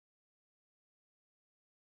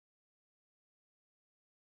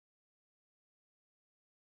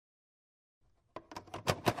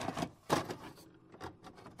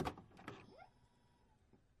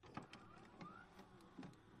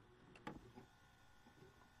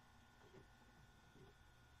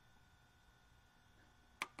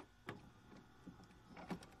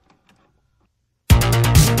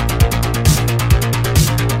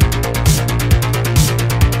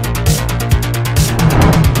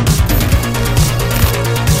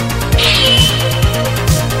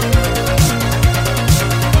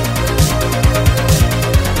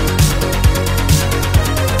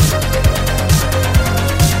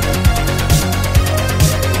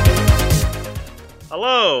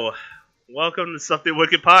Hello, welcome to Something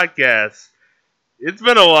Wicked Podcast. It's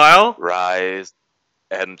been a while. Rise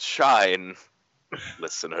and shine,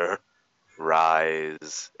 listener.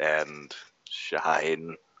 Rise and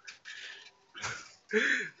shine.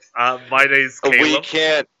 My name's We Caleb.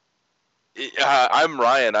 can't. I'm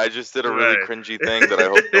Ryan. I just did a really Right. cringy thing that I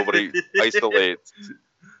hope nobody isolates.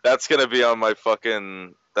 That's gonna be on my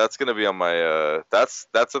fucking. That's gonna be on my. That's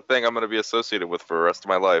a thing I'm gonna be associated with for the rest of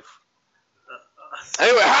my life.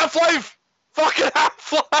 Anyway, Half-Life. Fucking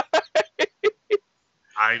Half-Life.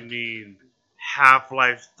 I mean,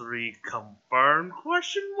 Half-Life 3 confirmed?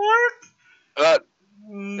 Question mark?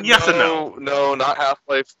 Yes and no. No, not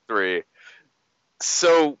Half-Life 3.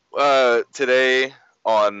 So, today,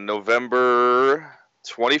 on November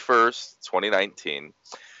 21st, 2019,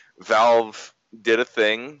 Valve did a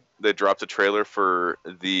thing. They dropped a trailer for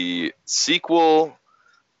the sequel,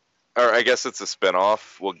 or I guess it's a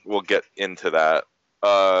spinoff. We'll get into that.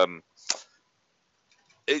 A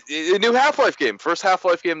new Half-Life game. First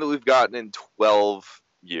Half-Life game that we've gotten in 12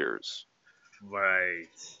 years. Right.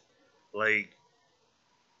 Like,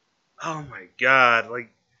 oh my god. Like,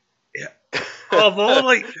 although,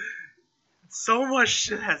 like, so much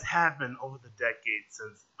shit has happened over the decades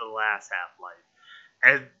since the last Half-Life.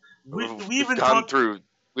 And we even talked...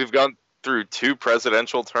 We've gone through two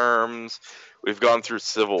presidential terms. We've gone through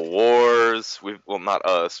civil wars. Well, not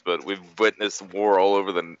us, but we've witnessed war all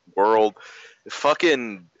over the world.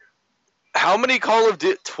 Fucking how many 12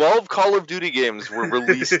 Call of Duty games were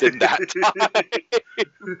released in that time?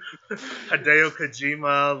 Hideo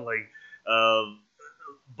Kojima, like,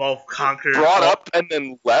 both conquered... Brought up and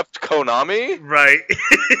then left Konami? Right.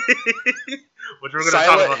 Which we're gonna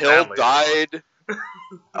Silent talk about Hill that later. died.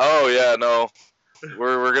 Oh yeah, no.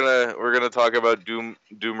 We're gonna talk about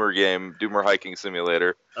Doomer Hiking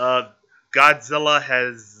Simulator. Godzilla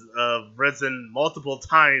has risen multiple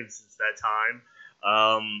times since that time.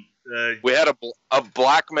 We had a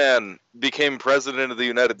black man became president of the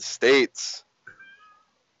United States.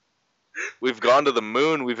 We've gone to the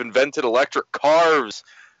moon. We've invented electric cars.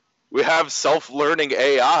 We have self-learning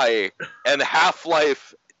AI, and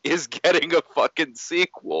Half-Life is getting a fucking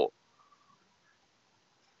sequel.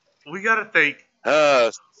 We gotta think. We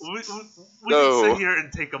can sit here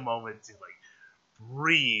and take a moment to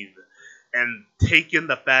breathe and take in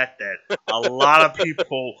the fact that a lot of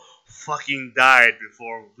people fucking died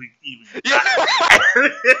before we even got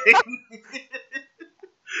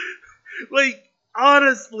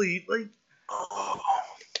honestly,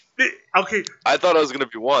 okay. I thought I was gonna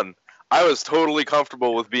be one. I was totally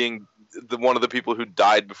comfortable with being one of the people who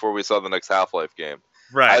died before we saw the next Half-Life game.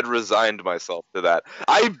 Right. I'd resigned myself to that.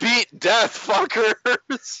 I beat death,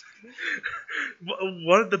 fuckers!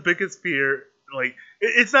 One of the biggest fear,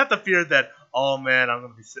 it's not the fear that, oh man, I'm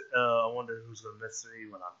gonna be, I wonder who's gonna miss me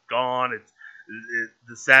when I'm gone. It's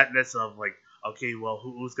the sadness of okay, well,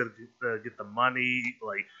 who's gonna get the money?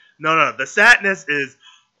 No. The sadness is,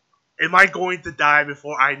 am I going to die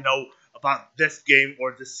before I know about this game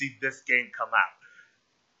or to see this game come out?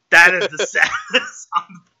 That is the sadness,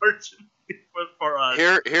 unfortunately. For us.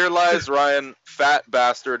 Here lies Ryan, fat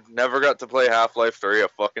bastard, never got to play Half-Life 3, a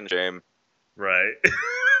fucking shame. Right.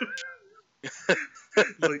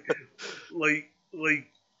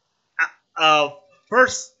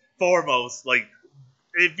 First foremost,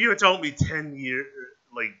 if you had told me 10 years,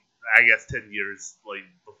 I guess 10 years,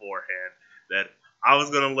 beforehand, that I was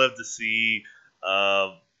gonna live to see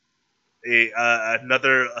another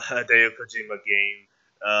Hideo Kojima game,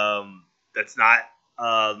 that's not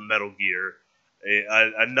Metal Gear,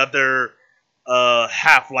 another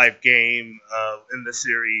Half-Life game in the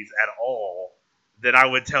series at all, then I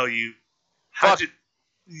would tell you, fuck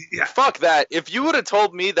that. If you would have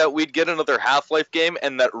told me that we'd get another Half-Life game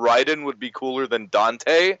and that Raiden would be cooler than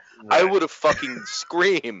Dante, right, I would have fucking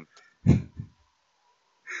screamed.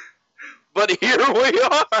 But here we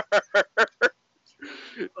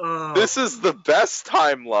are. This is the best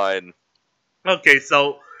timeline. Okay,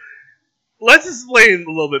 so let's explain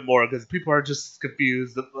a little bit more, because people are just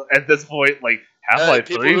confused at this point. Half-Life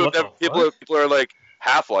 3? People are like,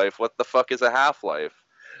 Half-Life? What the fuck is a Half-Life?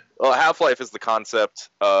 Well, Half-Life is the concept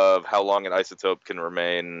of how long an isotope can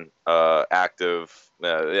remain active.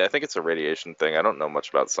 I think it's a radiation thing. I don't know much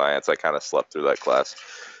about science. I kind of slept through that class.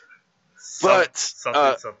 But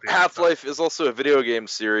Half-Life is also a video game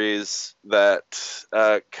series that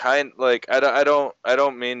I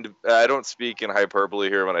don't speak in hyperbole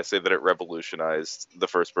here when I say that it revolutionized the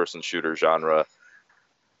first-person shooter genre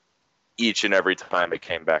each and every time it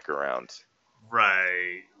came back around.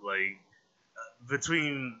 Right,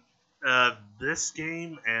 between this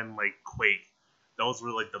game and Quake, those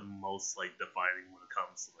were like the most like defining when it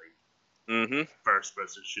comes to like Mm-hmm. first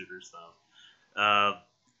person shooter stuff. Uh,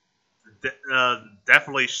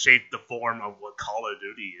 Definitely shaped the form of what Call of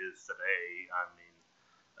Duty is today. I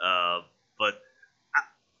mean, but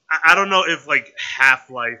I don't know if like Half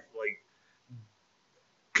Life like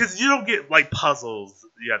because you don't get like puzzles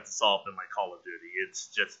you have to solve in like Call of Duty. It's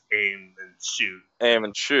just aim and shoot. Aim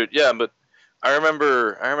and shoot. Yeah, but I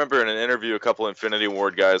remember in an interview, a couple Infinity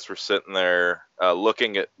Ward guys were sitting there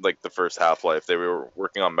looking at like the first Half Life. They were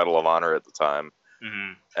working on Medal of Honor at the time,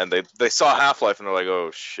 Mm-hmm. and they saw Half Life and they're like,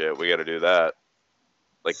 "Oh shit, we got to do that."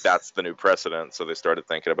 Like that's the new precedent. So they started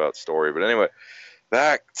thinking about story. But anyway,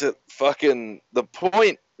 back to fucking the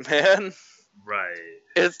point, man. Right.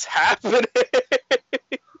 It's happening.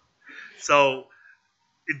 So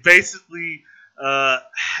it basically,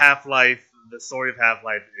 Half Life. The story of Half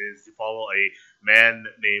Life is you follow a man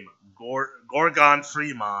named Gorgon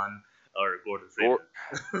Freeman or Gordon Freeman.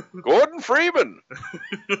 Gordon Freeman.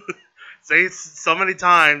 Say it so many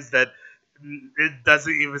times that it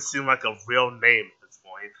doesn't even seem like a real name at this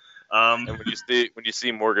point. And when you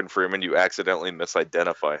see Morgan Freeman, you accidentally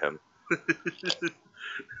misidentify him.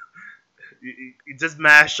 You just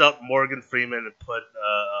mash up Morgan Freeman and put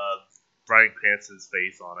Bryan Cranston's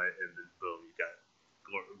face on it, and then boom, you got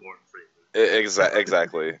Gordon Freeman.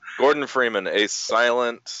 Exactly. Gordon Freeman, a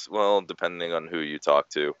silent, well, depending on who you talk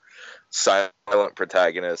to, silent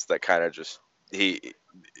protagonist that kind of just the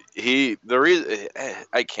reason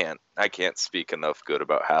I can't speak enough good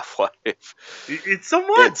about Half-Life. It's so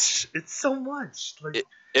much. It's so much. Like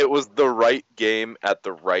it was the right game at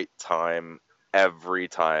the right time every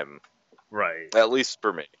time. Right. At least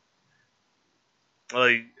for me.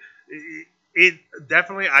 Like it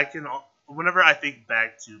definitely. I can. Whenever I think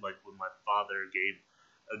back to like when my father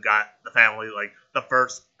got the family like the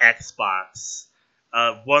first Xbox,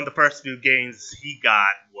 one of the first few games he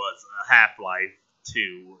got was Half-Life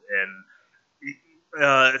 2,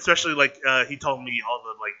 and especially like he told me all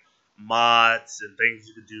the like mods and things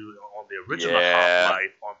you could do on the original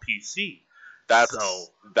Half-Life on PC.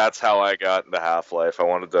 That's how I got into Half-Life.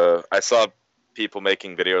 I saw people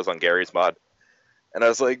making videos on Gary's mod, and I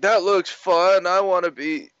was like, that looks fun. I want to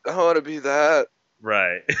be that.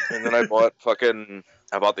 Right. And then I bought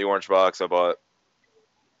the orange box. I bought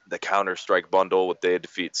the Counter-Strike bundle with Day of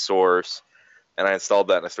Defeat Source, and I installed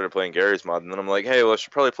that and I started playing Gary's mod. And then I'm like, hey, well, I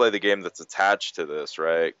should probably play the game that's attached to this,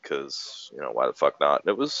 right? Because why the fuck not?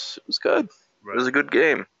 And it was good. Right. It was a good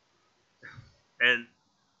game. And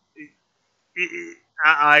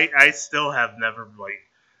I still have never like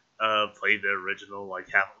played the original like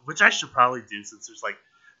which I should probably do since there's like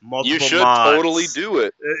multiple mods. You should totally do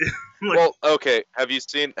it. Like, well, okay. Have you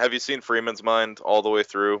seen Freeman's Mind all the way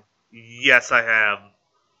through? Yes, I have.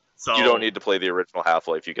 So you don't need to play the original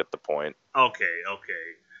Half-Life. You get the point. Okay.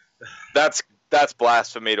 That's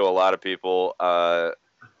blasphemy to a lot of people.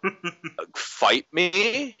 Fight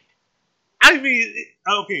me? I mean,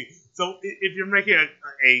 okay. So if you're making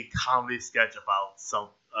a comedy sketch about some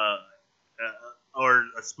or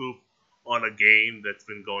a spoof on a game that's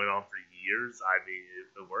been going on for years, I mean,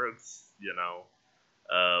 it works,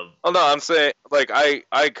 Oh no, I'm saying like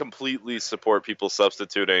I completely support people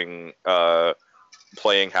substituting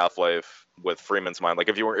playing Half-Life with Freeman's Mind. Like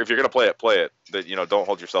if you're gonna play it. That don't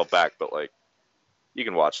hold yourself back, but like you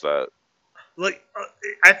can watch that. Like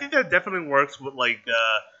I think that definitely works with like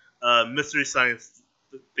Mystery Science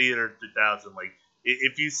Theater 3000. Like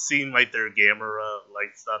if you've seen like their Gamera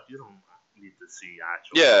like stuff, you don't need to see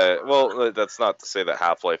actual. Yeah, well, that's not to say that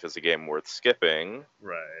Half-Life is a game worth skipping.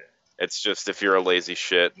 Right. It's just if you're a lazy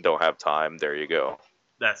shit and don't have time, there you go.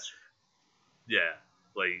 That's yeah.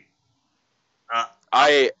 Like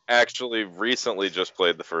I actually recently just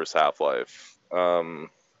played the first Half-Life. What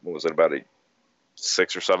was it, about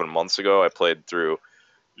 6 or 7 months ago? I played through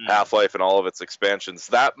Half-Life and all of its expansions.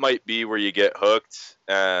 That might be where you get hooked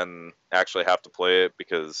and actually have to play it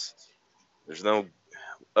because there's no.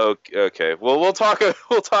 Okay. Well, we'll talk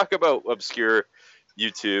about obscure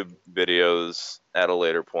YouTube videos at a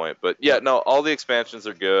later point. But yeah, no, all the expansions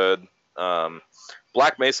are good.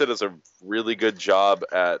 Black Mesa does a really good job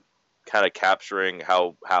at kind of capturing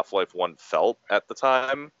how Half-Life 1 felt at the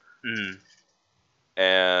time.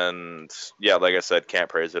 And yeah, like I said, can't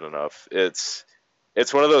praise it enough. It's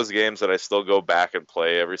one of those games that I still go back and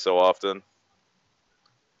play every so often.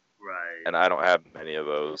 Right. And I don't have many of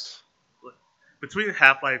those. Between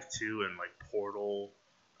Half-Life 2 and like Portal,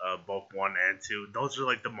 both 1 and 2, those are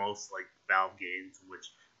like the most like Valve games in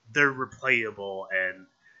which they're replayable, and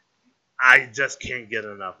I just can't get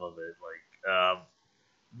enough of it. Like,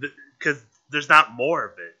 because there's not more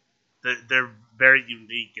of it. They're very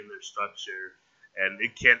unique in their structure, and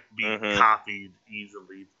it can't be copied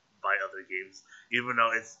easily by other games, even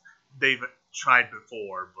though they've tried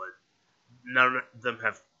before, but none of them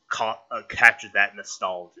have captured that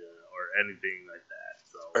nostalgia or anything like that.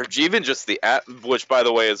 So, or even just the app, which by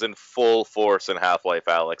the way is in full force in Half-Life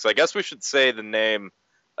Alyx. I guess we should say the name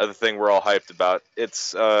of the thing we're all hyped about.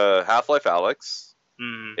 It's Half-Life Alyx.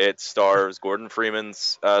 It stars Gordon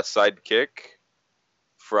Freeman's sidekick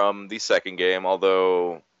from the second game,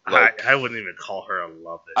 although like, I wouldn't even call her a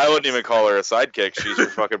love interest. I wouldn't even call her a sidekick. She's your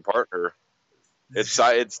fucking partner. It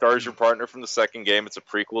stars your partner from the second game. It's a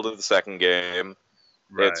prequel to the second game.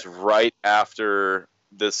 Right. It's right after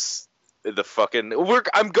this.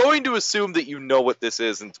 I'm going to assume that you know what this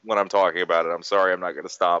is when I'm talking about it. I'm sorry, I'm not going to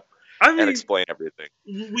stop and explain everything.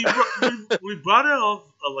 We brought it off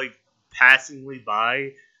like passingly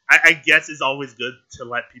by. I guess it's always good to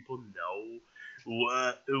let people know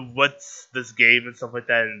what's this game and stuff like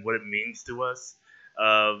that and what it means to us.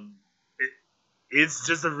 It's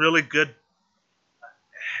just a really good.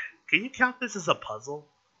 Can you count this as a puzzle?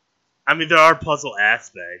 I mean, there are puzzle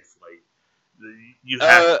aspects, like you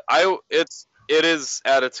have. It is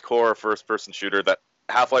at its core a first-person shooter. That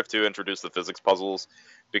Half-Life 2 introduced the physics puzzles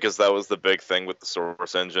because that was the big thing with the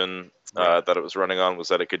Source engine that it was running on, was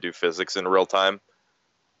that it could do physics in real time.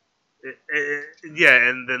 Yeah,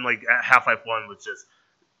 and then like Half-Life 1 was just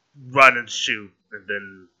run and shoot, and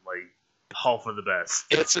then like hope for the best.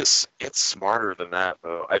 It's smarter than that,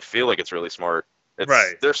 though. I feel like it's really smart.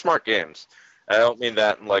 They're smart games. I don't mean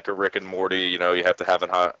that in like a Rick and Morty, you have to have a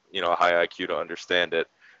high IQ to understand it.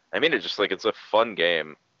 I mean it just like it's a fun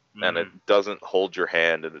game, and it doesn't hold your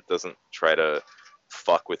hand, and it doesn't try to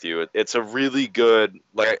fuck with you. It's a really good,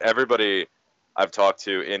 like, everybody I've talked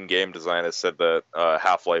to in game design has said that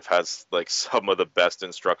Half-Life has like some of the best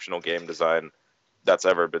instructional game design that's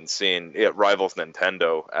ever been seen. It rivals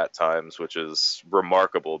Nintendo at times, which is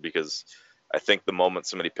remarkable because I think the moment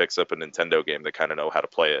somebody picks up a Nintendo game, they kind of know how to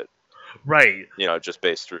play it. Right. Just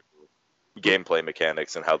based through gameplay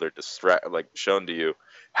mechanics and how they're shown to you.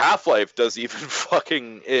 Half-Life does even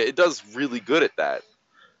it does really good at that.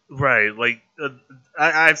 Right. Like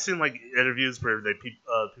I've seen like interviews where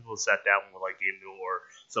people sat down with like Game New or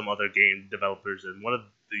some other game developers, and one of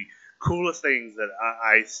the coolest things that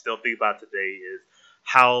I still think about today is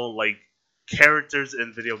how like characters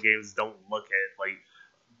in video games don't look at like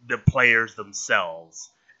the players themselves.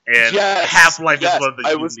 And Half-Life is one of the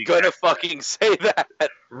I was gonna fucking say that.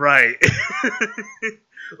 Right.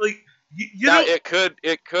 Like you now, know,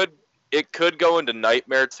 it could go into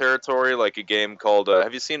nightmare territory, like a game called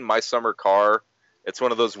have you seen My Summer Car? It's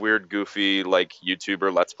one of those weird, goofy, like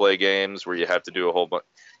YouTuber Let's Play games where you have to do a whole bunch.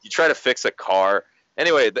 You try to fix a car.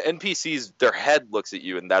 Anyway, the NPCs, their head looks at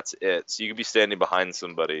you, and that's it. So you can be standing behind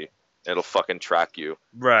somebody, and it'll fucking track you.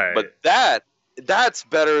 Right. But that's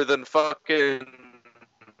better than fucking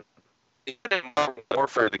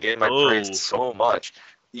Warfare, the game I praised so much.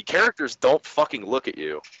 The characters don't fucking look at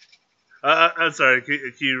you. I'm sorry. Can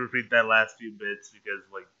you repeat that last few bits? Because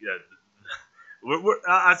like,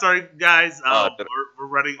 I'm sorry, guys. We're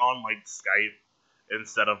running on like Skype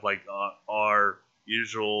instead of like our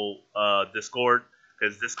usual Discord,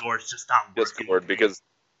 because Discord's just not working. Discord, because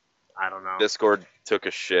I don't know. Discord took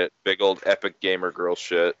a shit. Big old epic gamer girl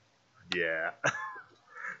shit. Yeah.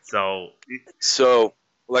 So,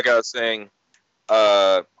 like I was saying,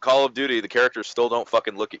 Call of Duty, the characters still don't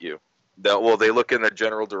fucking look at you. They look in a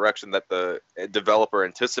general direction that the developer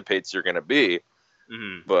anticipates you're going to be.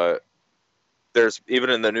 Mm-hmm. But there's, even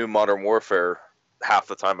in the new Modern Warfare, half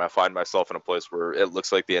the time I find myself in a place where it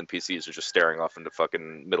looks like the NPCs are just staring off into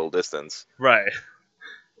fucking middle distance. Right.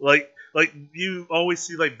 Like you always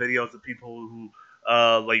see like videos of people who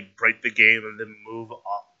like break the game and then move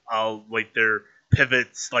like their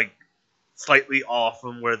pivots like slightly off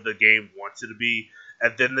from where the game wants it to be,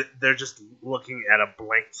 and then they're just looking at a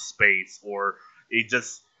blank space or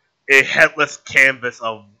a headless canvas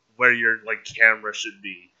of where your like camera should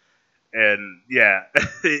be. And yeah,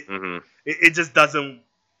 it just doesn't.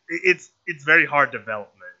 It's very hard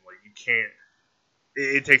development. Like you can't.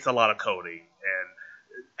 It takes a lot of coding, and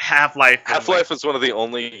Half-Life is one of the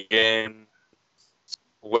only games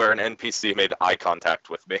where an NPC made eye contact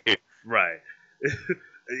with me. Right.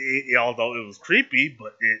 Although it was creepy,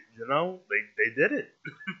 but they did it.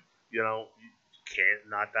 You can't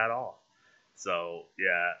knock that off. So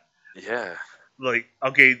yeah. Like,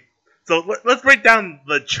 okay, so let's break down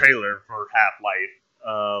the trailer for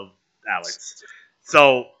Half-Life, Alex.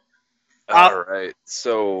 So, all right.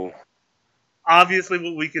 So, obviously,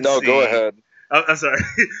 what we can see. No, go ahead. I'm sorry.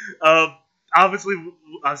 Obviously,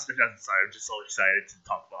 I'm sorry. I'm just so excited to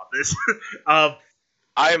talk about this.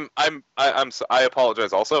 I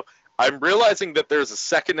apologize. Also, I'm realizing that there's a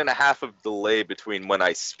second and a half of delay between when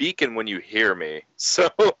I speak and when you hear me. So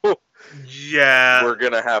Yeah. we're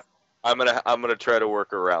gonna have. I'm gonna try to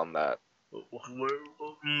work around that.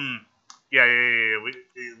 Mm, yeah.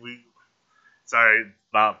 We sorry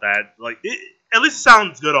about that. Like, at least it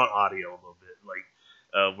sounds good on audio a little bit.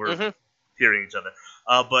 Like, we're Hmm. hearing each other.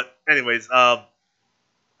 But anyways,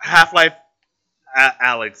 Half Life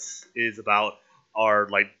Alex is about our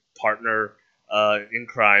like partner in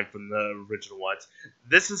crime from the original ones.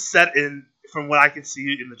 This is set in, from what I can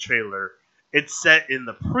see in the trailer, it's set in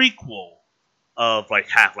the prequel of like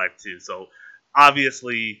Half Life 2. So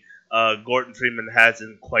obviously, Gordon Freeman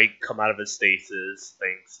hasn't quite come out of his stasis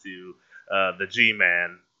thanks to the G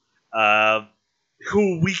Man, uh,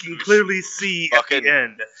 who we can clearly see at the Fucking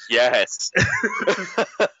end. yes.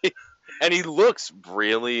 And he looks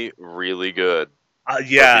really, really good for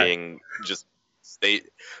Yeah, being just state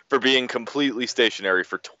for being completely stationary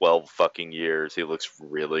for 12 fucking years. He looks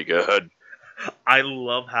really good. I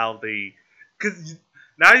love how they, because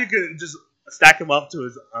now you can just stack him up to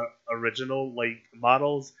his original like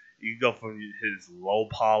models. You go from his low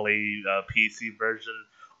poly PC version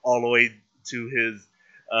all the way to his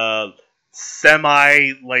uh,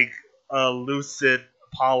 semi like lucid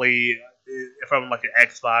poly from like an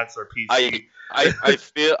Xbox or I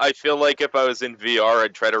PC. I feel like if I was in VR,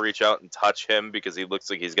 I'd try to reach out and touch him because he looks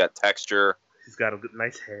like he's got texture. He's got a good,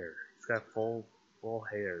 nice hair. He's got full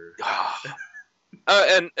hair.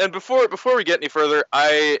 And before we get any further,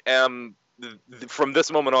 I am from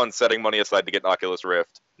this moment on setting money aside to get an Oculus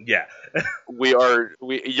Rift. Yeah.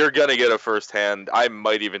 You're gonna get a first hand. I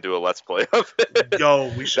might even do a let's play of it.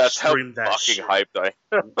 Yo, we should That's how stream that fucking shit. hyped I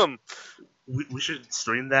am. We should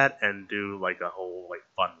stream that and do like a whole like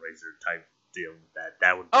fundraiser type deal with that.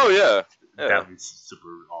 That would Oh yeah, that yeah, would be super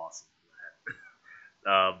awesome.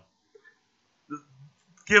 Um,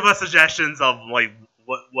 give us suggestions of like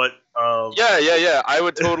what yeah. I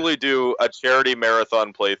would totally do a charity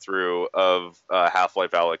marathon playthrough of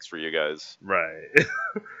Half-Life Alex for you guys. right.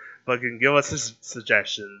 Fucking give us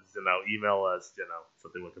suggestions. Email us.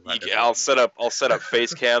 Something we can find. I'll set up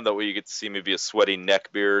face cam that way you get to see me be a sweaty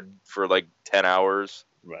neckbeard for like 10 hours.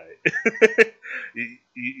 Right.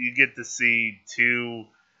 You get to see two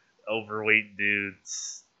overweight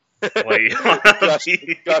dudes play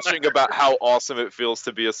Gushing about how awesome it feels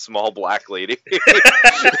to be a small black lady.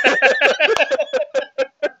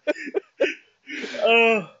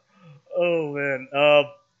 oh, oh man.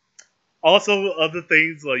 Also, other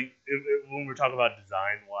things like when we're talking about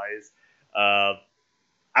design wise,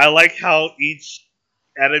 I like how each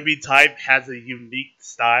enemy type has a unique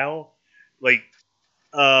style. Like,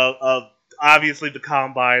 obviously the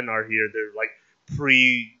Combine are here. They're like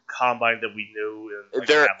pre-Combine that we knew in like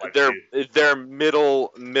they're Half-Life they're 2. they're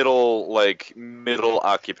middle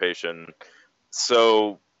occupation.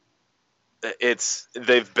 So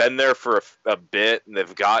they've been there for a bit, and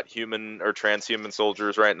they've got human or transhuman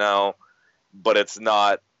soldiers right now, but it's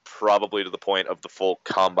not probably to the point of the full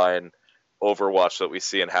Combine Overwatch that we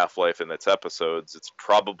see in Half-Life in its episodes. It's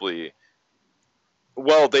probably,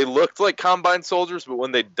 well, they looked like Combine soldiers, but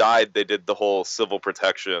when they died, they did the whole civil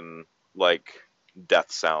protection like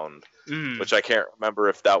death sound, which I can't remember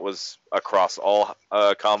if that was across all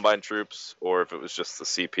Combine troops or if it was just the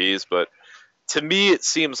CPs. But to me, it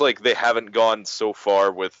seems like they haven't gone so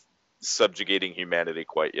far with subjugating humanity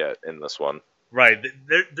quite yet in this one. Right.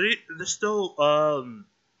 They're still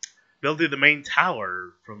building the main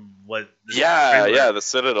tower from what. Yeah, the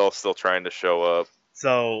Citadel's still trying to show up.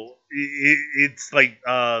 So it's like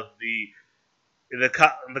the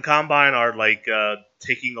Combine are like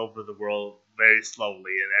taking over the world very slowly,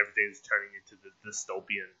 and everything's turning into the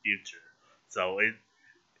dystopian future. So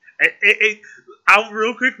I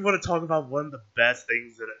real quick want to talk about one of the best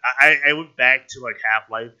things that I went back to like Half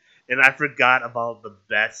Life, and I forgot about the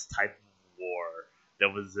best type of war that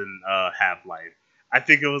was in Half Life. I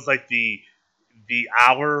think it was like the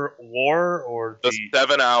hour war or the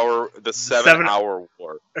 7 hour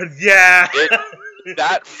war. Yeah.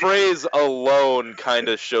 That phrase alone kind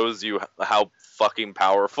of shows you how fucking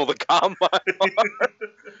powerful the Combine are.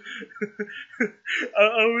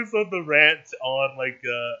 I always thought the rant on like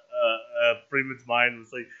Freeman's mind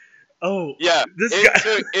was like, oh Yeah, this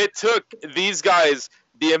guy. it took these guys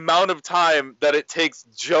the amount of time that it takes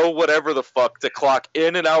Joe whatever the fuck to clock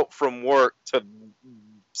in and out from work to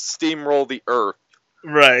steamroll the earth.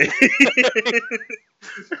 Right.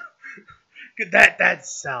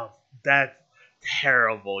 That's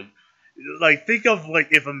terrible. Like, think of like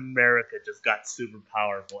if America just got super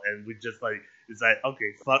powerful and we just like it's like,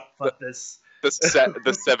 okay, fuck this.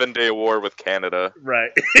 the 7-day war with Canada.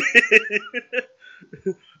 Right.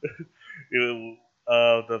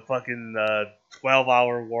 The fucking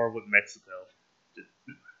 12-hour war with Mexico.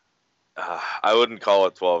 I wouldn't call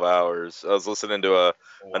it 12 hours. I was listening to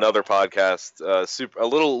another podcast, a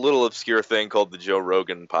little obscure thing called the Joe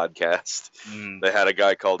Rogan podcast. They had a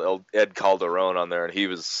guy called Ed Calderon on there, and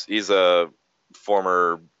he's a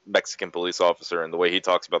former Mexican police officer, and the way he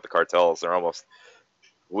talks about the cartels,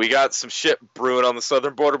 we got some shit brewing on the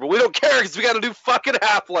southern border, but we don't care because we got a new fucking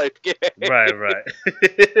Half-Life game. Right.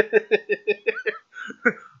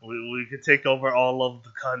 we could take over all of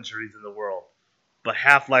the countries in the world. But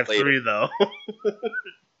Half-Life 3, though.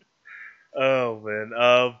 Oh, man.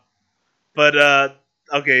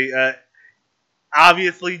 Okay.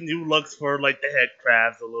 Obviously, new looks for, like, the head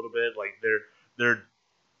crabs a little bit. Like, they're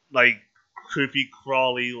like, creepy,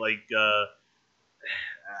 crawly, like,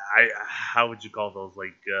 how would you call those?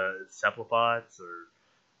 Like, cephalopods? Or...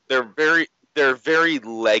 They're very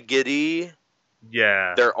leggedy.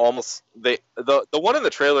 Yeah. They're almost the one in the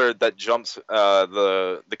trailer that jumps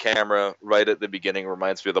the camera right at the beginning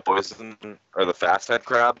reminds me of the poison or the fast head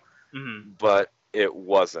crab, but it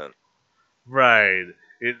wasn't. Right.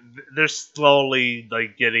 They're slowly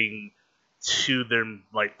like getting to their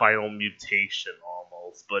like final mutation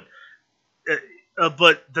almost, but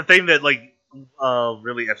the thing that like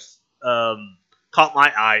really caught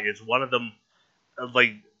my eye is one of them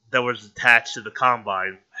like that was attached to the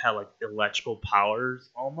Combine had like electrical powers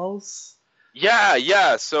almost.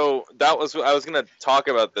 Yeah. So I was gonna talk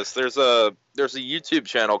about this. There's a YouTube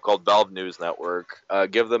channel called Valve News Network.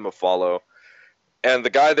 Give them a follow. And the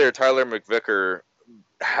guy there, Tyler McVicker,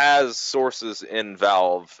 has sources in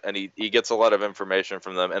Valve, and he gets a lot of information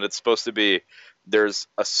from them. And it's supposed to be there's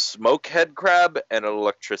a smoke head crab and an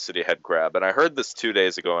electricity head crab. And I heard this 2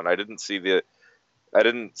 days ago, and I didn't see the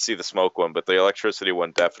smoke one, but the electricity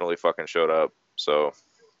one definitely fucking showed up. So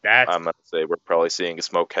I'm gonna say we're probably seeing a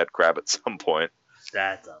smoke head crab at some point.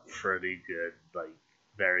 That's a pretty good like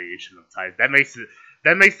variation of type. That makes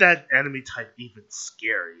that enemy type even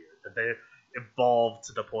scarier. That they evolved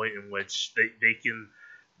to the point in which they can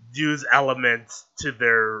use elements to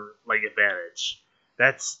their like advantage.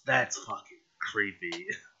 That's fucking creepy.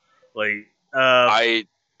 Like I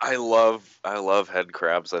love head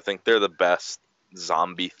crabs. I think they're the best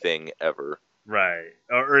zombie thing ever. Right.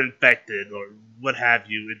 Or infected or what have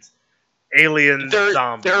you. It's alien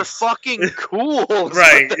zombies. They're fucking cool.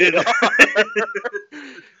 Right.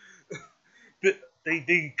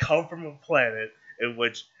 They come from a planet in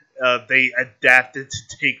which they adapted to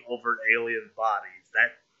take over alien bodies.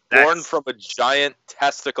 That's born from a giant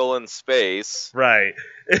testicle in space. Right.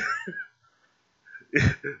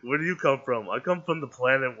 Where do you come from? I come from the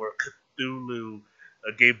planet where Cthulhu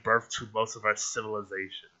gave birth to most of our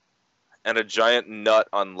civilization. And a giant nut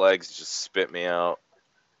on legs just spit me out.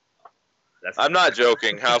 I'm not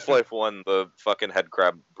joking. Half-Life 1, the fucking head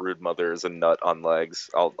crab brood mother is a nut on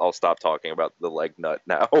legs. I'll stop talking about the leg nut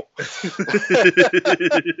now.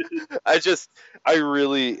 I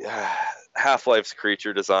really Half-Life's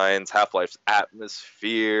creature designs, Half-Life's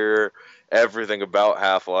atmosphere, everything about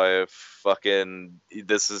Half-Life. Fucking,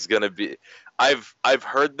 this is gonna be. I've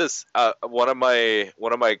heard this. One of my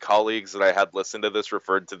colleagues that I had listened to this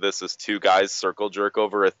referred to this as two guys circle jerk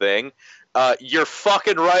over a thing. You're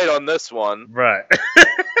fucking right on this one. Right.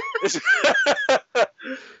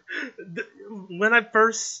 When I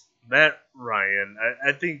first met Ryan,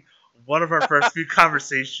 I think one of our first few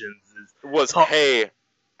conversations was, hey,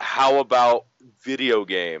 how about video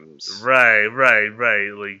games? Right.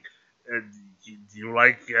 Like, do you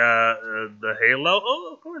like the Halo?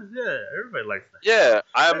 Oh, of course, yeah. Everybody likes that. Yeah,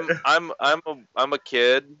 I'm a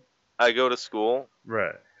kid. I go to school.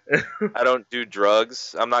 Right. I don't do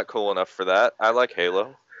drugs. I'm not cool enough for that. I like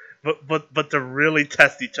Halo. But to really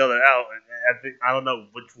test each other out, I don't know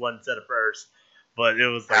which one said it first, but it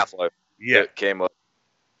was like Half-Life. Yeah, it came up.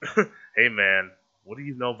 Hey man, what do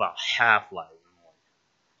you know about Half-Life?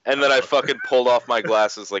 And then I fucking pulled off my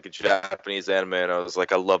glasses like a Japanese anime, and I was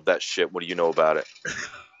like, I love that shit. What do you know about it?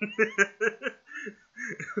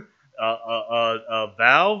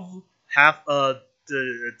 Valve,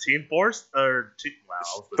 Team Force, or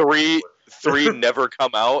three never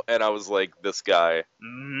come out, and I was like, this guy,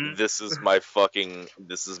 this is my friend.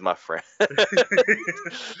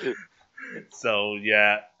 So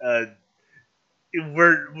yeah,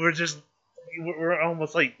 we're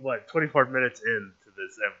almost like 24 minutes into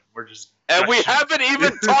this, and we're just we haven't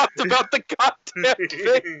even talked about the goddamn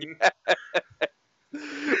thing yet.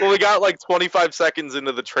 Well, we got like 25 seconds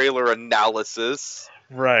into the trailer analysis.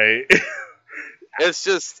 Right. It's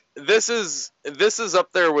just this is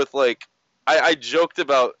up there with like I joked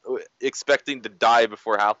about expecting to die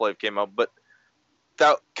before Half-Life came out, but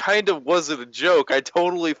that kind of wasn't a joke. I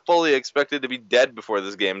totally fully expected to be dead before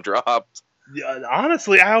this game dropped. Yeah,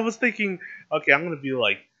 honestly, I was thinking, okay, I'm gonna be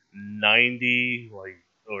like 90, like,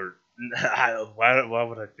 or why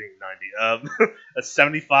would I think 90? A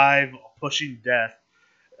 75, pushing death.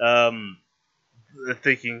 Um,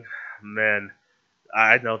 thinking, man,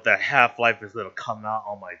 I know that Half Life is gonna come out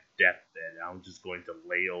on my deathbed. I'm just going to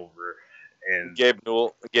lay over and Gabe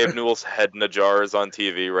Newell's head in a jar is on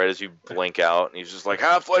TV right as you blink out, and he's just like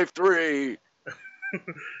Half-Life 3.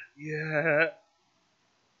 yeah.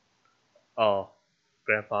 Oh,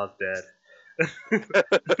 Grandpa's dead.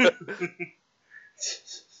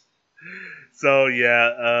 So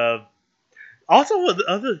yeah. Also, the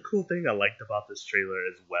other cool thing I liked about this trailer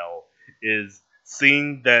as well is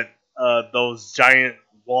seeing that those giant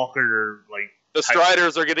walker like The type,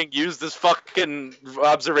 Striders are getting used as fucking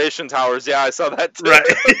observation towers. Yeah, I saw that too. right.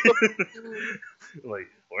 Like,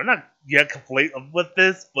 we're not yet complete with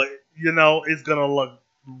this, but it's gonna look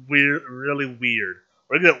weird, really weird.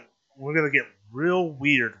 We're gonna get real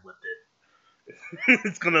weird with it.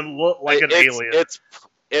 It's gonna look like an alien,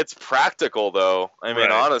 It's practical though. I mean,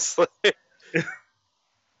 right? honestly.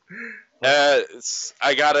 I've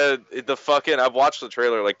watched the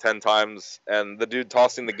trailer like 10 times, and the dude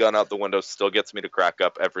tossing the gun out the window still gets me to crack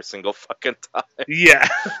up every single fucking time. Yeah,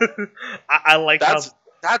 I like how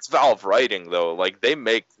That's Valve writing though. Like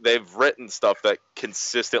they've written stuff that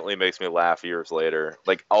consistently makes me laugh years later.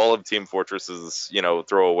 Like all of Team Fortress's,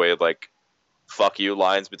 throwaway like fuck you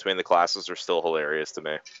lines between the classes are still hilarious to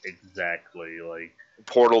me. exactly like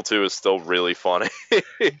Portal 2 is still really funny.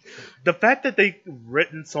 the fact that they've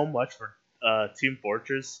written so much for Team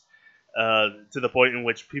Fortress, to the point in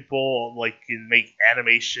which people like can make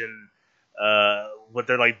animation with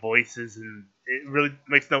their like voices, and it really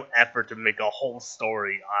makes no effort to make a whole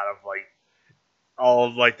story out of like all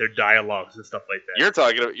of like their dialogues and stuff like that.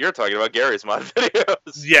 You're talking about Gary's mod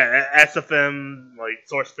videos. Yeah, SFM like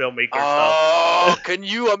Source Filmmaker Oh, stuff. can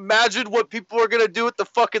you imagine what people are gonna do with the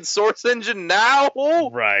fucking Source engine now?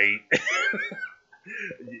 Right.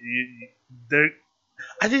 They're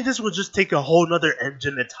I think this would just take a whole nother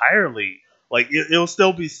engine entirely. Like it'll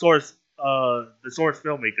still be the Source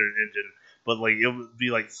Filmmaker engine, but like it would be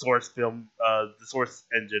like the Source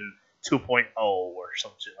engine 2.0 or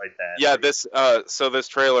some shit like that. Yeah, Like, this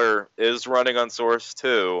trailer is running on Source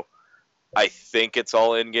too. I think it's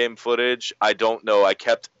all in-game footage. I don't know.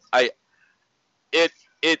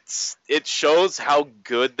 It shows how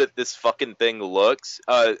good that this fucking thing looks.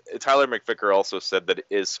 Tyler McVicker also said that it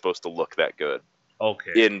is supposed to look that good.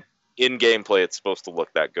 okay. In gameplay, it's supposed to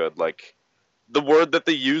look that good. Like the word that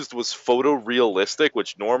they used was photorealistic,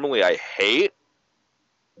 which normally I hate,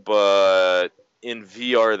 but in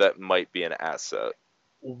VR that might be an asset.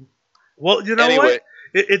 Well, you know Anyway, what?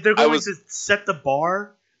 If they're going to set the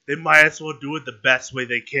bar, they might as well do it the best way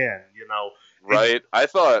they can. Right? I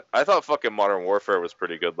thought fucking Modern Warfare was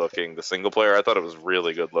pretty good looking. The single player, I thought it was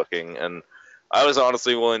really good looking, and I was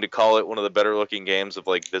honestly willing to call it one of the better looking games of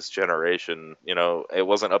like this generation. It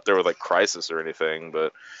wasn't up there with like Crysis or anything,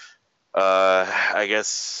 but I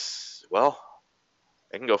guess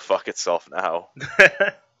it can go fuck itself now.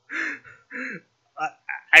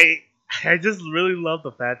 I I just really love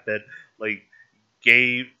the fact that like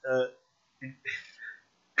Gabe,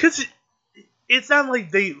 because it's not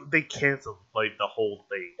like they canceled like the whole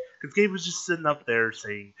thing. Because Gabe was just sitting up there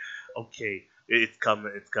saying, "Okay, it's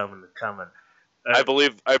coming, it's coming, it's coming." I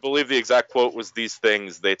believe the exact quote was, "These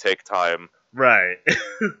things, they take time." Right.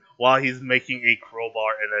 While he's making a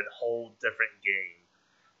crowbar in a whole different game.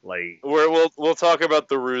 Like, We'll talk about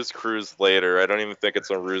the Ruse Cruise later. I don't even think it's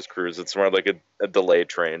a Ruse Cruise. It's more like a delay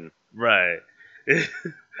train. right.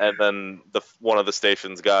 And then one of the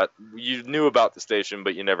stations you knew about the station,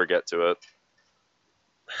 but you never get to it.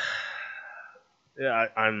 Yeah,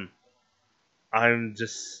 I'm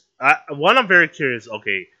just I'm very curious.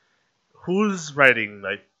 Okay, who's writing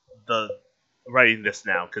writing this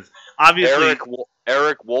now? Because obviously,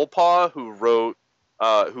 Eric Wolpaw,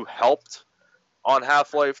 who helped on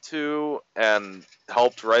Half-Life 2 and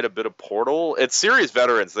helped write a bit of Portal. It's series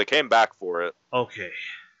veterans. They came back for it. okay,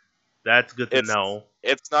 that's good to know.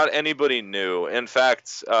 It's not anybody new. In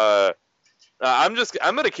fact, I'm going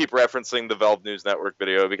to keep referencing the Valve News Network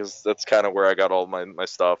video because that's kind of where I got all my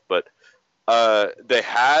stuff. But they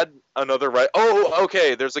had another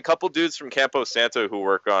okay. There's a couple dudes from Campo Santo who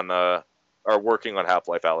are working on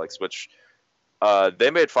Half-Life Alyx, which they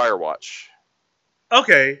made Firewatch.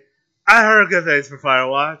 Okay, I heard good things for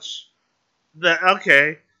Firewatch.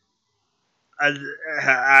 Okay,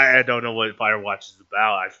 I don't know what Firewatch is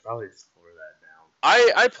about. I should probably explore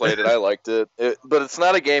I played it. I liked it. But it's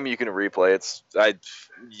not a game you can replay. I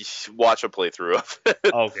watch a playthrough of it.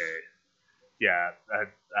 Okay. Yeah,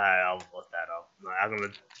 I'll look that up. I'm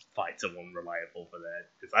gonna find someone reliable for that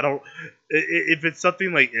because I don't. If it's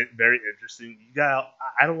something like very interesting, you got.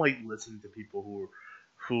 I don't like listening to people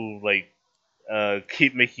who like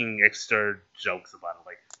keep making extra jokes about it.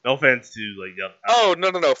 Like, no offense to like. Oh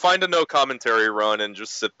no! Find a no commentary run and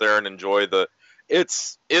just sit there and enjoy the. It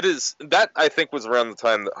is that I think was around the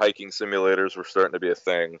time that hiking simulators were starting to be a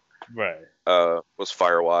thing. Right. Was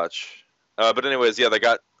Firewatch. But anyways, yeah, they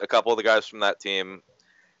got a couple of the guys from that team,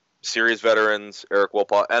 series veterans, Eric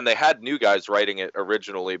Wolpaw, and they had new guys writing it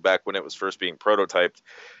originally back when it was first being prototyped.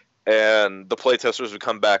 And the playtesters would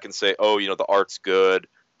come back and say, "Oh, the art's good,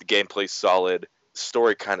 the gameplay's solid, the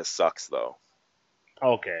story kind of sucks though."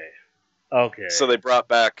 Okay. Okay. So they brought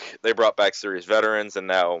back series veterans, and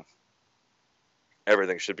now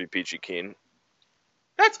everything should be peachy keen.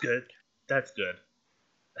 That's good. That's good.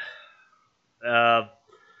 Uh,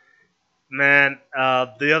 Man,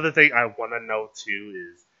 the other thing I want to know too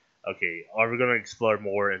is, okay, are we gonna explore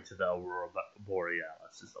more into the Aurora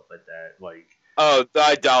Borealis and stuff like that? Like, Oh,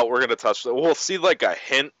 I doubt we're gonna touch that. We'll see like a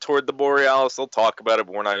hint toward the Borealis. They'll talk about it,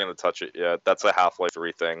 but we're not gonna touch it yet. That's a Half-Life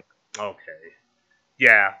 3 thing. okay,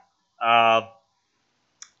 yeah. Uh,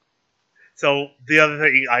 so the other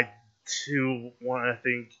thing I too want to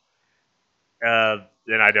think,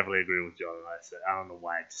 and I definitely agree with you on that. I don't know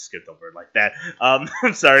why I just skipped over it like that.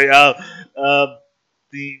 I'm sorry.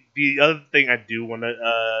 The other thing I do want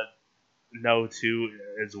to know too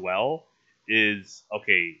as well is,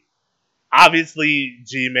 okay, obviously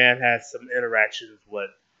G-Man has some interactions with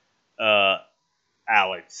uh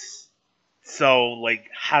Alex. So like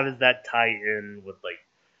how does that tie in with like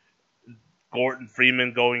Gordon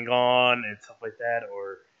Freeman going on and stuff like that,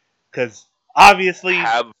 or cuz obviously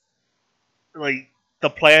Have like the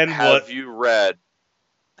plan was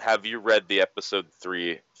Have you read the episode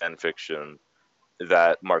 3 fanfiction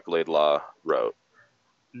that Mark Laidlaw wrote?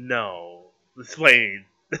 no. Explain.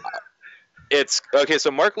 It's okay.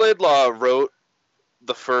 So Mark Laidlaw wrote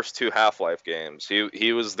the first 2 Half-Life games.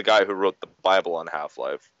 He was the guy who wrote the Bible on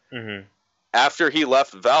Half-Life. Mhm. After he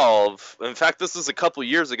left Valve, in fact, this is a couple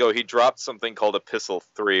years ago, he dropped something called Epistle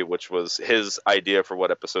 3, which was his idea for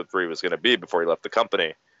what Episode 3 was going to be before he left the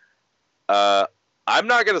company. I'm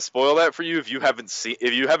not going to spoil that for you if you haven't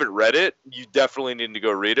read it. You definitely need to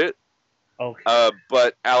go read it. Okay.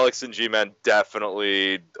 But Alex and G-Man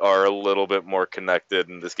definitely are a little bit more connected,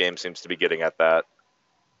 and this game seems to be getting at that.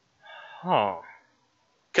 Huh.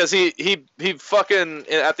 Because he fucking,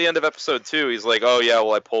 at the end of episode 2, he's like, oh yeah,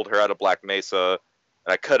 well I pulled her out of Black Mesa,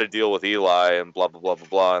 and I cut a deal with Eli, and blah blah blah blah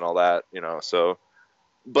blah, and all that, so.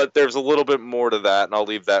 But there's a little bit more to that, and I'll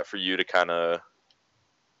leave that for you to kind of.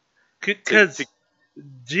 Because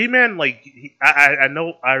G-Man, like, I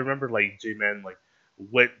know, I remember, like, G-Man, like,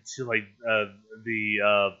 went to, like,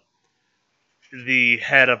 the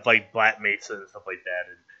head of, like, Black Mesa and stuff like that,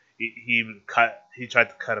 and he tried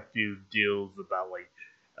to cut a few deals about, like,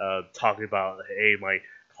 talking about, hey, my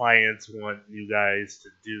clients want you guys to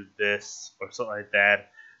do this, or something like that,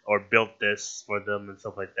 or build this for them and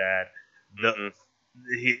stuff like that.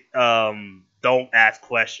 Don't ask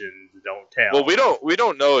questions, don't tell. Well, we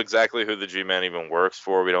don't know exactly who the G-Man even works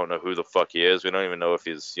for. We don't know who the fuck he is. We don't even know if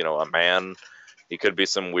he's a man. He could be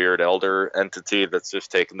some weird elder entity that's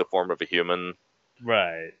just taken the form of a human.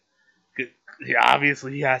 Right.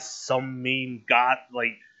 Obviously, he has some mean god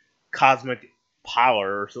like cosmic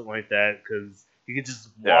power or something like that because he can just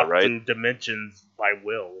walk through dimensions by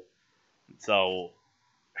will. So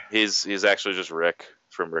he's actually just Rick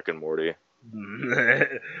from Rick and Morty.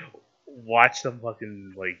 Watch them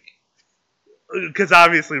fucking like, because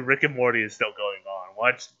obviously Rick and Morty is still going on.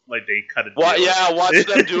 Watch like they cut it. Well, yeah, watch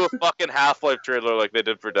them do a fucking Half-Life trailer like they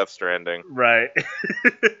did for Death Stranding. Right.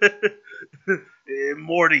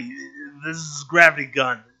 Morty, this is gravity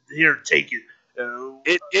gun. Here, take it.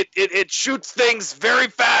 It shoots things very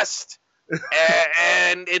fast,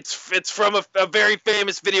 and it's from a very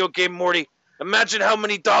famous video game, Morty. Imagine how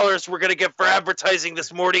many dollars we're gonna get for advertising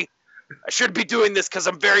this, Morty. I should be doing this because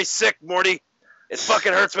I'm very sick, Morty. It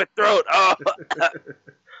fucking hurts my throat. Oh,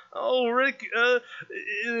 oh, Rick.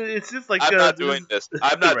 It's just like I'm not doing this.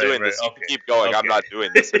 I'm not doing this. Okay. Keep going. Okay. I'm not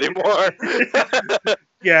doing this anymore.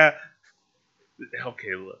 Yeah. Okay.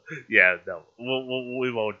 Yeah. No.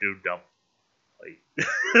 We won't do dumb.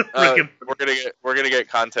 Like, we're gonna get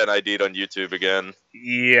content ID'd on YouTube again.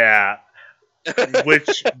 Yeah.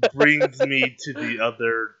 Which brings me to the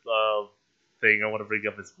other thing I want to bring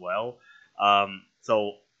up as well.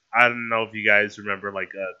 So I don't know if you guys remember,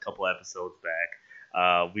 like a couple episodes back,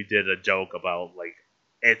 we did a joke about like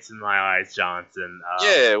it's in my eyes Johnson.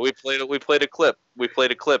 Yeah, we played a clip. We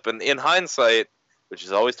played a clip, and in hindsight, which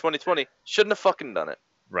is always 2020, shouldn't have fucking done it.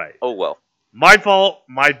 Right. Oh well. My fault.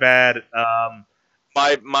 My bad.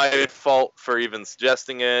 My fault for even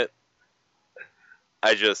suggesting it.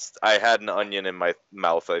 I had an onion in my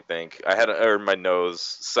mouth. I think I had or my nose.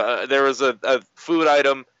 So there was a food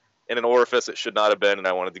item in an orifice it should not have been, and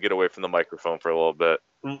I wanted to get away from the microphone for a little bit.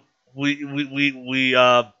 We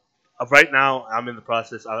right now I'm in the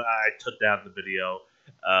process. I took down the video.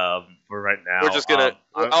 For right now, We're just gonna.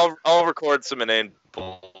 I'll record some inane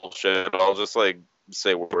bullshit. I'll just like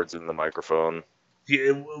say words in the microphone.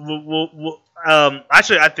 yeah,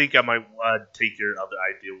 actually, I think I might take your other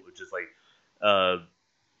idea, which is like,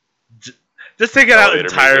 just take it out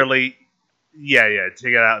entirely. Yeah,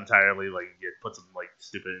 take it out entirely. Like, put some like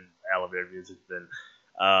stupid elevator music. Then,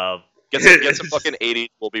 get some fucking 80s.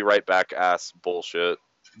 We'll be right back. Ass bullshit.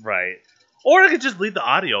 Right. Or I could just leave the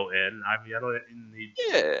audio in. I mean, I don't need.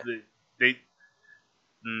 Yeah.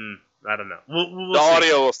 I don't know. We'll the see.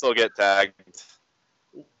 audio will still get tagged.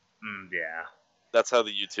 Yeah. That's how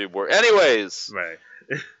the YouTube works. Anyways. Right.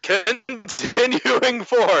 Continuing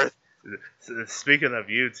forth. Speaking of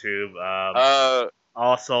YouTube,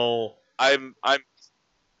 also I'm.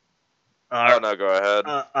 Oh no, go ahead.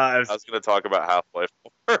 I was going to talk about Half-Life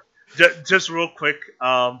 4. Just real quick,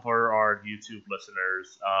 for our YouTube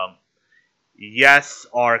listeners, yes,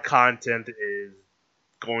 our content is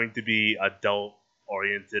going to be adult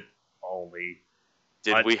oriented only.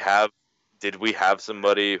 Did we have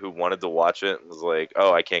somebody who wanted to watch it and was like,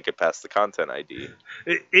 "Oh, I can't get past the content ID"?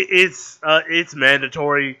 It's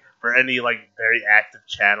mandatory for any like very active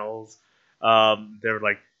channels. They're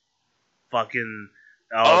like fucking.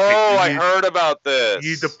 Okay, I heard about this.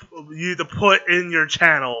 You need to put in your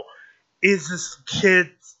channel. Is this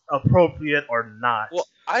kid appropriate or not? Well,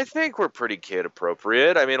 I think we're pretty kid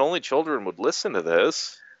appropriate. I mean, only children would listen to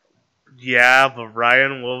this. Yeah, but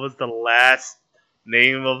Ryan, what was the last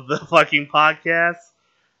name of the fucking podcast?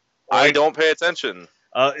 I don't pay attention.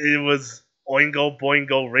 It was Oingo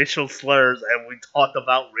Boingo Racial Slurs, and we talked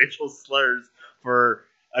about racial slurs for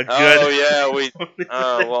a good... Oh, yeah, we...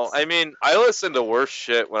 well, I mean, I listened to worse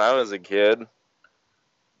shit when I was a kid.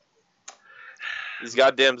 These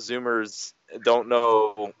goddamn Zoomers don't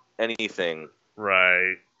know anything.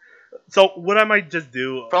 Right. So what I might just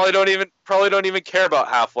do... Probably don't even care about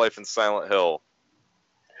Half-Life and Silent Hill.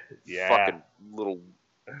 Yeah. Fucking little...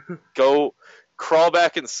 Go crawl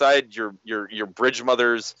back inside your bridge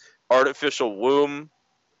mother's artificial womb.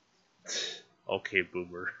 Okay,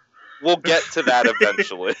 boomer. We'll get to that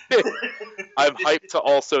eventually. I'm hyped to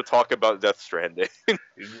also talk about Death Stranding.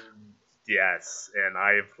 Yes, and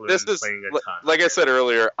I have been playing a ton. Like I said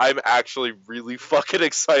earlier, I'm actually really fucking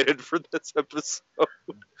excited for this episode.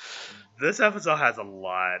 This episode has a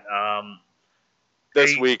lot.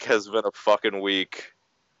 This week has been a fucking week.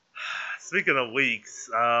 Speaking of weeks,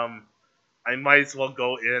 I might as well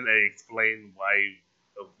go in and explain why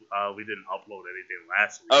we didn't upload anything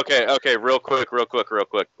last week. Okay, real quick.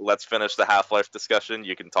 Let's finish the Half-Life discussion.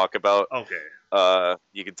 You can talk about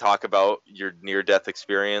your near-death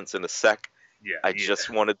experience in a sec. Yeah. I just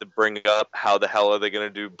wanted to bring up how the hell are they going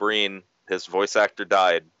to do Breen? His voice actor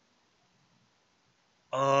died.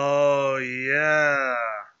 Oh yeah.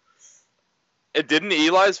 Didn't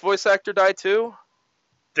Eli's voice actor die too?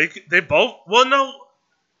 They both. Well, no.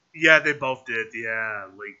 Yeah, they both did. Yeah,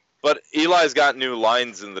 like. But Eli's got new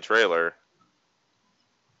lines in the trailer.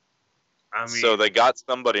 I mean, so they got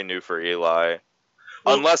somebody new for Eli.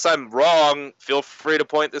 Well, unless I'm wrong, feel free to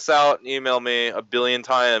point this out and email me a billion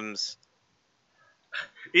times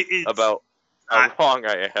about how wrong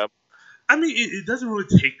I am. I mean, it doesn't really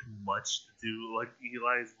take much to do like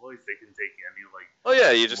Eli's voice. They can take any like. Oh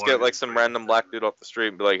yeah, you just get like some random black dude off the street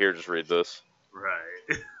and be like, "Here, just read this."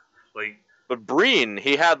 Right. Like. But Breen,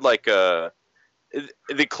 he had like a.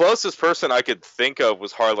 The closest person I could think of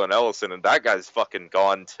was Harlan Ellison, and that guy's fucking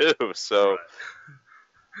gone too. So. Right.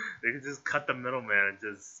 They could just cut the middleman and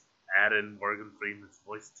just add in Morgan Freeman's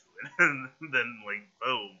voice to it, and then like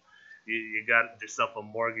boom, you got yourself a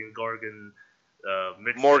Morgan Gorgon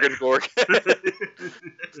mix. Morgan Gorgon.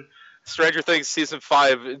 Stranger Things season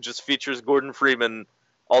 5 just features Gordon Freeman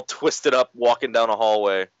all twisted up walking down a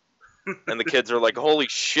hallway, and the kids are like, "Holy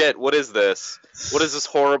shit, what is this? What is this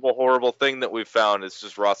horrible, horrible thing that we found?" It's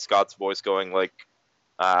just Ross Scott's voice going like,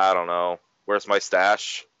 "I don't know, where's my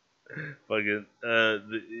stash?" Fucking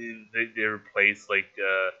they replaced like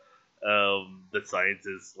the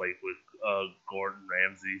scientists like with Gordon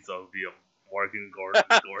Ramsay, so it'll be a Morgan Gordon.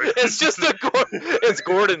 It's just it's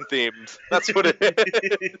Gordon themed. That's what it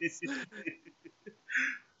is.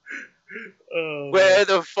 Oh, Where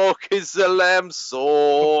the fuck is the lamb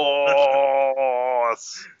sauce?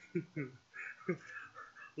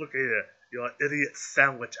 look at you. You're an idiot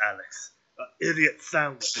sandwich, Alex. An idiot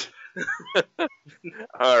sandwich.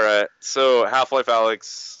 All right, so Half-Life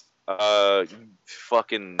Alex,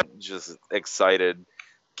 fucking just excited.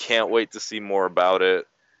 Can't wait to see more about it.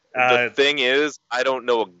 The Uh, thing is, I don't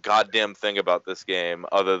know a goddamn thing about this game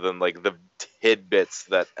other than like the tidbits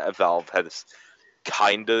that Valve has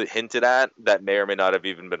kind of hinted at that may or may not have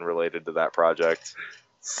even been related to that project.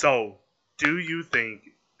 so, do you think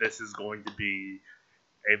this is going to be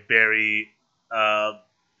a very uh,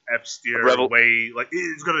 obscure Rebel, way? Like,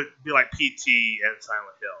 it's going to be like PT and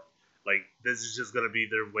Silent Hill. Like, this is just going to be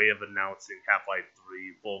their way of announcing Half-Life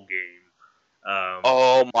 3 full game.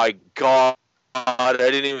 oh my god, I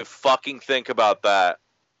didn't even fucking think about that.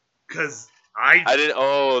 Because I didn't.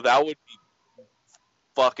 Oh, that would be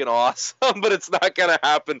fucking awesome, but it's not gonna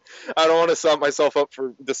happen. I don't want to set myself up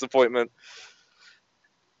for disappointment.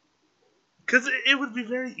 Because it would be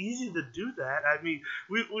very easy to do that. I mean,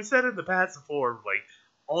 we said in the past before, like,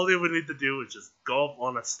 all they would need to do is just go up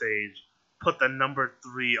on a stage, put the number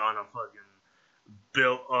 3 on a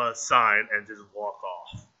fucking sign, and just walk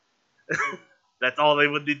off. That's all they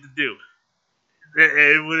would need to do.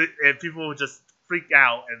 It would, and people would just freak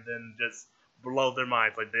out and then just blow their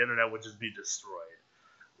minds. Like, the internet would just be destroyed.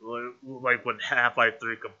 Like what Half-Life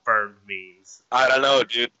 3 confirmed means. I don't know,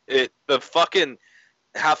 dude. The fucking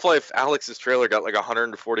Half-Life Alex's trailer got like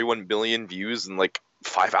 141 million views in like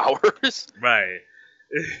 5 hours. Right.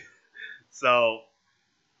 So,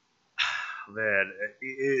 man,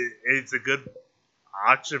 it's a good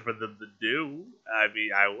option for them to do. I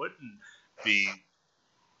mean, I wouldn't be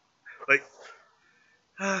like.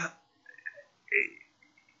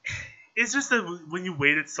 It's just that when you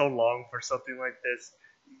waited so long for something like this,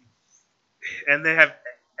 and they have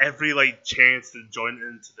every like chance to join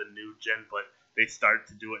into the new gen, but they start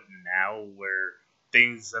to do it now, where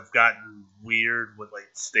things have gotten weird with like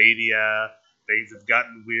Stadia. Things have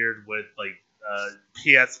gotten weird with like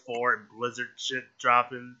PS4 and Blizzard shit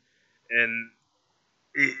dropping, and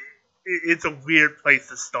it's a weird place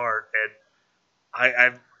to start.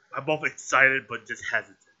 And I'm both excited but just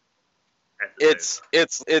hesitant. It's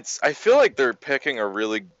I feel like they're picking a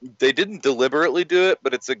really, they didn't deliberately do it,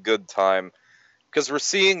 but it's a good time because we're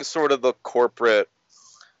seeing sort of the corporate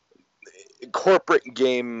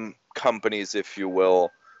game companies, if you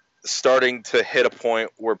will, starting to hit a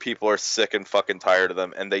point where people are sick and fucking tired of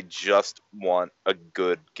them and they just want a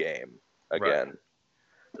good game again.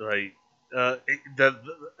 Right. Like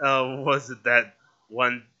was it that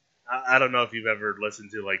one? I don't know if you've ever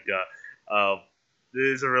listened to like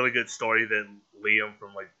there's a really good story that Liam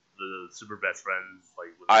from like the Super Best Friends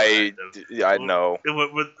like I know. It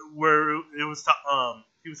was where it was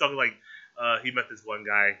he was talking like he met this one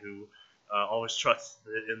guy who always trusted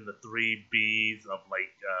in the 3 Bs of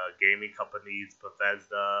like gaming companies,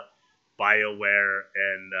 Bethesda, BioWare,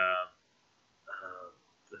 and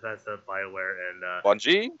Bethesda, BioWare, and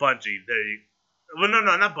Bungie. Well, no,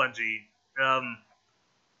 not Bungie.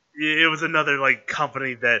 It was another like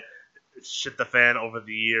company that shit the fan over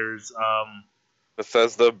the years.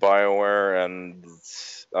 Bethesda, BioWare, and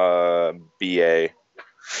BA.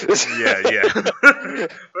 Yeah. yeah.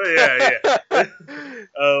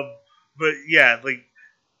 But yeah, like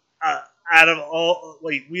out of all,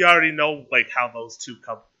 like we already know like how those two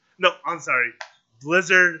come. No, I'm sorry,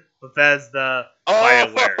 Blizzard, Bethesda,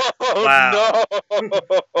 BioWare. Wow.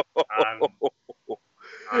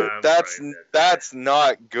 I'm That's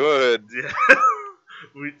not good. Yeah.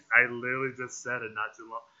 I literally just said it not too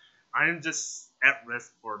long. I'm just at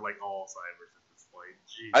risk for like Alzheimer's at this point.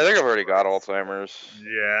 Jesus I think I've already got Christ. Alzheimer's.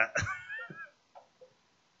 Yeah.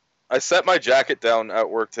 I set my jacket down at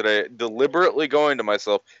work today, deliberately going to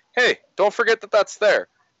myself, hey, don't forget that that's there.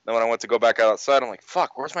 Then when I went to go back outside, I'm like,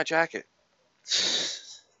 fuck, where's my jacket?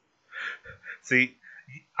 See,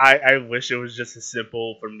 I wish it was just as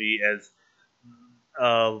simple for me as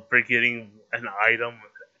forgetting an item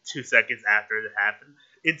 2 seconds after it happened.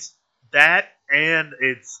 It's that, and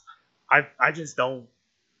it's I just don't.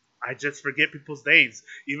 I just forget people's names,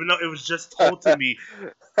 even though it was just told to me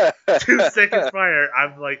 2 seconds prior.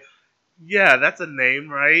 I'm like, yeah, that's a name,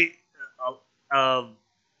 right?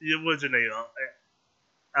 What's your name?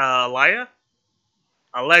 Alaya?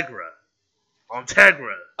 Allegra.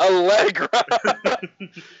 Integra. Allegra.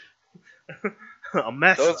 A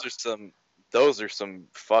mess. Those are some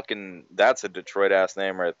fucking. That's a Detroit ass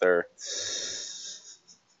name right there.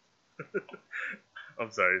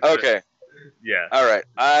 I'm sorry. Okay. Yeah. All right.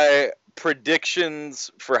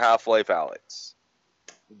 Predictions for Half-Life Alyx.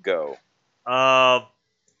 Go.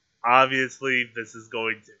 obviously this is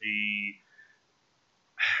going to be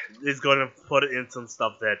is going to put in some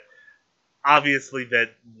stuff that obviously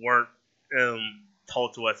that weren't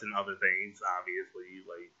told to us in other things. Obviously,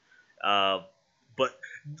 but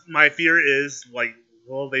my fear is like,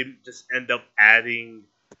 will they just end up adding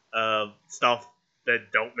stuff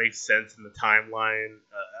that don't make sense in the timeline?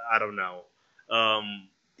 I don't know. Um,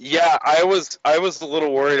 Yeah, I was a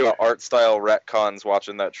little worried about art style retcons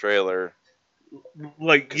watching that trailer.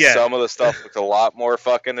 like, Because yeah, some of the stuff looked a lot more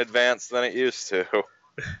fucking advanced than it used to.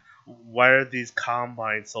 why are these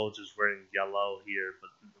Combine soldiers wearing yellow here, but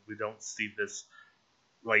we don't see this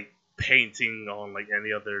like painting on like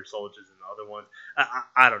any other soldiers in the other ones?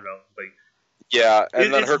 I don't know. Like, Yeah,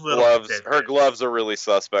 and then it's a her little bit gloves, her different. gloves are really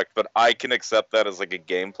suspect, but I can accept that as like a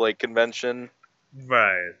gameplay convention.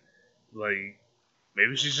 Right. Like,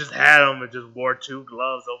 maybe she just had them and just wore two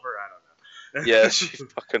gloves over. I Yeah, don't she know.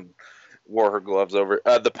 fucking wore her gloves over.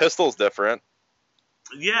 The pistol's different.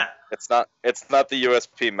 Yeah. It's not the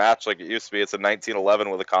USP match like it used to be. It's a 1911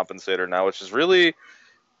 with a compensator now, which is really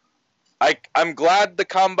I'm glad the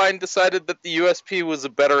Combine decided that the USP was a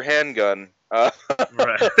better handgun.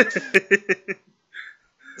 Right.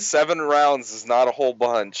 7 rounds is not a whole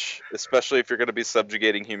bunch, especially if you're going to be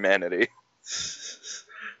subjugating humanity.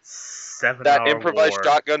 7 That hour improvised war.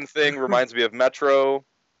 shotgun thing reminds me of Metro.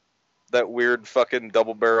 That weird fucking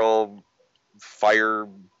double barrel fire,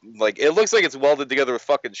 like it looks like it's welded together with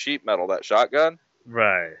fucking sheet metal. That shotgun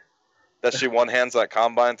Right. that she one hands that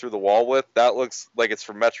Combine through the wall with, that looks like it's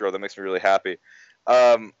from Metro. That makes me really happy.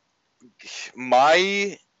 Um,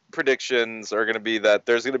 my predictions are going to be that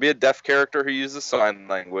there's going to be a deaf character who uses sign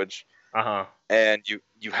language, Uh huh. and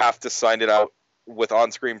you have to sign it out with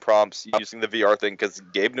on-screen prompts using the VR thing because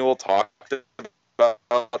Gabe Newell talked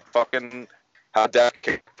about fucking how deaf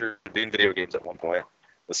characters do in video games at one point.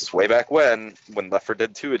 This is way back when Left 4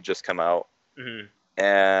 Dead 2 had just come out, Hmm.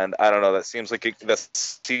 and I don't know. That's almost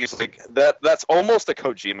a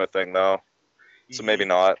Kojima thing though, so maybe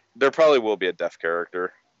not. There probably will be a deaf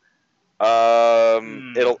character.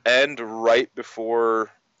 It'll end right before,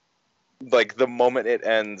 like the moment it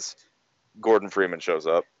ends, Gordon Freeman shows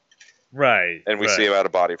up, Right. and we see Right. him out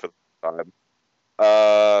of body for the time.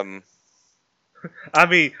 I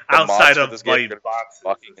mean, The mods outside for of this game are like gonna boxes be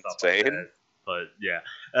fucking and stuff like insane. that. But yeah.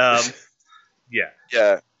 Yeah.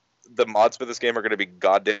 Yeah, the mods for this game are gonna be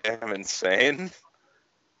goddamn insane.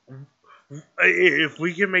 If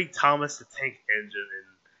we can make Thomas the Tank Engine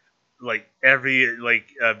in like every like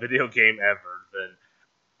video game ever, then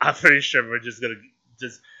I'm pretty sure we're just gonna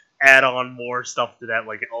just add on more stuff to that.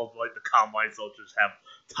 Like all like the Combine soldiers have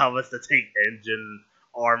Thomas the Tank Engine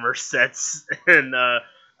armor sets and a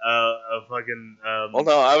fucking Well,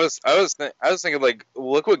 no, I was thinking like,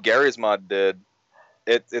 look what Gary's mod did.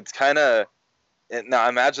 It's kind of now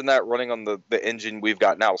imagine that running on the engine we've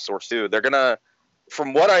got now, Source 2. They're gonna,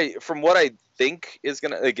 from what I think is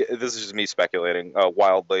gonna. Like, this is just me speculating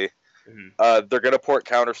wildly. mhm. They're gonna port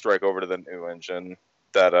Counter Strike over to the new engine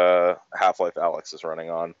that Half-Life Alyx is running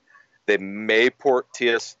on. They may port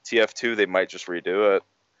TF2. They might just redo it.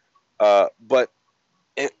 But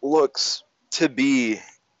it looks to be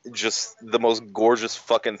just the most gorgeous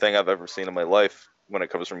fucking thing I've ever seen in my life when it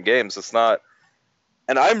comes from games. It's not,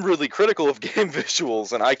 and I'm really critical of game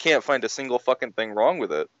visuals, and I can't find a single fucking thing wrong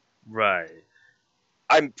with it. Right.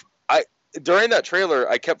 I'm I During that trailer,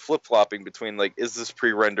 I kept flip flopping between like, is this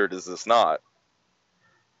pre-rendered? Is this not?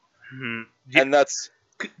 Yeah, And that's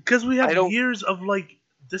because we I have don't. years of like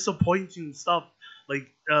disappointing stuff, like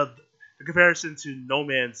the comparison to No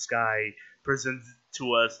Man's Sky presented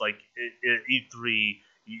to us like E3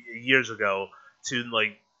 years ago to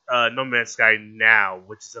like No Man's Sky now,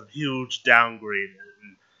 which is a huge downgrade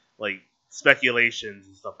and like speculations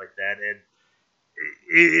and stuff like that, and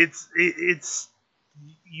it's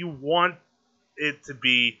you want it to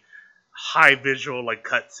be high visual like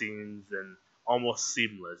cutscenes and almost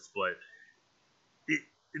seamless, but it,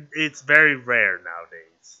 it's very rare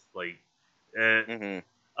nowadays. Like, uh, Mhm.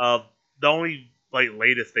 uh, the only like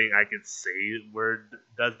latest thing I could say where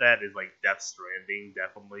does that is like Death Stranding.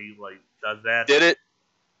 Definitely like does that. Did it?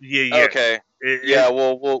 Yeah, yeah. Okay. It Yeah,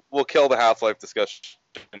 we'll kill the Half-Life discussion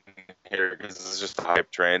here because this is just a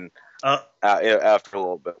hype train. uh, After a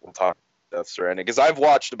little bit, we'll talk Death Stranding because I've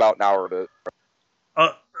watched about an hour of it,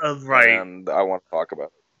 right. and I want to talk about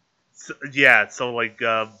it. So, yeah. So like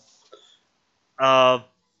uh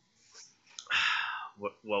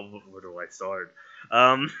where do I start?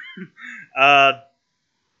 Um, uh,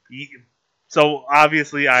 so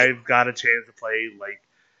obviously I've got a chance to play like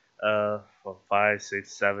 5,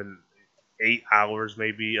 6, 7, 8 hours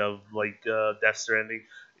maybe of like Death Stranding.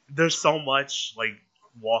 There's so much like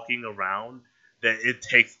walking around that it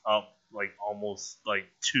takes up like almost like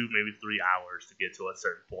 2 maybe 3 hours to get to a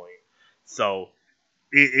certain point. So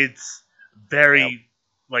it's Yep. very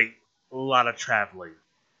like a lot of traveling,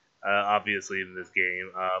 obviously in this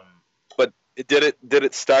game. But did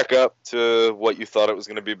it stack up to what you thought it was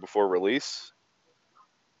going to be before release?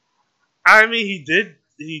 I mean, he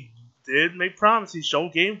did make promise. He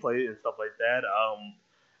showed gameplay and stuff like that.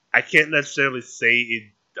 I can't necessarily say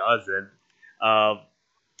it doesn't. Um,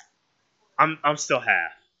 I'm still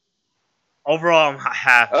half. Overall, I'm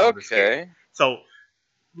half on this game. Okay. So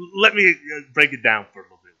let me break it down for a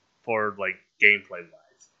little bit for like gameplay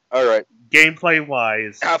wise. All right. Gameplay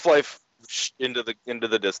wise, Half-Life into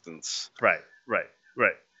the distance. right, right,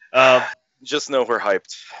 right. Um, Just know we're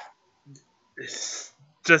hyped. it's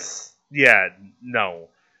just yeah, no,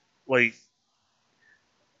 like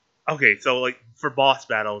okay, so like for boss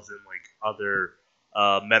battles in like other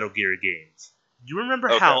Metal Gear games, do you remember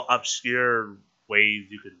Okay. how obscure ways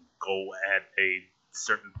you could go at a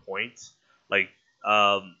certain point? Like,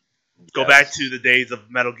 go back Yes. to the days of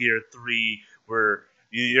Metal Gear 3 where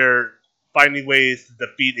you're finding ways to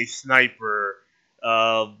defeat a sniper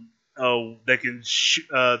that can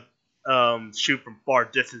shoot from far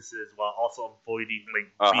distances while also avoiding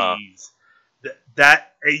like Uh-huh. bees.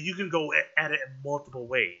 That you can go at it in multiple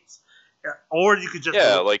ways, or you could just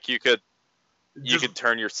Yeah, go like you just could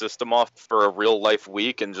turn your system off for a real life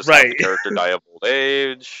week and just have the right. character die of old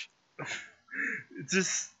age.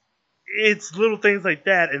 Just it's little things like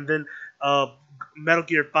that, and then uh, Metal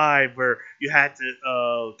Gear 5 where you had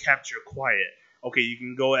to capture quiet. Okay, you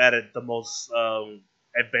can go at it the most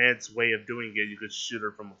advanced way of doing it. You could shoot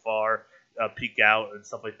her from afar, peek out and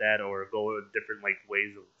stuff like that, or go in different like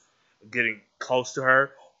ways of getting close to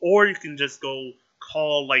her, or you can just go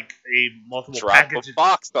call like a multiple Drop a package,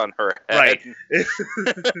 box on her head. right?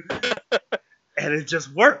 And it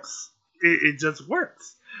just works. It just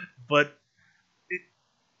works, but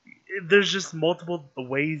there's just multiple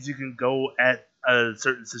ways you can go at a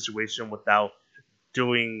certain situation without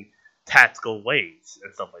doing tactical ways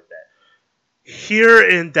and stuff like that. Here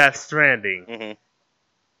in Death Stranding, hmm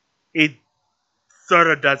it sort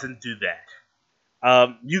of doesn't do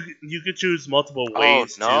that. You could choose multiple Oh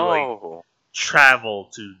ways to like no. travel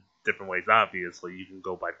to different ways. Obviously, you can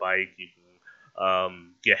go by bike. You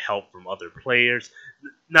can get help from other players.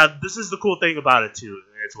 Now, this is the cool thing about it too,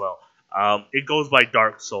 as well. It goes by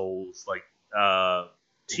Dark Souls, like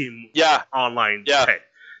team Yeah, online yeah. tech.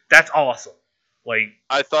 That's awesome. Like,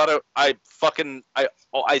 I thought I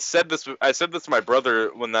said this to my brother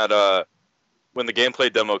when the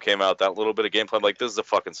gameplay demo came out, that little bit of gameplay, I'm like, this is a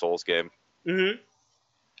fucking Souls game. mm-hmm.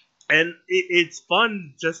 And it's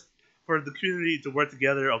fun just for the community to work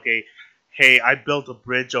together. Okay, hey, I built a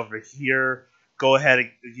bridge over here. Go ahead and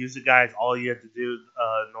use it, guys. All you have to do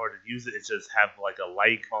in order to use it is just have like a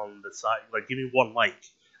like on the side. Like, give me one like.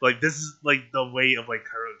 Like, this is like the way of like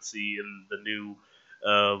currency in the new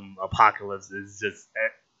apocalypse is just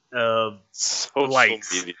Social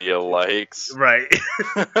likes, media likes. right?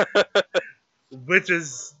 Which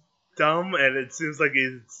is dumb, and it seems like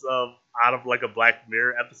it's out of like a Black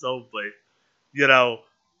Mirror episode, but you know,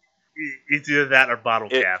 it's either that or bottle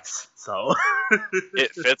It caps. So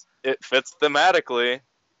it fits thematically.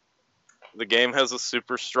 The game has a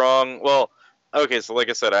super strong. Well, okay, so like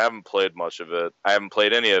I said, I haven't played much of it. I haven't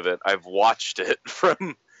played any of it. I've watched it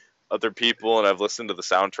from other people, and I've listened to the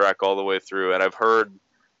soundtrack all the way through, and I've heard.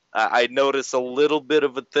 I notice a little bit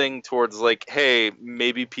of a thing towards like, hey,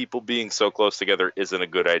 maybe people being so close together isn't a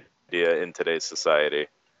good idea in today's society.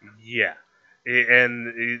 yeah, and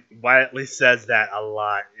it widely says that a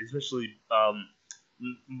lot, especially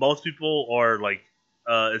most people are like,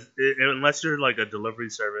 unless you're like a delivery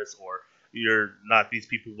service or you're not these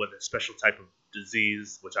people with a special type of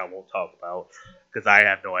disease, which I won't talk about because I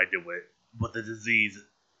have no idea what the disease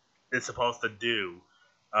is supposed to do.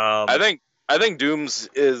 I Um, think I think Dooms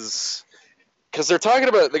is because they're talking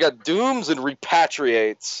about they got Dooms and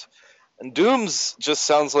Repatriates, and Dooms just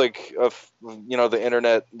sounds like the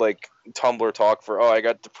internet like Tumblr talk for I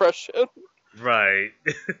got depression, right.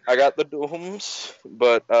 I got the Dooms,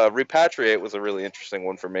 but Repatriate was a really interesting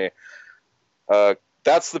one for me. Uh,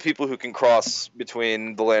 that's the people who can cross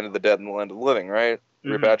between the land of the dead and the land of the living, right?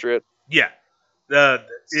 hmm Repatriate. Yeah.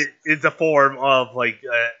 It's a form of like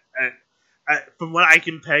from what I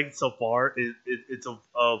can peg so far, it's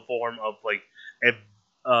a form of like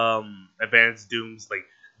advanced dooms. Like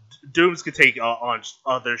dooms could take on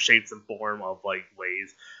other shapes and form of like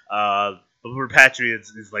ways. But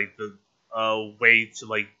repatriates is like the way to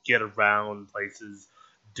like get around places,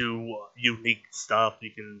 do unique stuff.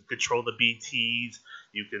 You can control the BTS.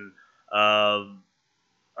 You can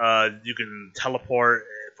You can teleport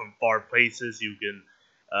from far places. You can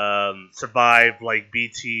survive like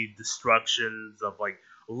BT destructions of like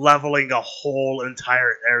leveling a whole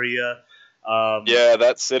entire area. Yeah,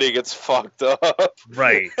 that city gets fucked up.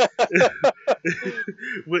 Right.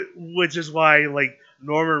 Which is why like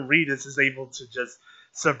Norman Reedus is able to just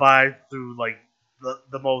survive through like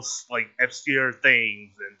the most like obscure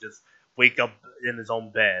things and just wake up in his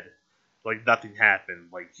own bed like nothing happened.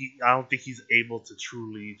 Like I don't think he's able to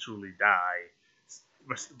truly die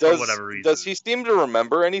for whatever reason. Does he seem to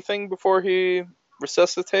remember anything before he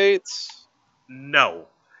resuscitates? No.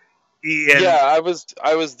 Yeah, I was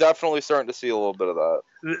definitely starting to see a little bit of that.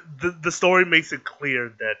 The story makes it clear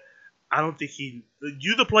that I don't think you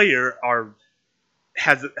the player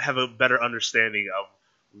have a better understanding of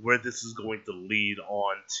where this is going to lead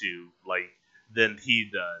on to like than he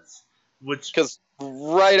does. Which because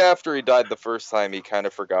right after he died the first time, he kind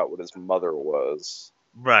of forgot what his mother was.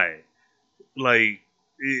 Right, like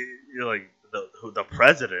you're like the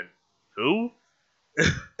president. Who?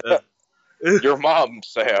 Your mom,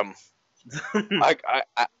 Sam. I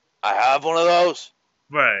have one of those.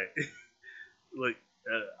 Right. Like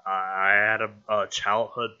I had a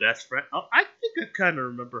childhood best friend. Oh, I think I kind of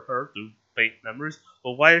remember her through faint memories.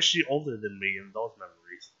 But why is she older than me in those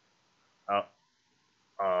memories?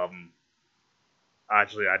 Um.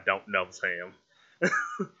 Actually, I don't know Sam.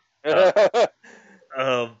 The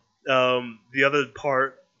other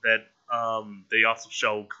part that they also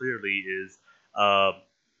show clearly is uh,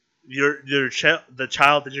 the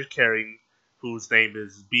child that you're carrying, whose name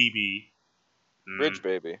is BB. Bridge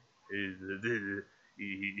baby. You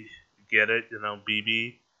get it? You know,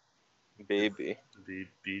 BB. Baby.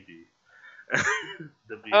 BB.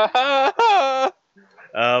 The BB.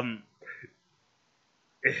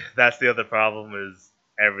 That's the other problem is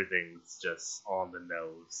everything's just on the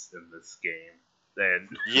nose in this game.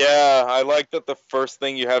 And yeah, I like that the first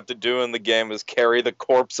thing you have to do in the game is carry the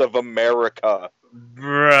corpse of America.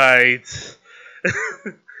 Right.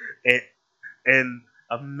 and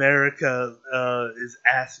America is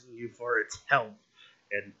asking you for its help,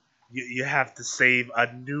 and you have to save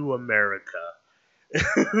a new America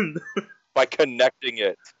by connecting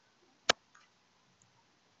it.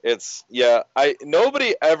 It's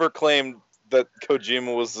nobody ever claimed that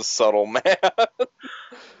Kojima was the subtle man.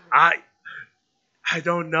 I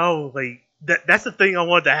don't know. Like that's the thing I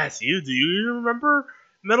wanted to ask you. Do you remember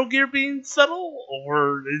Metal Gear being subtle,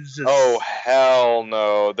 or is just? Oh hell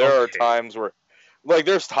no! There are times where,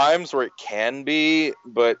 there's times where it can be,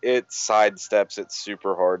 but it sidesteps it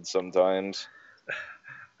super hard sometimes.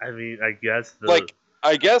 I mean, I guess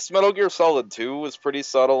I guess Metal Gear Solid 2 was pretty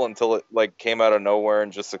subtle until it came out of nowhere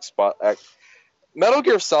and just Metal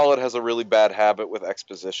Gear Solid has a really bad habit with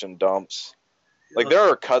exposition dumps. There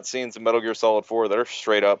are cutscenes in Metal Gear Solid 4 that are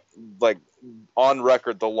straight up, on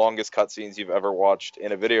record, the longest cutscenes you've ever watched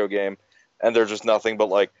in a video game, and they're just nothing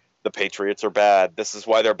but, the Patriots are bad, this is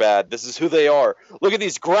why they're bad, this is who they are, look at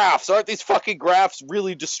these graphs, aren't these fucking graphs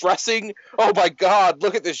really distressing? Oh my god,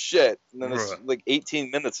 look at this shit! And then there's, 18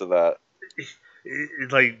 minutes of that.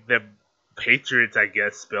 The Patriots, I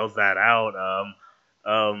guess, spells that out,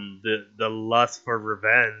 the lust for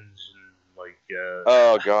revenge.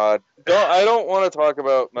 Oh god, I don't want to talk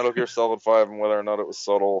about Metal Gear Solid 5 and whether or not it was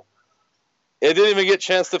subtle. It didn't even get a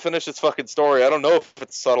chance to finish its fucking story. I don't know if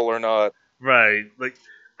it's subtle or not. Right,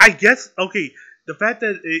 I guess the fact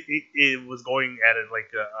that it was going at it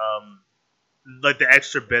the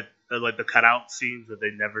extra bit, the cutout scenes that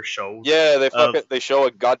they never showed. Yeah, they show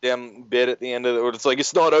a goddamn bit at the end of it where it's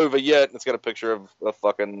it's not over yet, and it's got a picture of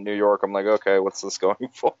fucking New York. I'm like, okay, what's this going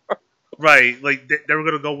for? Right, they were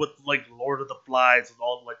gonna go with Lord of the Flies with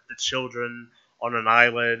all the children on an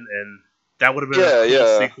island, and that would have been a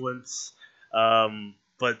cool sequence.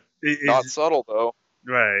 But it's not subtle though.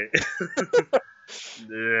 Right.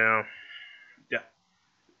 Yeah.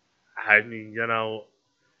 I mean,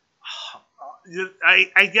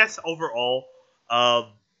 I guess overall,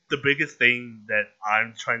 the biggest thing that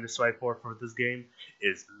I'm trying to strive for this game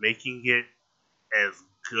is making it as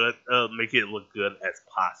good, make it look good as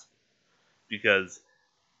possible. Because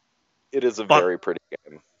it is a very pretty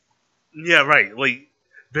game. Yeah, right.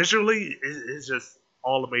 Visually, it's just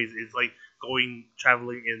all amazing. It's like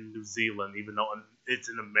traveling in New Zealand, even though it's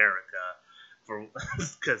in America.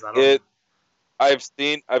 Because I don't. I've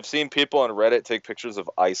seen people on Reddit take pictures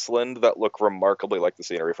of Iceland that look remarkably like the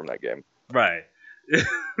scenery from that game. Right.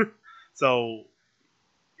 So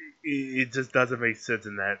it just doesn't make sense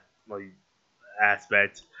in that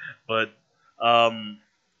aspect, but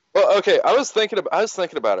Well, okay. I was thinking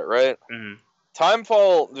about it, right? Mm-hmm.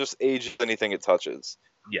 Timefall just ages anything it touches.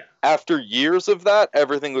 Yeah. After years of that,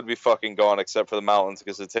 everything would be fucking gone except for the mountains,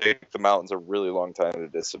 because it takes the mountains a really long time to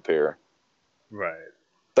disappear. Right.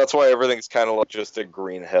 That's why everything's kind of like just a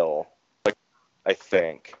green hill. Like, I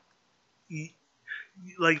think.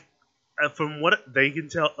 Like from what they can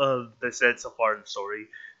tell, they said so far in the story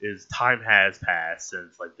is time has passed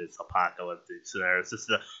since like this apocalyptic scenario,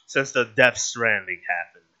 since the Death Stranding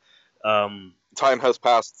happened. Time has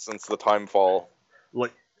passed since the timefall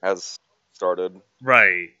Like has started.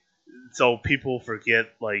 right, so people forget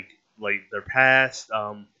like their past.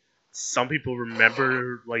 Some people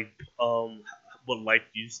remember what life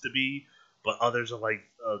used to be, but others are like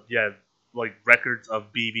yeah, like records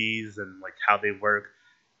of BBs and like how they work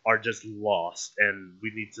are just lost, and we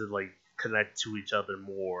need to like connect to each other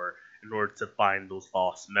more in order to find those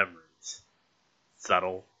lost memories.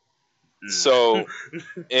 Subtle. So,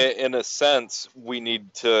 in a sense, we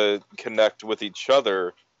need to connect with each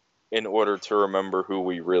other in order to remember who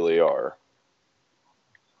we really are.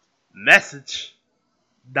 Message.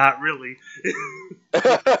 Not really.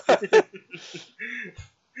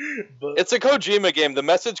 But It's a Kojima game. The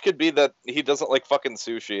message could be that he doesn't like fucking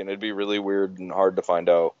sushi, and it'd be really weird and hard to find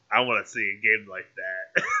out. I want to see a game like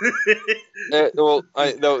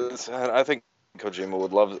I think Kojima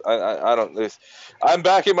would love. I don't. I'm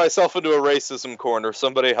backing myself into a racism corner.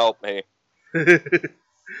 Somebody help me. that.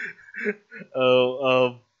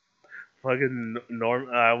 Oh, fucking Norm.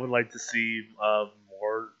 I would like to see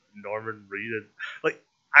more Norman Reedus. Like,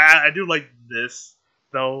 I do like this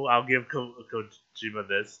though. I'll give Kojima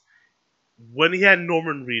this. When he had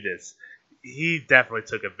Norman Reedus, he definitely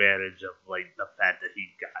took advantage of like the fact that he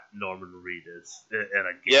got Norman Reedus in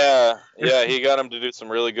a game. Yeah, he got him to do some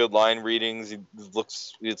really good line readings.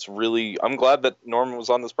 It's really. I'm glad that Norman was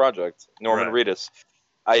on this project. Norman Right. Reedus.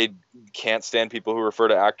 I can't stand people who refer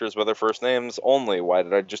to actors by their first names only. Why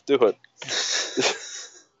did I just do it?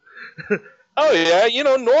 Oh yeah,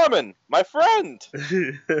 Norman, my friend.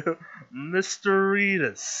 Mr.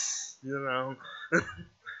 Reedus,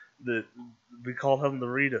 the we call him the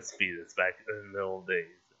Reedus fetus back in the old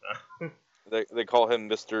days. They call him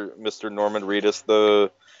Mr. Norman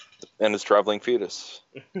Reedus and his traveling fetus.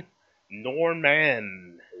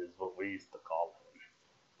 Norman is what we used to call him,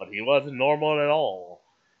 but he wasn't normal at all.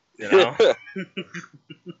 You know.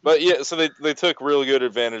 But yeah, so they took really good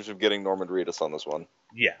advantage of getting Norman Reedus on this one.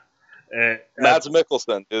 Yeah. Mads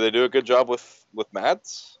Mikkelsen. Do they do a good job with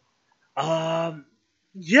Mads?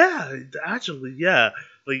 Yeah, actually, yeah.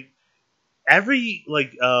 Like every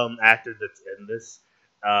actor that's in this,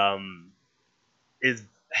 um, is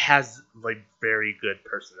has like very good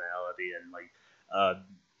personality and like uh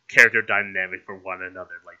character dynamic for one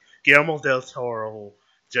another. Like Guillermo del Toro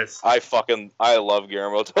just I love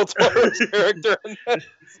Guillermo del Toro's character.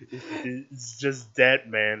 it's just dead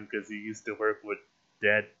man because he used to work with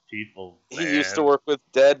dead people. He used to work with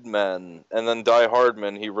dead men, and then Die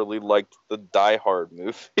Hardman. He really liked the Die Hard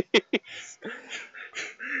movie.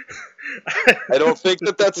 I don't think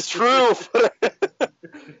that's true.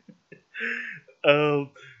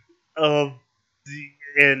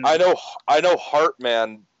 And I know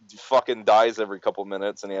Heartman fucking dies every couple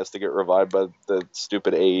minutes, and he has to get revived by the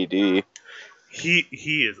stupid AED. He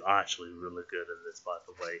is actually really good in this, by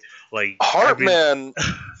the way. Like Heartman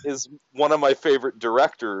is one of my favorite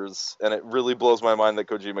directors, and it really blows my mind that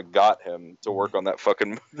Kojima got him to work on that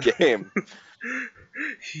fucking game.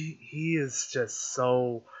 He is just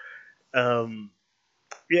so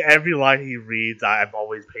yeah, every line he reads I'm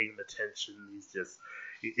always paying attention.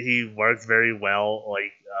 He works very well,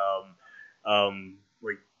 like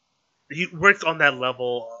he works on that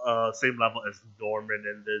level, same level as Norman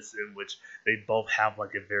in this, in which they both have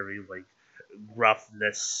like a very like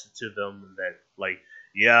roughness to them. That like,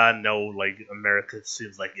 yeah, I know, like America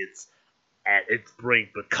seems like it's at its brink,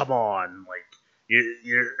 but come on, like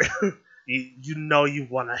you're you know you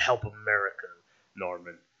want to help America,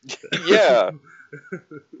 Norman. Yeah.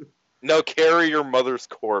 No, carry your mother's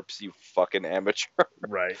corpse, you fucking amateur.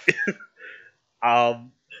 Right.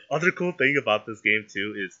 Other cool thing about this game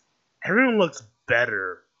too is everyone looks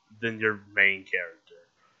better than your main character.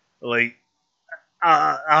 Like,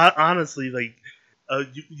 honestly, like,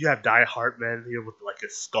 you have Die Hardman here with like a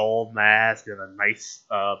skull mask and a nice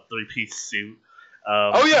 3-piece suit.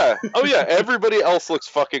 Oh yeah. Everybody else looks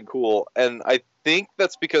fucking cool, and I think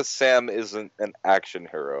that's because Sam isn't an action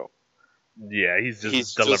hero. Yeah, he's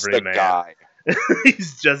He's delivery just a man. guy.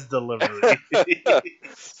 He's just delivery.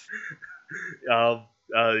 um,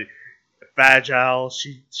 Fragile,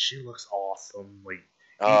 she looks awesome. Like,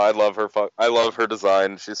 Oh, I love her. I love her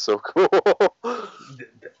design. She's so cool.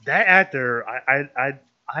 that actor, I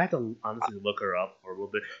had to honestly look her up for a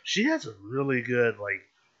little bit. She has a really good like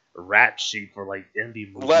rat sheet for like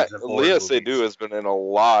indie movies and horror Leah movies. Seydoux has been in a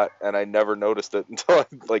lot, and I never noticed it until I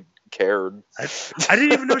like cared. I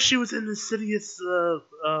didn't even know she was in Insidious,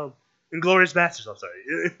 Inglorious Bastards. I'm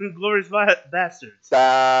sorry, Inglorious Bastards.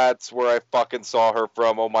 That's where I fucking saw her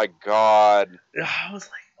from. Oh my god. I was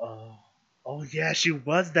like, oh yeah, she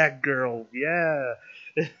was that girl. Yeah,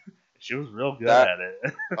 she was real good That. at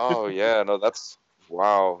it. Oh yeah, no, that's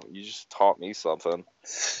wow. You just taught me something.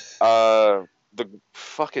 The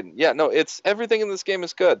fucking yeah, no, it's everything in this game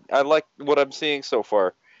is good. I like what I'm seeing so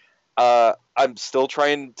far. I'm still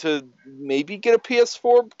trying to maybe get a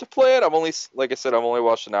PS4 to play it. Like I said, I've only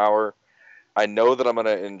watched an hour. I know that I'm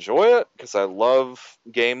gonna enjoy it because I love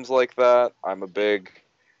games like that. I'm a big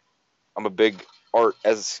art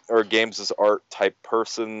as or games as art type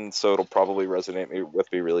person, so it'll probably resonate with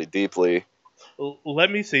me really deeply. Let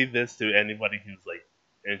me say this to anybody who's like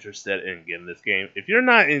interested in getting this game. If you're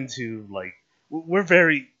not into like, we're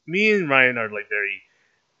very me and Ryan are like very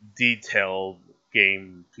detailed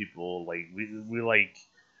game people. Like we like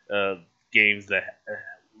uh, games that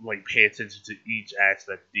like pay attention to each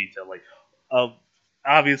aspect of detail. Like, um,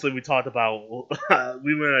 obviously we talked about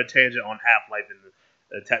we went on a tangent on Half Life and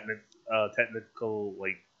the technical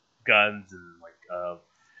like guns and like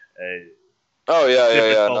Oh yeah, yeah, yeah.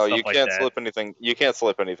 difficult No, stuff you like can't that. slip anything. You can't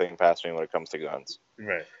slip anything past me when it comes to guns.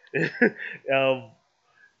 Right. um,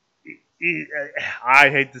 I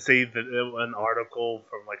hate to say that an article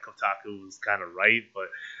from like Kotaku was kind of right, but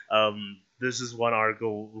this is one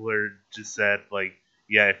article where it just said like,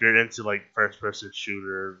 yeah, if you're into like first-person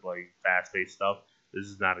shooter, like fast-paced stuff, this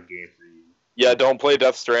is not a game for you. Yeah, don't play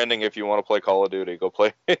Death Stranding if you want to play Call of Duty. Go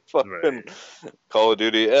play fucking Right. Call of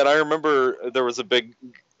Duty. And I remember there was a big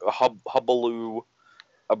hubbaloo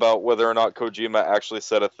about whether or not Kojima actually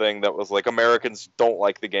said a thing that was like Americans don't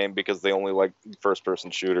like the game because they only like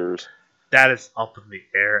first-person shooters. That is up in the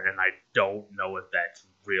air, and I don't know if that's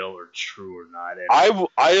real or true or not. And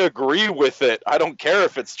I agree with it. I don't care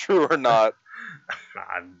if it's true or not.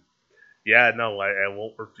 yeah, no, I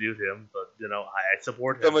won't refute him, but you know, I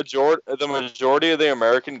support The him. majority of the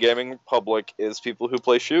American gaming public is people who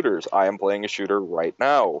play shooters. I am playing a shooter right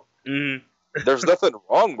now. Mm, There's nothing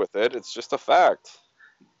wrong with it. It's just a fact.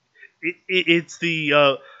 it's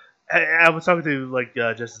the I was talking to like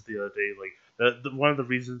Justice the other day, like one of the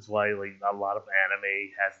reasons why like a lot of anime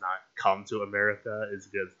has not come to America is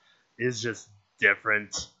because it's just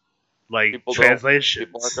different like People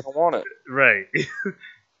translations. aren't gonna want it. Right.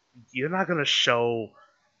 You're not gonna show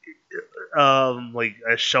like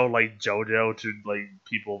a show like JoJo to like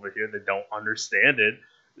people over here that don't understand it.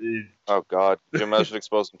 Oh God! Could you imagine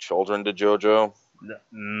exposing children to JoJo?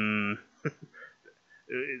 Mm,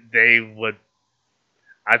 they would.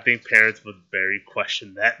 I think parents would very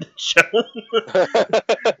question that show.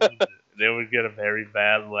 They would get a very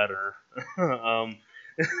bad letter. um,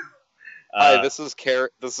 Hi, this is Karen.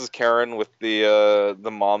 This is Karen with the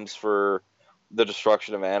moms for the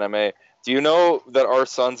destruction of anime. Do you know that our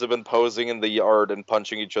sons have been posing in the yard and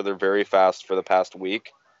punching each other very fast for the past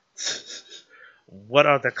week? What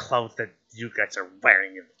are the clothes that you guys are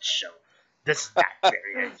wearing in the show? This is not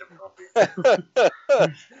very age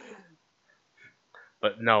appropriate.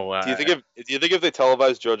 But no. Do you think if they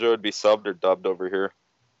televised JoJo, it'd be subbed or dubbed over here?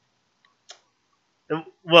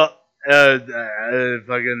 Well,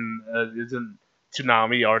 fucking isn't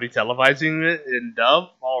Toonami already televising it in dub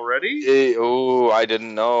already? Oh, I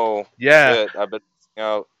didn't know. Yeah. Shit, I've been missing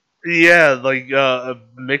out. Yeah, like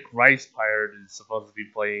Mick Rice Pirate is supposed to be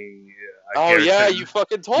playing. Oh yeah, you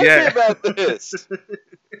fucking told me about this.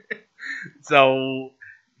 So,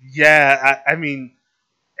 yeah, I mean,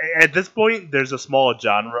 at this point, there's a small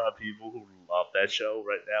genre of people who love that show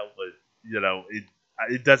right now, but you know,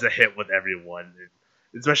 it doesn't hit with everyone,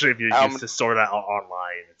 especially if you're used to sort out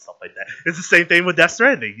online and stuff like that. It's the same thing with Death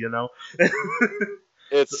Stranding, you know.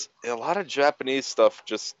 It's a lot of Japanese stuff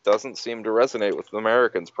just doesn't seem to resonate with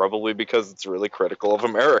Americans, probably because it's really critical of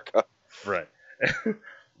America. Right.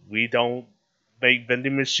 We don't make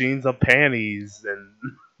vending machines of panties, and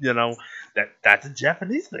you know that's a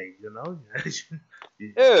Japanese thing, you know.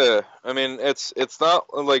 Yeah, I mean it's not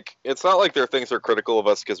like their things are critical of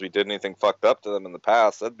us because we did anything fucked up to them in the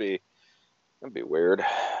past. That'd be weird.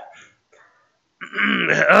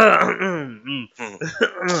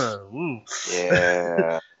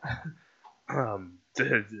 Yeah.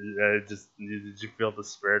 Just did you feel the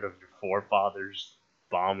spirit of your forefathers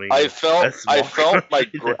bombing? I felt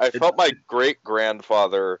my great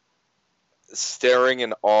grandfather staring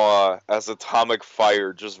in awe as atomic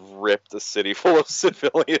fire just ripped a city full of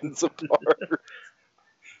civilians apart.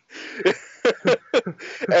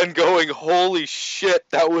 And going, holy shit,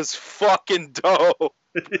 that was fucking dope.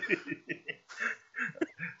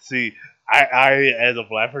 See, I as a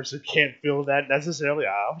black person can't feel that necessarily.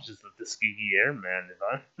 I was just a Tuskegee Airman, if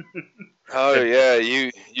I. Oh if,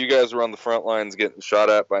 yeah, you guys were on the front lines getting shot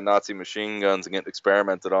at by Nazi machine guns and getting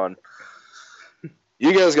experimented on.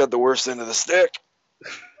 You guys got the worst end of the stick.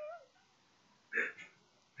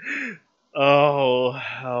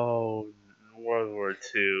 oh, World War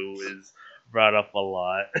II is brought up a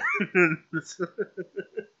lot.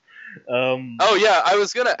 Oh yeah, I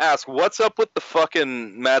was gonna ask, what's up with the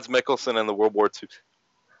fucking Mads Mikkelsen and the World War II?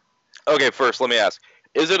 Okay, first let me ask: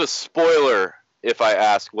 is it a spoiler if I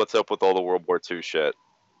ask what's up with all the World War II shit?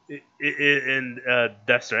 in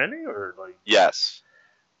Death Stranding or like Yes.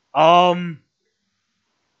 um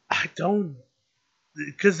I don't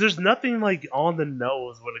because there's nothing like on the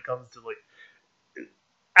nose when it comes to like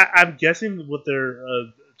I'm guessing what they're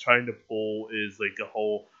trying to pull is like a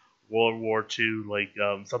whole World War II. Like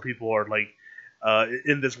some people are like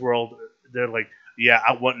in this world, they're like, yeah,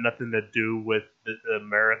 I want nothing to do with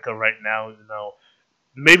America right now. You know,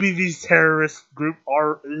 maybe these terrorist group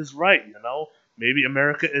is right. You know, maybe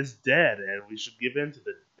America is dead and we should give in to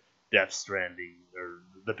the Death Stranding or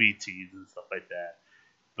the BTS and stuff like that.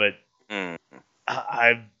 But Mm.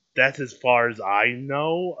 I that's as far as I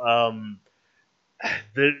know.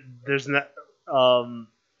 There, there's not. Um,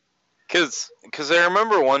 Cause I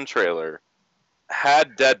remember one trailer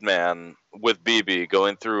had Deadman with BB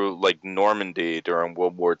going through like Normandy during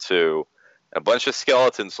World War II. A bunch of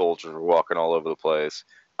skeleton soldiers were walking all over the place.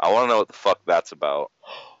 I want to know what the fuck that's about.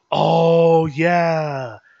 oh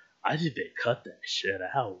yeah, I think they cut that shit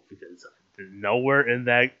out because nowhere in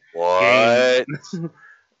that game, What?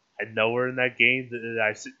 and nowhere in that game that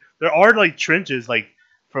I see. There are like trenches, like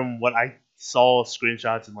from what I saw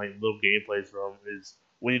screenshots and like little gameplays from is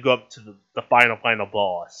when you go up to the final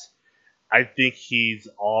boss. I think he's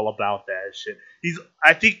all about that shit.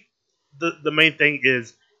 I think the main thing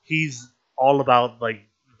is he's all about like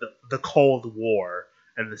the Cold War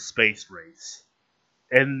and the space race,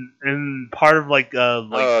 and part of like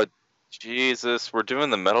Oh, Jesus. We're doing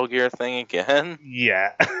the Metal Gear thing again?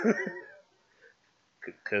 yeah,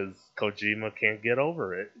 because Kojima can't get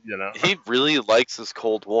over it, you know. He really likes his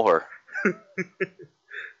Cold War.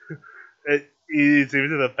 It's even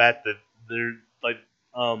to the fact that they're like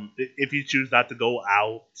if you choose not to go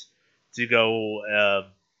out to go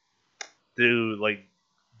do like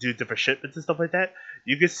do different shipments and stuff like that,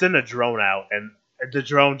 you can send a drone out, and the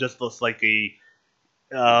drone just looks like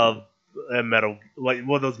uh, a metal, like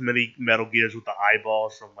one of those mini Metal Gears with the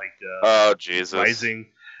eyeballs from like Oh, Jesus. Rising.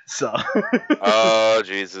 So Oh,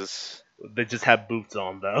 Jesus. they just have boots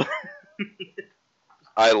on though.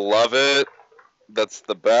 I love it. That's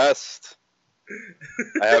the best.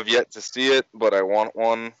 I have yet to see it, but I want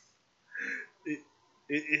one.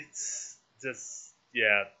 It's just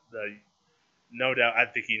yeah. No doubt, I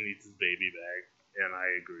think he needs his baby back, and I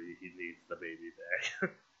agree he needs the baby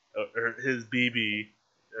back or his BB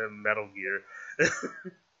Metal Gear.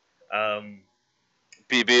 um,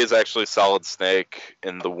 BB is actually Solid Snake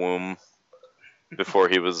in the womb before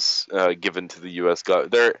he was given to the U.S.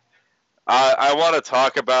 government. I want to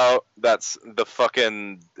talk about that's the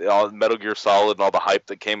fucking Metal Gear Solid and all the hype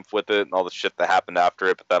that came with it and all the shit that happened after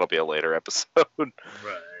it, but that'll be a later episode. right.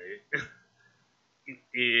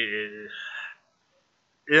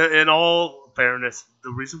 In all fairness,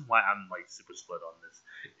 the reason why I'm like super split on this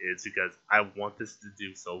is because I want this to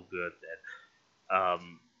do so good that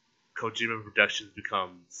Kojima Productions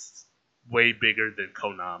becomes way bigger than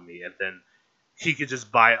Konami, and then he could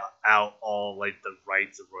just buy out all like the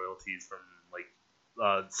rights of royalties from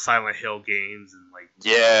like Silent Hill games and like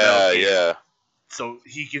Yeah, Metal Gear. yeah. So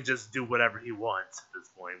he can just do whatever he wants at this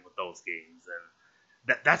point with those games,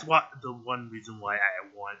 and that's what the one reason why I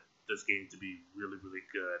want this game to be really really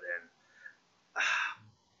good.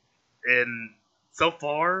 And so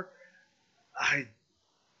far, I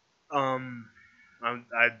um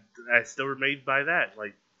I still remain by that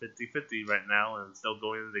like 50-50 right now, and I'm still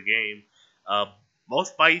going into the game. Uh,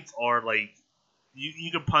 most fights are like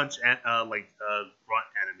you can punch grunt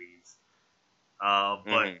enemies, but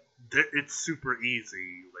Mhm. it's super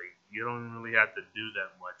easy. Like you don't really have to do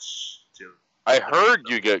that much to. I to beat heard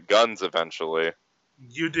them. you get guns eventually.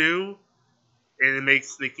 You do, and it makes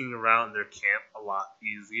sneaking around their camp a lot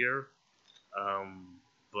easier.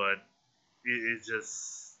 But it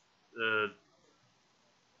just uh,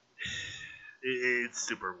 it's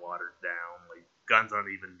super watered down. Like guns aren't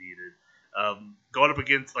even needed. Going up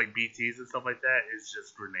against like BTS and stuff like that is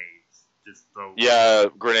just grenades. Just throw Yeah,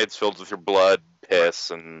 grenades filled with your blood, right,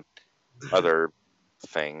 piss, and other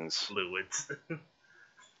things. fluids.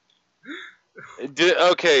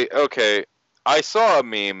 Okay, okay. I saw a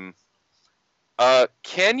meme.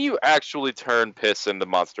 Can you actually turn piss into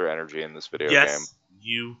Monster Energy in this video game? Yes,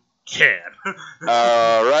 you can.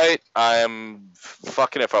 Right. I'm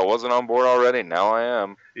fucking. If I wasn't on board already, now I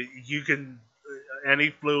am. You can any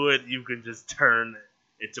fluid you can just turn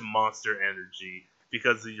into Monster Energy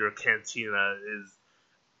because your cantina is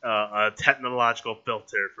a technological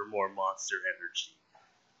filter for more Monster Energy.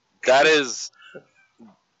 That is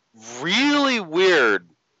really weird,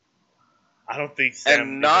 I don't think Sam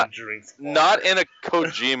and not even drinks water. not in a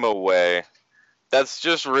Kojima way. That's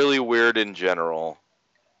just really weird in general.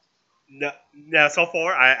 No, now so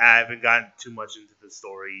far I haven't gotten too much into the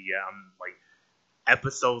story yet. I'm like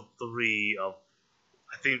episode 3 of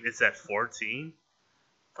I think it's at 14.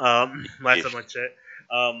 Last time I checked,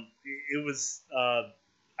 it was.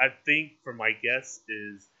 I think for my guess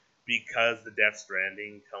is because the Death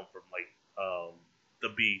Stranding come from like the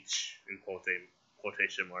beach in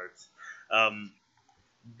quotation marks. Um,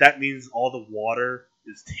 that means all the water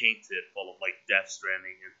is tainted, full of like Death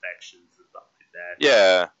Stranding infections and stuff like that.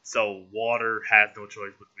 Yeah. So water has no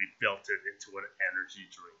choice but to be filtered into an energy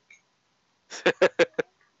drink.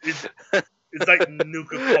 It's like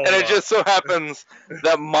Nuka Cola. And it just so happens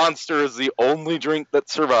that Monster is the only drink that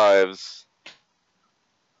survives.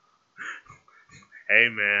 Hey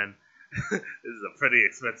man, this is a pretty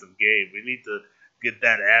expensive game. We need to get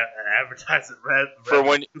that advertisement For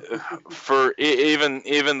when,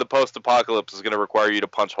 even the post-apocalypse is going to require you to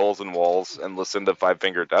punch holes in walls and listen to Five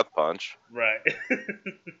Finger Death Punch. Right.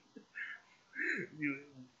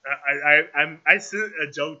 I sent a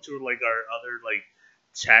joke to like our other like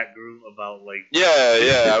chat group about like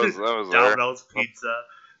I was there. Domino's pizza,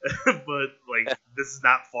 but like this is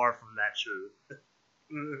not far from that truth.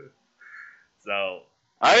 So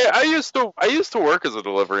I used to work as a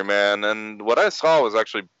delivery man, and what I saw was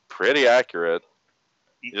actually pretty accurate.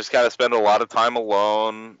 You just gotta spend a lot of time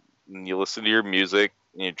alone, and you listen to your music,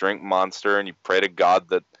 and you drink Monster, and you pray to God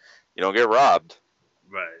that you don't get robbed.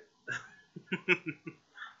 right.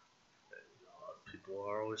 People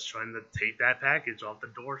are always trying to take that package off the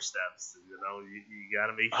doorsteps. You know, you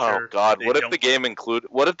gotta make sure. Oh God! What if the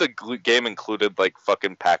game included like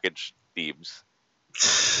fucking package thieves?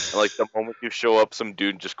 And, like the moment you show up, some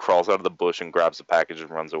dude just crawls out of the bush and grabs the package and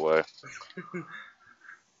runs away.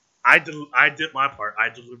 I did my part. I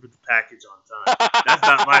delivered the package on time. That's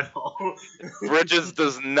not my fault. Bridges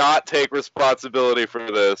does not take responsibility for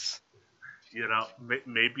this. You know,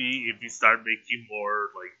 maybe if you start making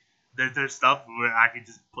more like there's stuff where I can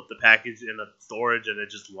just put the package in a storage and it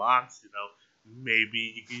just locks. You know,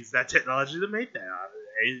 maybe you can use that technology to make that.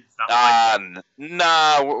 It's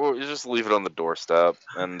not we'll just leave it on the doorstep,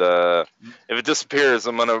 and if it disappears,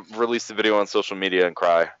 I'm gonna release the video on social media and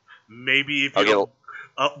cry. Maybe if you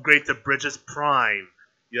upgrade to Bridges Prime,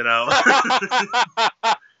 you know,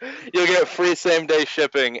 you'll get free same day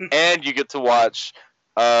shipping, and you get to watch.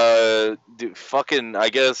 Fucking, I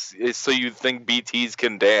guess, so you think BTs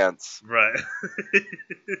can dance. Right.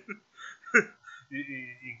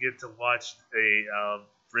 you get to watch a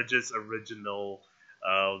Bridges original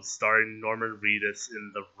starring Norman Reedus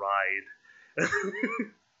in The Ride.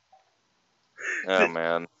 Oh,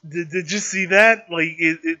 man. Did you see that? Like,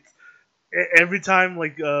 it's every time,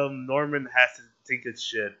 like, Norman has to take a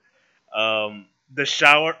shit, the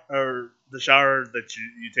shower that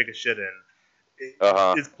you take a shit in,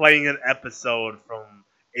 is playing an episode from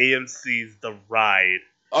AMC's The Ride.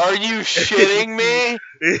 Are you shitting me?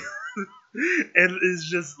 And it's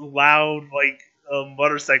just loud, like,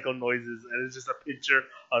 motorcycle noises, and it's just a picture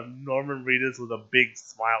of Norman Reedus with a big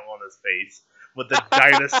smile on his face, with the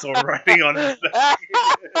dinosaur riding on his back.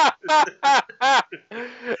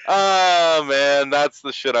 Oh, man, that's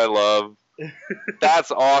the shit I love.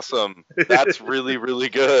 That's awesome. That's really, really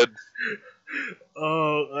good.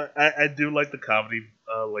 Oh, I do like the comedy,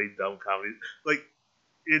 like dumb comedy. Like,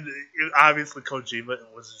 it obviously Kojima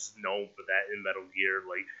was just known for that in Metal Gear.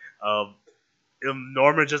 Like,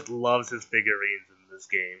 Norman just loves his figurines in this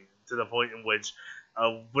game to the point in which,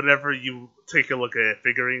 whenever you take a look at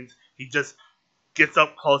figurines, he just gets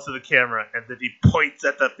up close to the camera and then he points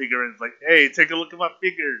at the figurines like, "Hey, take a look at my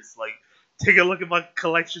figures! Like, take a look at my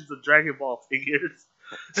collections of Dragon Ball figures."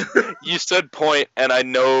 You said point, and I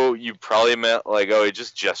know you probably meant like, oh, he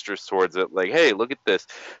just gestures towards it, like, hey, look at this.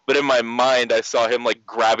 But in my mind, I saw him like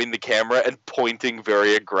grabbing the camera and pointing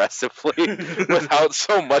very aggressively without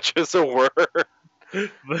so much as a word.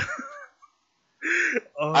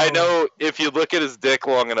 I know if you look at his dick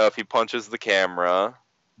long enough, he punches the camera.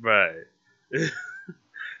 Right.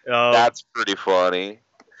 That's pretty funny.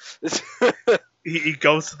 he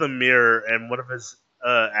goes to the mirror, and one of his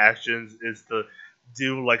actions is to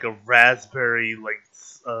do like a raspberry like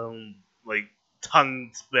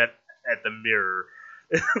tongue spit at the mirror,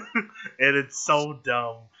 and it's so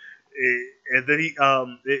dumb. And then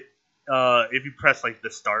if you press like the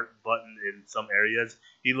start button in some areas,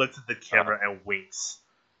 he looks at the camera and winks.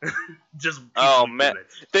 Just keep Oh winking man, it.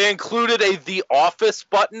 they included a The Office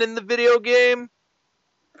button in the video game.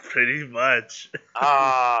 Pretty much.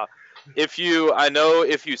 Ah, if you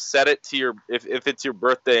set it to if it's your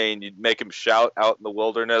birthday and you make him shout out in the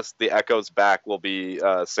wilderness, the echoes back will be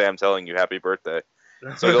Sam telling you happy birthday.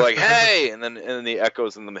 So they're like, hey, and then the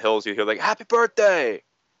echoes in the hills you hear like happy birthday.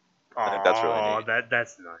 I think that's really neat.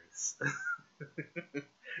 That's nice.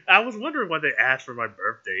 I was wondering why they asked for my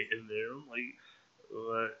birthday in there.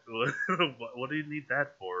 What do you need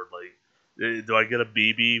that for? Like, do I get a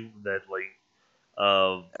BB that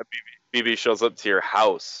BB shows up to your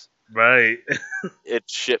house. right?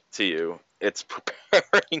 It's shipped to you. It's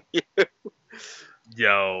preparing you.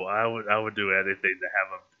 Yo, I would do anything to have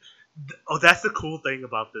a. Oh, that's the cool thing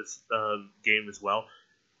about this game as well.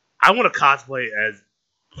 I want to cosplay as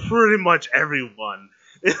pretty much everyone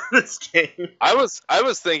in this game. I was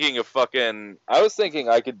thinking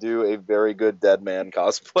I could do a very good Dead Man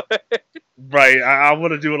cosplay. Right, I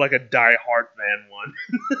want to do like a Die Hard Man one.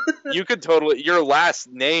 You could totally. Your last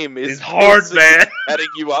name is It's Hard Man. Setting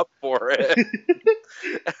you up for it.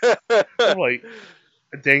 I'm like,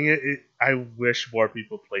 dang it, I wish more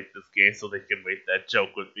people played this game so they can make that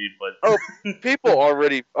joke with me. But people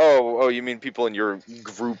already. Oh, you mean people in your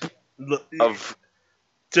group of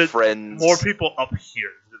just friends? More people up here.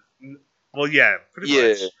 Well, yeah,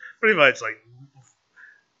 pretty much like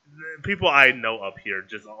people I know up here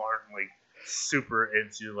just aren't like super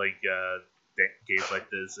into like games like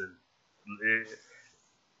this, and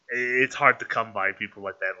it's hard to come by people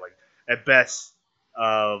like that. Like at best,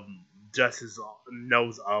 Justice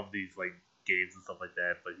knows of these like games and stuff like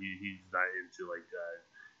that, but he's not into like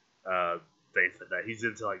things like that. He's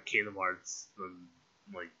into like Kingdom Hearts and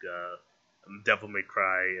like Devil May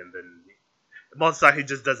Cry, and then most of the time he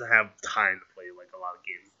just doesn't have time to play like a lot of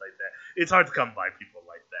games like that. It's hard to come by people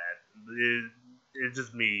like that. It's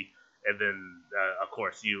just me, and then of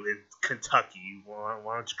course you in Kentucky. Why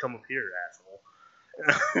don't you come up here, asshole?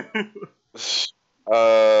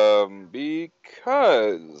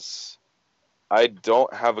 Because I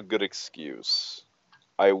don't have a good excuse.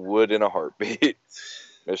 I would in a heartbeat.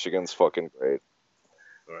 Michigan's fucking great.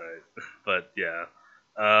 Right, but yeah.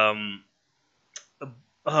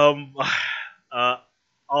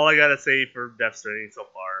 All I gotta say for Death Stranding so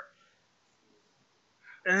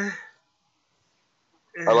far.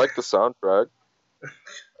 I like the soundtrack.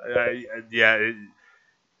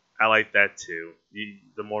 I like that too.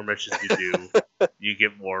 The more missions you do, you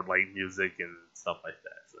get more like music and stuff like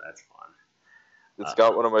that. So that's fun. It's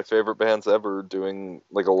got one of my favorite bands ever doing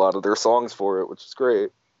like a lot of their songs for it, which is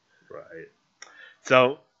great. Right.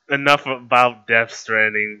 So enough about Death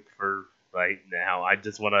Stranding for right now. I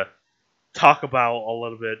just want to talk about a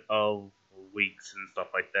little bit of weeks and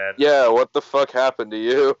stuff like that. Yeah, what the fuck happened to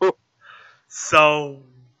you? So,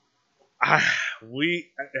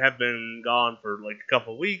 we have been gone for like a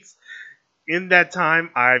couple weeks. In that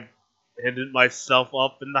time, I've ended myself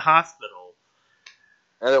up in the hospital.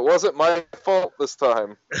 And it wasn't my fault this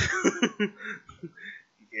time. And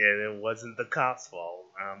it wasn't the cop's fault.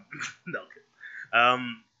 No.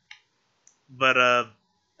 But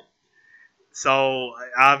so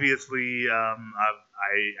obviously, I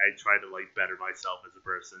try to like better myself as a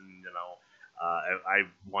person. You know, I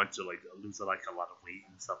want to like lose like a lot of weight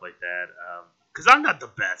and stuff like that. Because I'm not the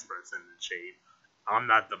best person in shape. I'm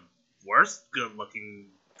not the worst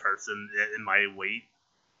good-looking person in my weight,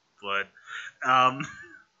 but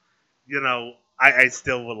you know, I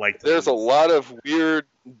still would like to. There's a lot of weird,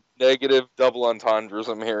 negative double entendres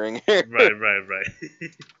I'm hearing here. Right.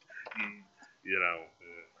 you know.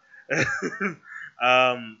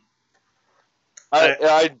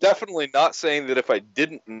 I'm definitely not saying that if I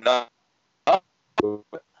didn't not.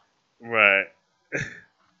 Right.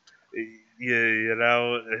 You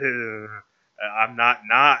know, I'm not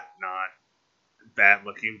bad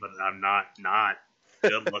looking, but I'm not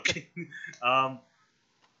good looking.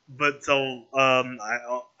 But so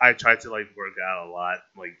I try to like work out a lot.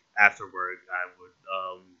 Like after work, I would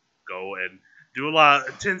go and do a lot of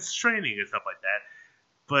intense training and stuff like that.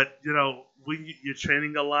 But you know, when you're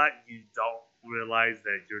training a lot, you don't realize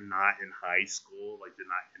that you're not in high school. Like you're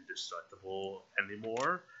not indestructible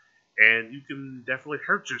anymore, and you can definitely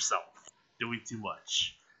hurt yourself doing too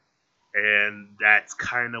much. And that's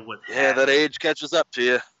kind of what Yeah, happened. that age catches up to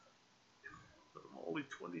you. I'm only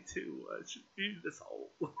 22. I should be this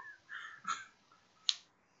old.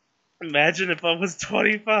 Imagine if I was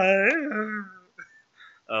 25.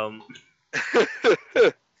 Um,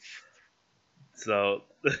 so,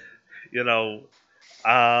 you know,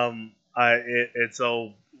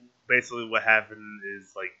 so basically what happened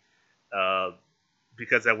is like, uh,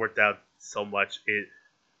 because I worked out so much,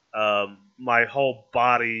 my whole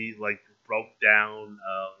body like broke down.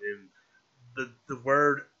 In the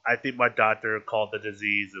word I think my doctor called the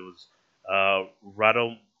disease, it was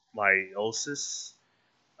rhabdomyosis,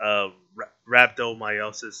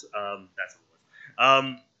 rhabdomyosis. That's what it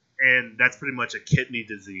was. And that's pretty much a kidney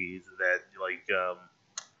disease that like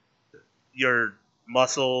your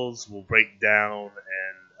muscles will break down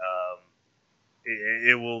and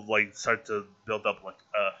it will like start to build up like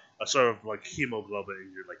a sort of like hemoglobin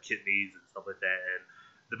in your like kidneys and stuff like that. And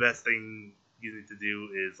the best thing you need to do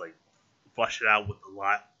is like flush it out with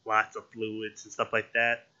lots of fluids and stuff like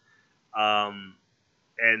that. Um,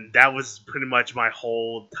 and that was pretty much my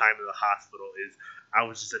whole time in the hospital. Is I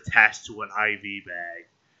was just attached to an IV bag,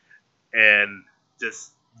 and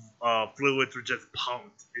just fluids were just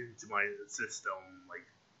pumped into my system like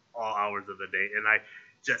all hours of the day, and I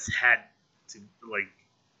just had to like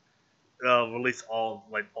release all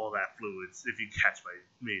that fluids. If you catch my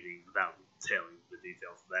meaning, without telling the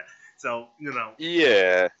details of that. So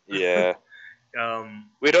Yeah, yeah.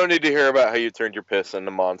 We don't need to hear about how you turned your piss into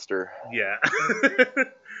Monster. Yeah.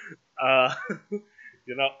 uh,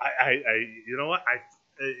 you know what?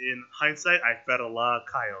 In hindsight, I fed a lot of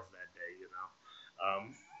Kyles that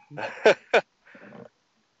day.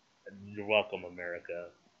 You're welcome, America.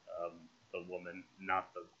 The woman,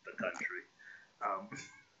 not the country. Um,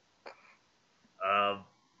 um,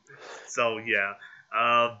 so yeah,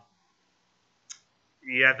 um,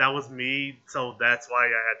 yeah, that was me. So that's why I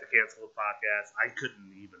had to cancel the podcast. I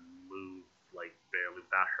couldn't even move, like barely,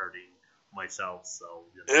 without hurting myself. So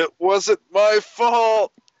It wasn't my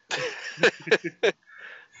fault.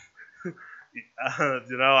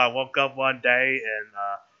 I woke up one day and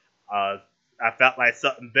I felt like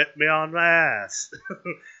something bit me on the ass,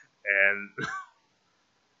 and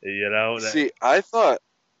See, I thought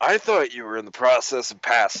you were in the process of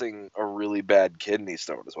passing a really bad kidney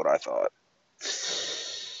stone. Is what I thought.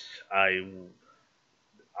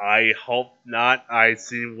 I hope not. I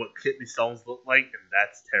see what kidney stones look like, and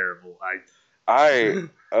that's terrible.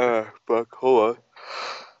 Fuck, hold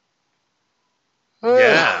on.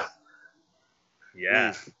 Yeah.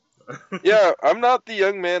 Yeah. Yeah, I'm not the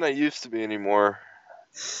young man I used to be anymore.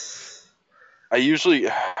 I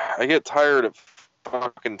get tired at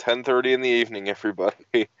fucking 10:30 in the evening,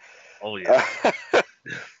 everybody. Oh yeah.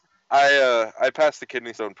 I passed the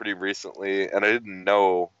kidney stone pretty recently, and I didn't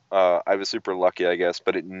know. I was super lucky, I guess,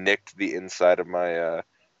 but it nicked the inside of my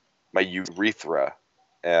my urethra,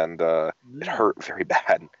 and it hurt very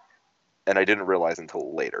bad. And I didn't realize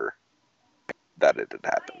until later that it had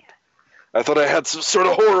happened. I thought I had some sort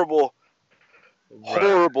of horrible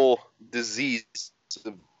disease.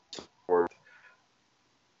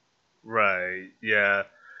 Right. Yeah.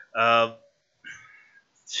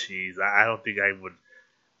 Jeez, I don't think I would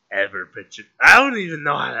ever picture. I don't even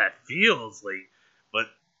know how that feels like, but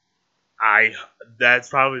that's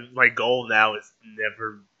probably my goal now is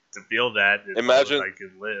never to feel that as long as I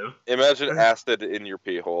can live. Imagine acid in your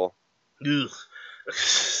pee hole.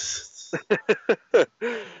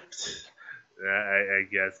 I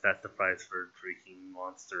guess that's the price for drinking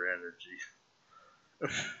Monster Energy.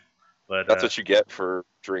 But that's what you get for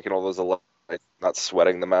drinking all those electrolytes, not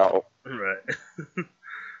sweating them out. Right.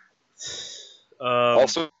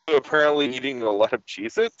 Also, apparently eating a lot of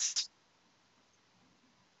Cheez-Its.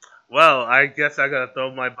 Well, I guess I gotta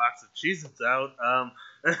throw my box of Cheez-Its out.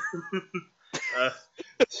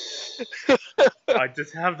 I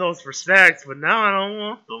just have those for snacks, but now I don't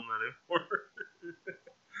want them anymore.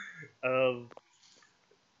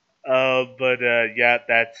 But yeah,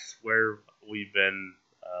 that's where we've been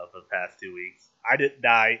for the past 2 weeks. I didn't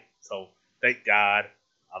die, so thank God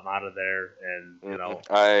I'm out of there. And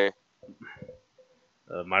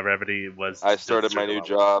my remedy was. I started my new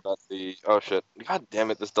job at the. Oh shit! God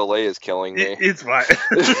damn it! This delay is killing me. It's fine.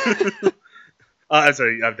 I'm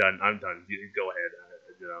sorry. I'm done. You go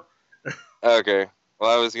ahead. Okay. Well,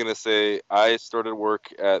 I was gonna say I started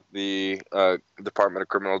work at the Department of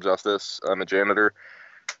Criminal Justice. I'm a janitor,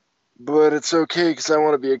 but it's okay because I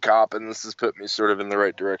want to be a cop, and this has put me sort of in the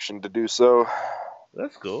right direction to do so.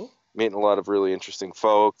 That's cool. Meeting a lot of really interesting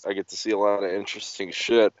folks. I get to see a lot of interesting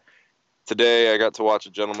shit. Today, I got to watch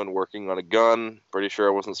a gentleman working on a gun. Pretty sure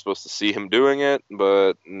I wasn't supposed to see him doing it,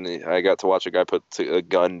 but I got to watch a guy put a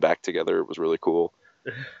gun back together. It was really cool.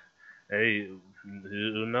 Hey,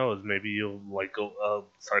 who knows? Maybe you'll like go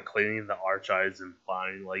start cleaning the archives and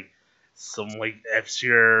find like some like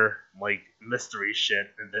obscure like mystery shit,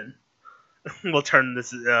 and then we'll turn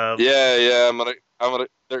this. Yeah.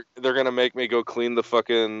 They're gonna make me go clean the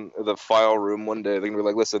file room one day. They're gonna be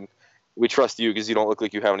like, listen, we trust you because you don't look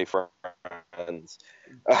like you have any friends.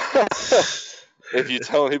 If you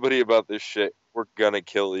tell anybody about this shit, we're gonna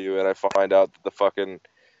kill you. And I find out that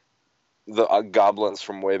the goblins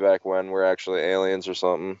from way back when were actually aliens or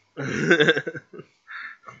something.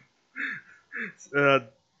 uh,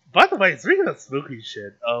 by the way, speaking of spooky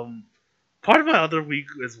shit, part of my other week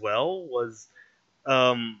as well was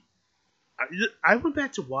um, I went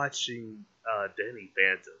back to watching Danny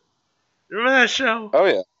Phantom. Remember that show? Oh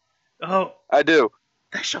yeah, Oh, I do.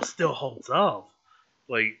 that show still holds up.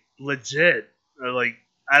 Like legit. Like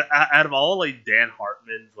out of all like Dan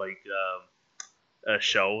Hartman's like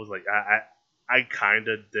shows, like I kind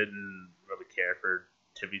of didn't really care for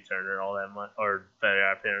Timmy Turner all that much or Fairly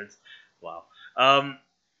Odd Parents. Wow. Um,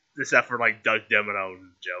 except for like Doug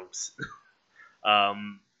Dimmadome jokes.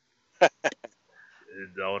 um,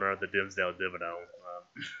 the owner of the Dimsdale Dimmadome.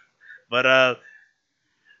 But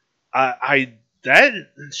I that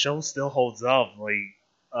show still holds up. Like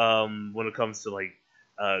when it comes to like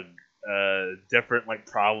uh different like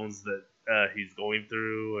problems that he's going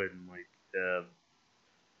through and like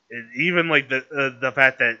and even like the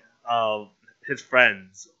fact that his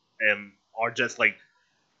friends are just like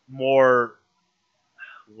more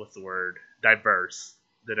what's the word diverse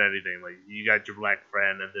than anything. Like you got your black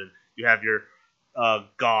friend and then you have your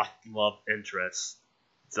goth love interest.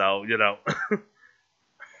 So you know,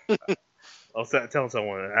 I was telling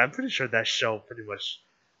someone I'm pretty sure that show pretty much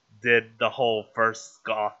did the whole first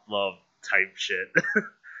goth love type shit.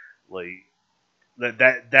 Like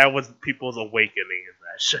that was people's awakening in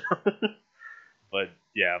that show. But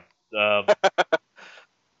yeah. Um,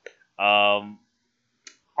 um,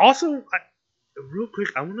 also, real quick,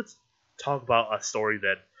 I want to talk about a story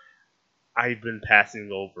that I've been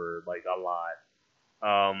passing over like a lot.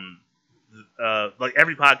 Um, like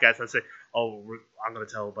every podcast, I say, "Oh, I'm gonna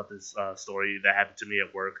tell about this story that happened to me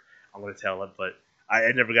at work." I'm gonna tell it, but I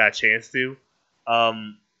never got a chance to.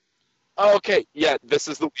 Um, Okay, yeah, this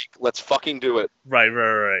is the week. Let's fucking do it.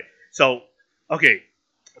 right. So, okay,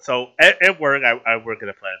 so at work, I work at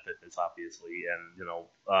a Planet Fitness, obviously, and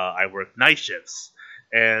I work night shifts,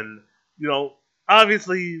 and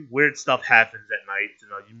obviously, weird stuff happens at night.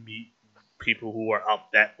 You meet people who are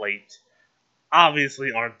up that late.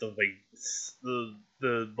 Obviously, aren't the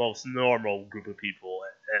most normal group of people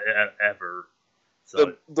ever.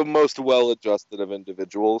 So The most well-adjusted of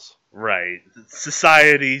individuals. right,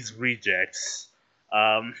 society's rejects.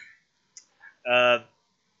 Um, uh,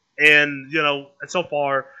 and so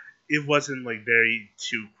far it wasn't like very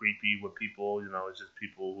too creepy with people. It's just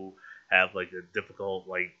people who have like a difficult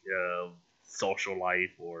like social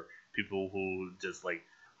life, or people who just like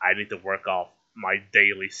I need to work off my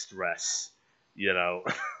daily stress. You know,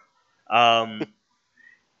 um,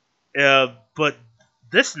 but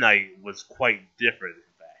this night was quite different.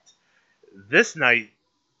 In fact, this night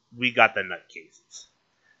we got the nutcases.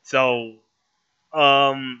 So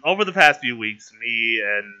over the past few weeks, me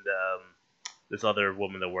and this other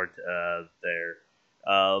woman that worked there.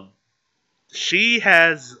 Uh, she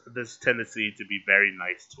has this tendency to be very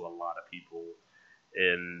nice to a lot of people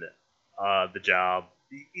in the job,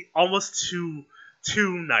 almost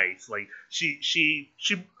too nice. Like she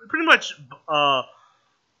pretty much um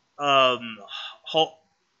ho-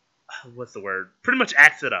 what's the word? Pretty much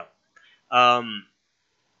acts it up. Um,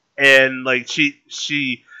 and like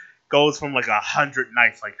she goes from like 100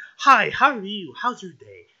 nights, like, "Hi, how are you? How's your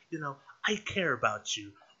day? I care about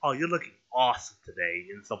you. Oh, you're looking awesome today,"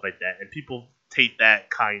 and stuff like that. And people take that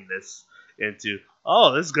kindness into,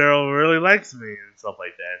 "Oh, this girl really likes me," and stuff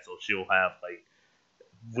like that. So she'll have like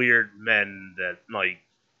weird men that like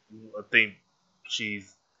think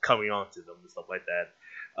she's coming on to them and stuff like that.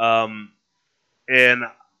 And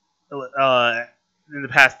in the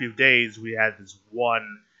past few days, we had this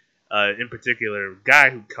one in particular guy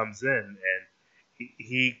who comes in, and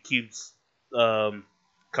he keeps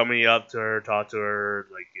coming up to her, talk to her,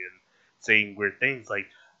 like, and saying weird things like,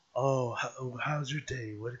 "Oh, how's your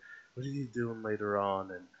day? What are you doing later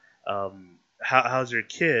on?" And how's your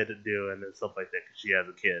kid doing and stuff like that, because she has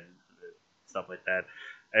a kid and stuff like that.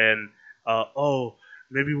 And oh,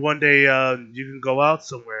 maybe one day you can go out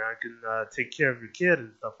somewhere. I can take care of your kid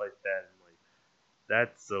and stuff like that. And like,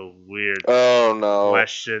 that's a weird Oh no.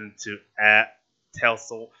 question to tell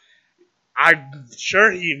someone. I'm sure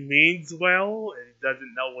he means well and he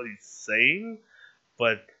doesn't know what he's saying,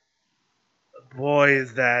 but boy,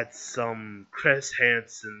 is that some Chris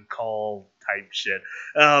Hansen call type shit.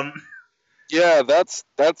 Um, Yeah, that's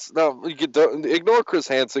no. You don't ignore Chris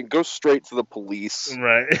Hansen. Go straight to the police.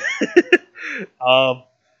 Right. um,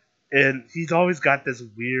 and he's always got this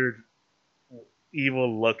weird,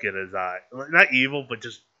 evil look in his eye. Not evil, but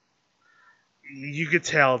just you could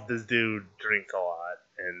tell this dude drinks a lot,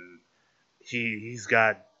 and he's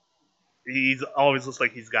got he's always looks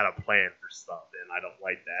like he's got a plan for stuff, and I don't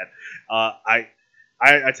like that.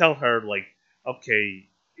 I tell her like, okay,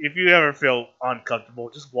 if you ever feel uncomfortable,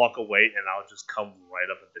 just walk away, and I'll just come right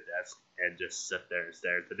up at the desk and just sit there and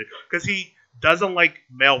stare at the dude because he doesn't like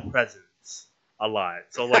male presence a lot.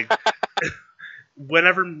 So like,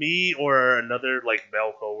 whenever me or another like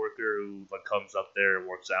male coworker who like comes up there and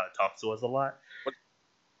works out and talks to us a lot,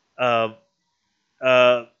 What?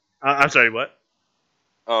 um, I'm sorry, what?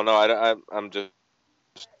 Oh no, I'm just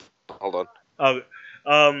hold on. Oh,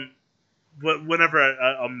 um, whenever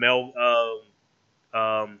a male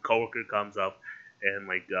coworker comes up and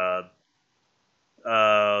like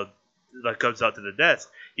comes out to the desk,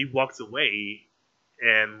 he walks away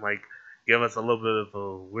and like give us a little bit of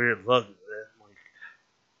a weird look. And, like,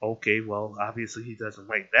 okay, well, obviously he doesn't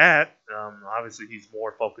like that. Obviously he's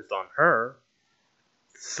more focused on her.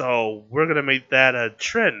 So we're gonna make that a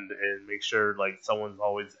trend and make sure like someone's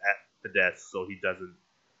always at the desk so he doesn't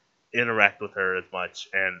interact with her as much.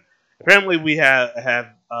 And apparently, we have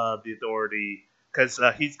the authority because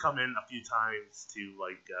he's come in a few times to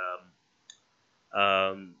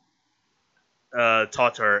um,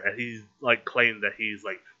 talk to her, and he's like claimed that he's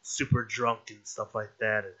like super drunk and stuff like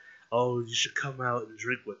that. And oh, you should come out and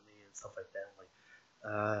drink with me and stuff like that.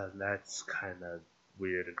 I'm like, that's kind of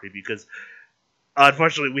weird and creepy because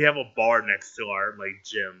unfortunately we have a bar next to our like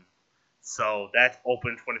gym. So that's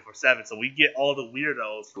open 24/7. So we get all the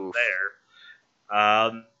weirdos from Oof. there.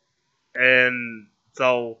 And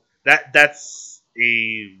so that's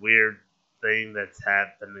a weird thing that's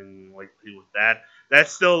happening like with that.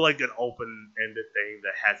 That's still like an open ended thing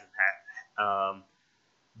that hasn't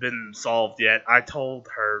been solved yet. I told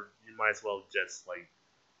her you might as well just like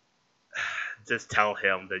just tell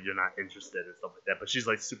him that you're not interested and stuff like that. But she's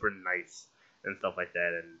like super nice and stuff like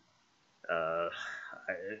that, and uh,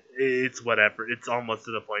 it's whatever. It's almost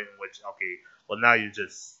to the point in which okay, well now you're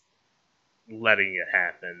just letting it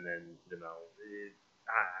happen, and you know,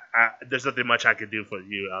 there's nothing much I can do for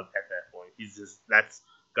you at that point. He's just that's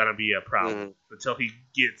gonna be a problem until he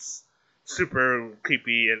gets super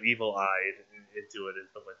creepy and evil eyed into it and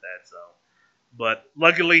stuff like that. So, but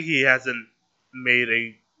luckily he hasn't made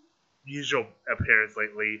a usual appearance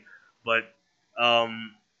lately. But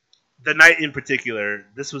um, the night in particular,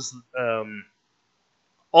 this was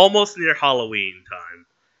almost near Halloween time,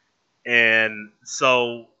 and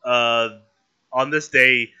so on this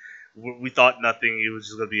day, we thought nothing. It was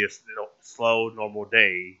just gonna be a slow, normal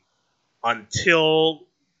day until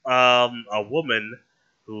a woman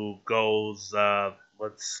who goes,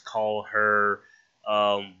 let's call her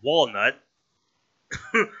Walnut,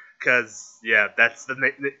 because yeah, that's the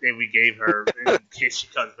nickname we gave her in case she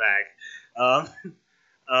comes back.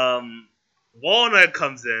 Um, Walnut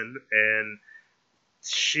comes in and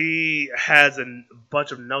she has a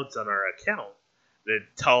bunch of notes on her account that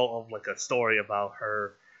tell of like a story about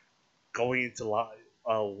her going into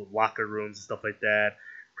locker rooms and stuff like that,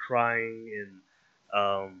 crying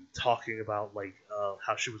and talking about like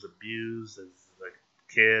how she was abused as like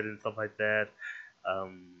a kid and stuff like that,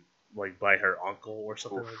 um, like by her uncle or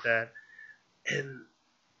something like that. And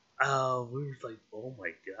we were like, oh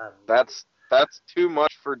my god, That's too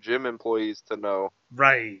much for gym employees to know.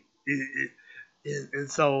 right?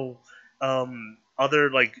 And so other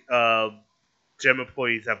like gym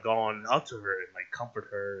employees have gone out to her and like comfort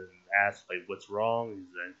her and asked like what's wrong,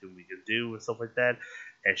 is there anything we can do and stuff like that,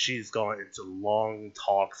 and she's gone into long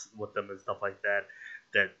talks with them and stuff like that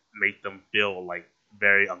that make them feel like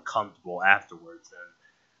very uncomfortable afterwards.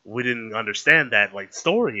 And we didn't understand that like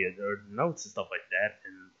story or notes and stuff like that.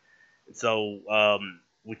 And so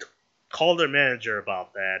we called their manager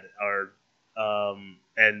about that, or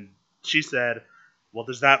and she said, well,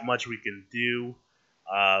 there's not much we can do.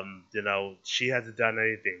 You know, she hasn't done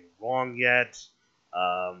anything wrong yet.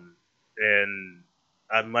 And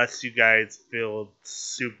unless you guys feel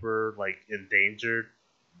super like endangered,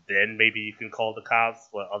 then maybe you can call the cops.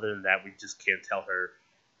 But other than that, we just can't tell her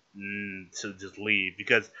to just leave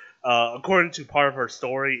because, according to part of her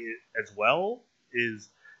story as well, is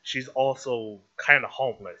she's also kind of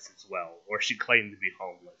homeless as well, or she claimed to be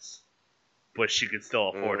homeless, but she could still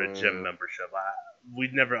afford a gym membership. We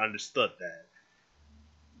never understood that.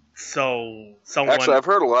 So someone, Actually, I've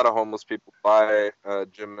heard a lot of homeless people buy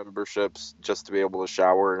gym memberships just to be able to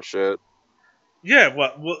shower and shit. yeah,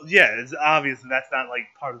 well, yeah, it's obvious, and that's not like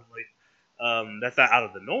part of like That's not out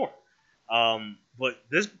of the norm. But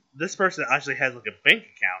this person actually has like a bank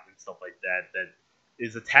account and stuff like that that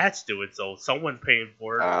is attached to it, so someone's paying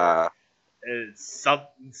for it, or Uh,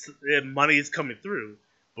 money is coming through,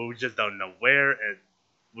 but we just don't know where. And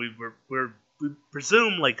we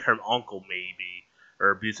presume like her uncle, maybe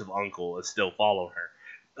her abusive uncle, is still following her.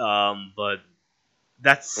 But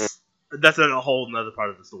mm, that's a whole another part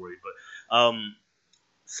of the story. But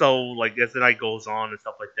so like as the night goes on and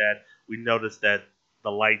stuff like that, we notice that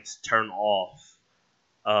the lights turn off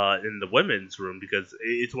in the women's room because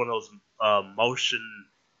it's one of those motion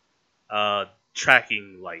uh,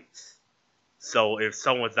 tracking lights. So if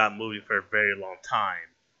someone's not moving for a very long time,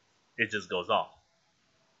 it just goes off.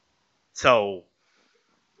 So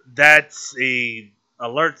that's a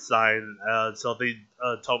alert sign. So they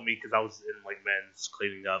told me because I was in like men's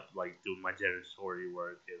cleaning up, like doing my janitorial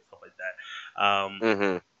work and stuff like that.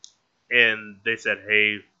 mm-hmm. And they said,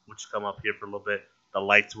 "Hey, would you come up here for a little bit?" The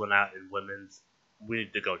lights went out in women's. We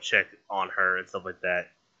need to go check on her and stuff like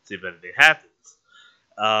that, see if anything happens.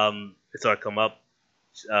 And so I come up.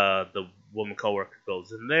 The woman coworker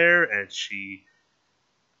goes in there, and she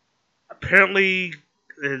apparently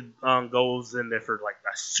goes in there for like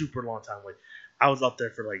a super long time. Like I was up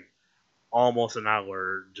there for like almost an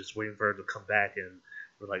hour, just waiting for her to come back, and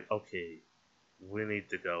we're like, okay, we need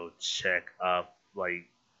to go check up, like,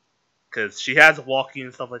 because she has walking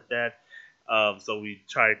and stuff like that. So we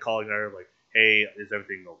tried calling her, like, hey, is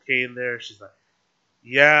everything okay in there? She's like,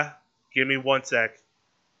 yeah, give me 1 sec.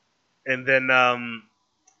 And then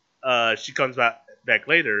she comes back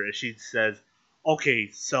later and she says, okay,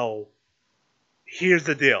 so here's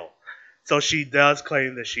the deal. So she does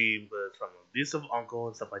claim that she was from an abusive uncle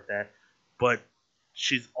and stuff like that, but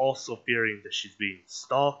she's also fearing that she's being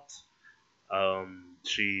stalked.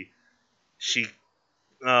 She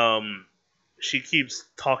um, she keeps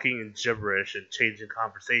talking in gibberish and changing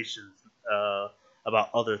conversations uh, about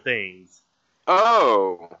other things,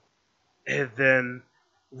 Oh, and then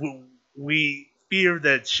we fear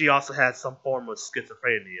that she also has some form of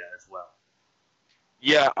schizophrenia as well.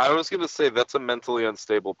 yeah. I was gonna say that's a mentally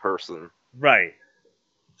unstable person. Right.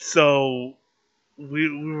 So we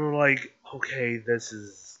were like, okay, this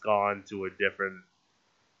has gone to a different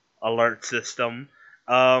alert system.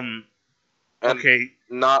 Um, And okay,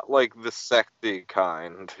 not like the sexy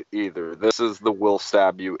kind either. This is the will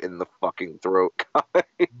stab you in the fucking throat kind.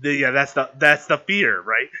 yeah, that's the fear,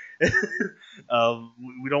 right?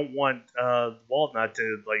 We don't want Walnut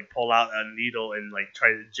to like pull out a needle and like try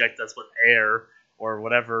to inject us with air or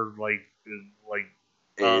whatever, like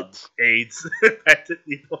AIDS patent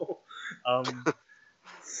needle. Um,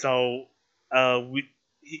 so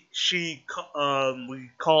we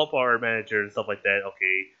call up our manager and stuff like that.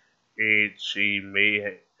 Okay, she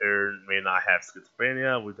may or may not have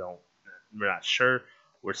schizophrenia. We're not sure.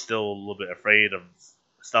 We're still a little bit afraid of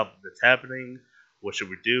stuff that's happening. What should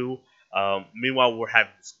we do? Meanwhile, we're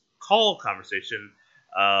having this call conversation.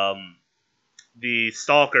 Um, the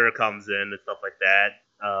stalker comes in and stuff like that.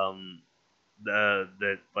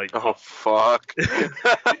 The like Oh fuck.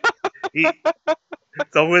 he,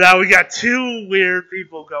 so now we got two weird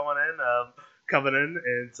people coming in,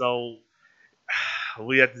 and so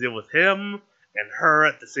we have to deal with him and her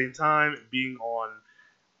at the same time, being on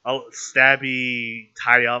a stabby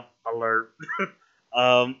tie up alert.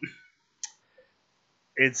 um,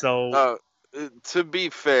 and so uh, to be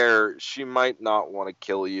fair, she might not want to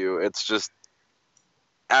kill you. It's just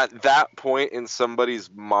at that point in somebody's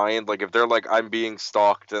mind, like if they're like, I'm being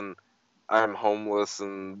stalked and I'm homeless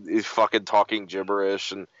and he's fucking talking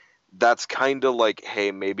gibberish, and that's kind of like,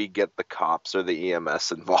 hey, maybe get the cops or the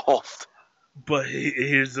EMS involved. But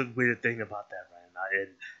here's the weird thing about that, Ryan,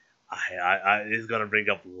 and it's gonna bring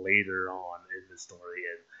up later on in the story,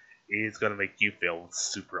 and it's gonna make you feel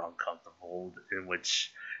super uncomfortable. In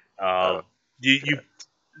which, Uh, you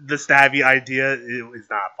the stabby idea is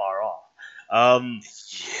not far off. Um,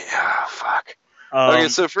 yeah, fuck. Okay, um,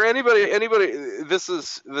 so for anybody, this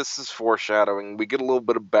is foreshadowing. We get a little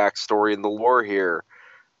bit of backstory in the lore here.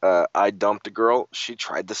 I dumped a girl. She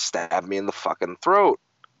tried to stab me in the fucking throat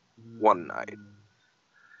one night,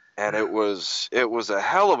 and it was a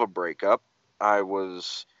hell of a breakup. I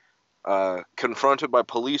was confronted by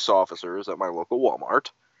police officers at my local Walmart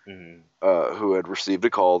mhm. who had received a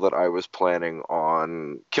call that I was planning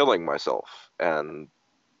on killing myself and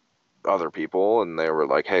other people, and they were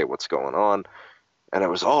like, "Hey, what's going on?" And it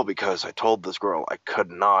was all because I told this girl I could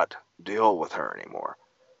not deal with her anymore.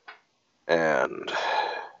 And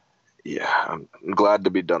yeah, I'm glad to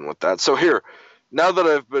be done with that. So here, now that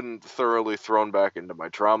I've been thoroughly thrown back into my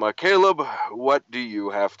trauma, Caleb, what do you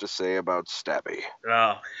have to say about Stabby?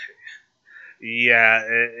 Uh, Yeah,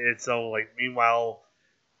 and so like meanwhile,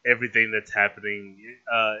 everything that's happening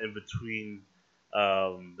in between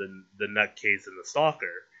the nutcase and the stalker,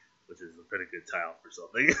 which is a pretty good title for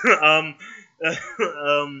something.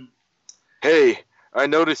 um, Hey, I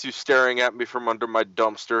notice you staring at me from under my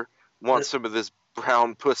dumpster. Want some of this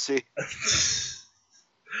brown pussy?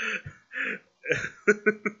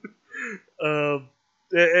 um,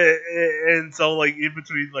 and so like in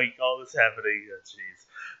between like all this happening,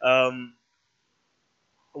 jeez,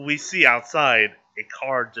 we see outside a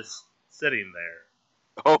car just sitting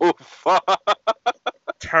there, Oh, fuck.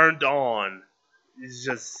 turned on. He's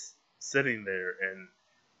just sitting there, and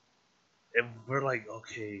we're like,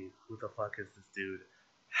 okay, who the fuck is this dude?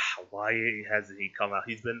 Why hasn't he come out?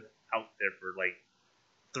 He's been out there for like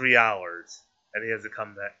 3 hours, and he hasn't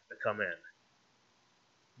come in.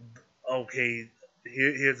 Okay,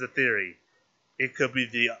 here's a theory. It could be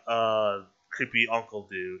the creepy uncle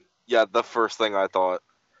dude, Yeah, the first thing I thought.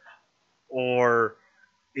 or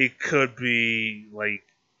it could be like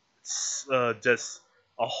just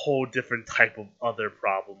a whole different type of other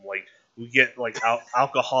problem. Like we get like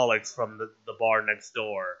alcoholics from the bar next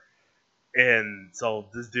door, and so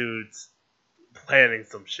this dude's planning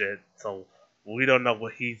some shit. So we don't know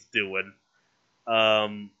what he's doing.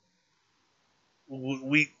 Um,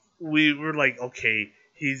 we we were like, okay,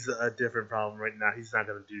 he's a different problem right now. He's not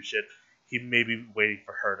gonna do shit. He may be waiting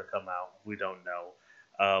for her to come out. We don't know.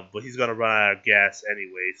 But he's gonna run out of gas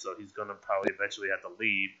anyway, so he's gonna probably eventually have to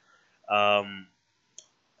leave. Um,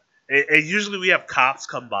 and usually we have cops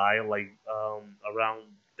come by like around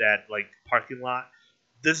that like parking lot.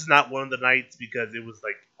 This is not one of the nights because it was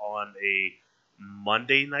like on a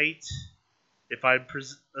Monday night, if if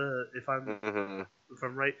I'm Mm-hmm. if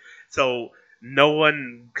I'm right. So no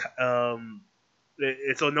one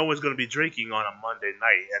so no one's going to be drinking on a Monday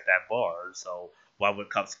night at that bar. So why would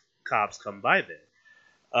cops come by there?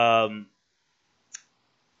 Um,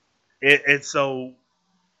 and so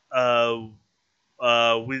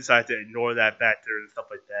uh, we decided to ignore that factor and stuff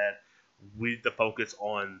like that. We need to focus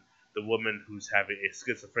on the woman who's having a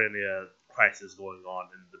schizophrenia crisis going on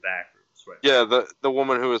in the bathrooms right Yeah, the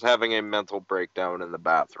woman who was having a mental breakdown in the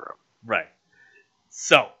bathroom. now. Right.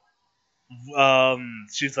 So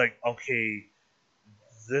she's like, okay,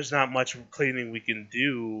 there's not much cleaning we can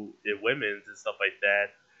do in women's and stuff like that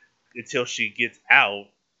until she gets out,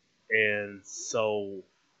 and so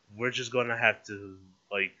we're just gonna have to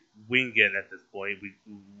like wing it at this point. We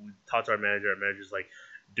talked to our manager. Our manager's like,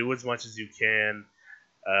 do as much as you can.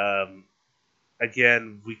 Um,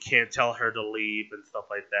 Again, we can't tell her to leave and stuff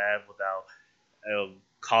like that without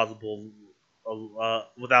causable,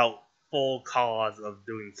 without full cause of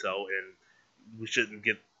doing so, and we shouldn't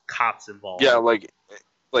get cops Yeah, involved.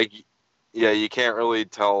 like yeah, you can't really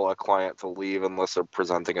tell a client to leave unless they're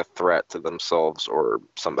presenting a threat to themselves or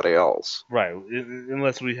somebody else. Right,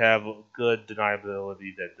 unless we have good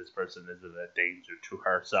deniability that this person isn't a danger to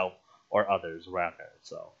herself or others around her.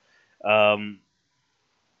 So, um,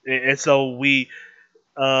 and so we're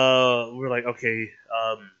like, okay,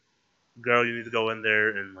 girl, you need to go in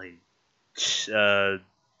there and like uh,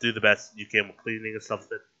 do the best you can with cleaning and stuff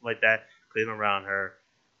like that. Clean around her,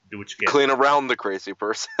 do what you can. Clean around the crazy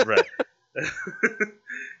person. Right.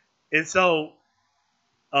 And so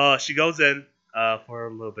she goes in for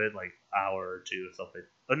a little bit, like hour or two or something.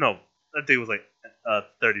 Oh no, I think it was like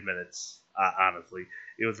 30 minutes. Honestly,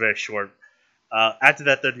 it was very short. After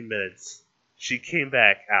that 30 minutes, she came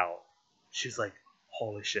back out. She's like,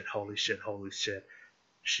 "Holy shit! Holy shit! Holy shit!"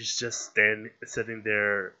 She's just sitting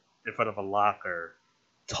there in front of a locker,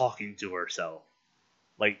 talking to herself.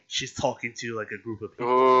 Like she's talking to like a group of people.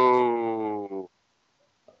 Oh,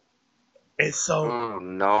 And so, oh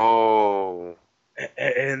no.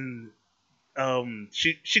 and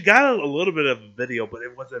she got a little bit of a video, but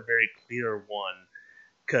it wasn't a very clear one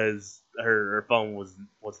because her phone wasn't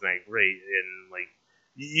that great, and like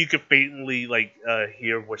you could faintly like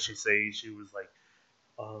hear what she say. She was like,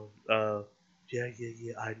 um, yeah,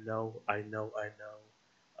 I know.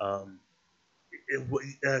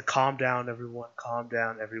 Calm down,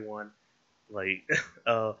 everyone. Like,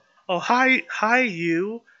 uh, oh hi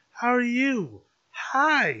you, how are you?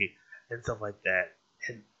 Hi, and stuff like that.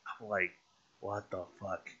 And I'm like, what the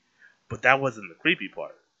fuck? But that wasn't the creepy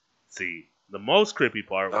part. See, the most creepy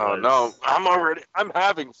part Oh no, was I'm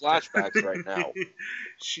having flashbacks right now.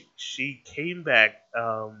 she came back.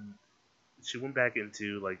 She went back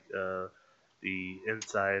into like the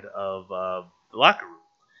inside of the locker room,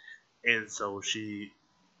 and so she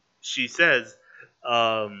says,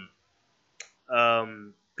 um,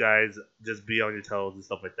 guys, just be on your toes and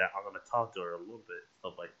stuff like that. I'm gonna talk to her a little bit,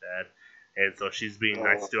 stuff like that. and so she's being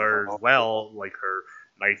nice to her as well, like her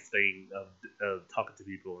nice thing of talking to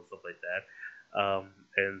people and stuff like that.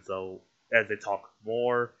 And so as they talk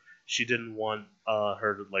more, she didn't want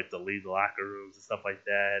her to like to leave the locker rooms and stuff like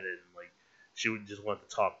that, and like she would just want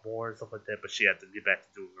to talk more and stuff like that. But she had to get back to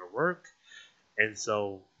doing her work, and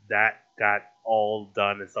so that got all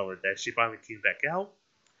done and stuff like that. She finally came back out,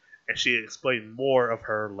 and she explained more of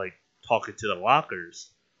her like talking to the lockers,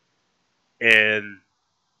 and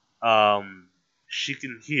she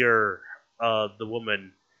can hear the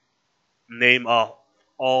woman name off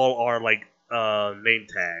all our like name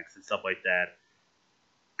tags and stuff like that.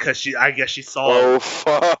 Cause I guess she saw. Oh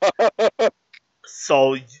fuck!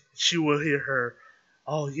 So she will hear her.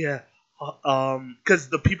 Oh yeah, cause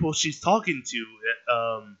the people she's talking to,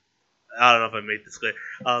 I don't know if I made this clear.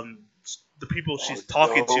 The people she's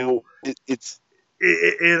talking to, It's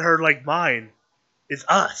in her like mind, is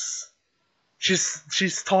us.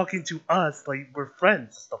 She's talking to us like we're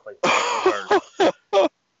friends, stuff like that. With her.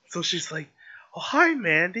 So she's like, "Oh hi,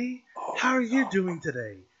 Mandy. How are you doing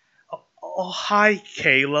today? Oh hi,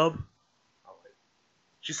 Caleb."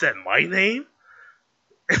 She said my name.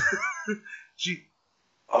 She.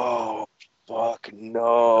 Oh fuck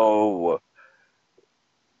no!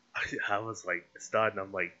 I was like stunned.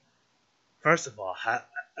 I'm like, first of all,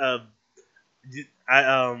 um,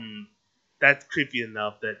 I that's creepy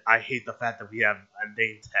enough that I hate the fact that we have a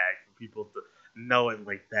name tag for people to know it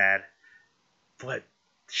like that. But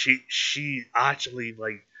she actually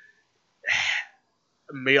like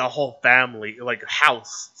made a whole family like a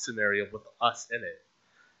house scenario with us in it.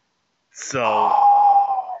 So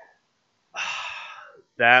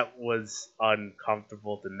that was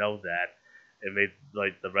uncomfortable to know that. It made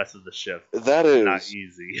like the rest of the shift That not is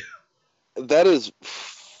easy. that is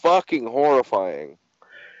fucking horrifying.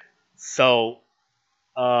 So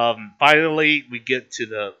finally we get to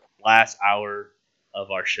the last hour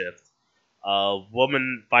of our shift. A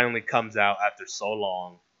woman finally comes out after so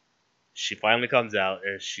long. She finally comes out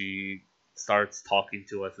and she starts talking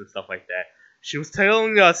to us and stuff like that. She was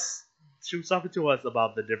talking to us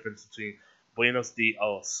about the difference between Buenos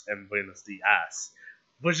Dias and Buenos Dias,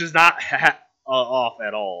 which is not off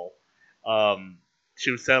at all. She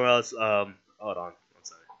was telling us, hold on, I'm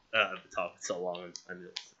sorry. I've been talking so long, I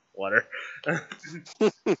need water.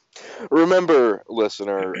 Remember,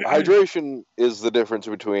 listener, hydration is the difference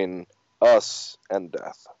between us and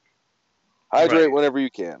death. Hydrate Right. whenever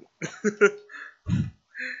you can.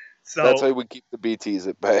 So That's how we keep the BTs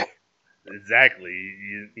at bay. exactly,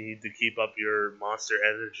 you need to keep up your Monster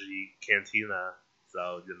Energy cantina.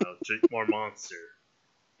 So drink more Monster.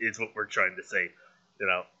 Is what we're trying to say. You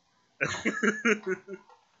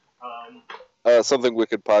know. Something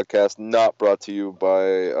Wicked podcast not brought to you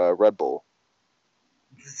by Red Bull.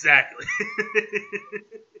 Exactly.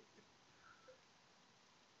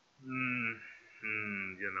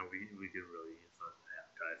 We could really use some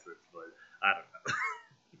advertisements, but I don't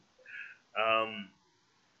know.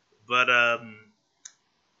 But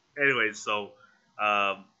anyways, so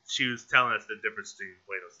she was telling us the difference between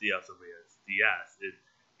Buenos Dias and Buenos Dias.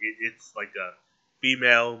 It's like a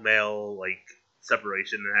female male like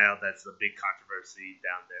separation, and how that's a big controversy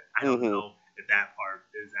down there. I don't know if that part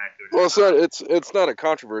is accurate. Well, it's not a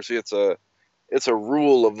controversy. It's a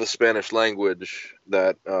rule of the Spanish language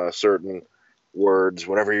that certain words,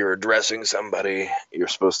 whenever you're addressing somebody, you're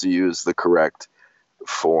supposed to use the correct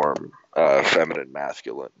form, feminine,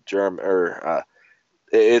 masculine,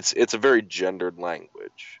 it's a very gendered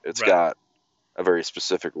language. It's Right. got a very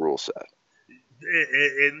specific rule set.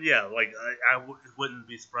 And yeah, like wouldn't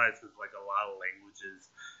be surprised because like a lot of languages,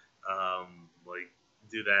 like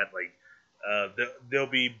do that. Like there'll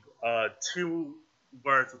be two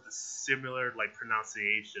words with a similar like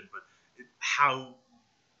pronunciation, but how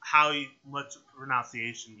much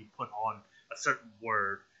pronunciation you put on a certain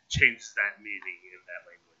word changes that meaning in that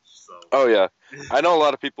language. So. Oh yeah, I know a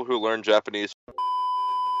lot of people who learn Japanese.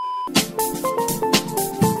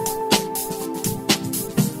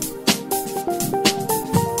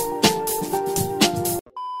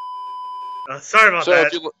 Sorry about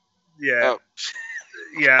that. Yeah. Oh.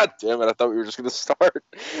 Yeah. God damn it! I thought we were just gonna start.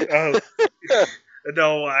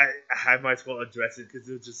 No, I might as well address it because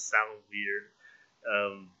it would just sound weird.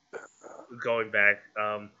 Going back,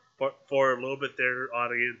 for a little bit there,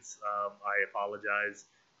 audience, I apologize.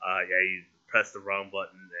 I pressed the wrong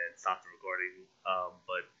button and stopped the recording.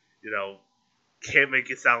 But can't make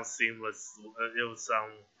it sound seamless. It would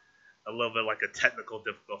sound a little bit like a technical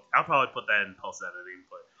difficulty. I'll probably put that in post editing,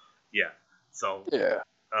 but yeah. So Yeah.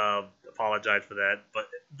 Apologize for that. But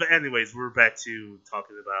anyways, we're back to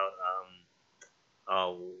talking about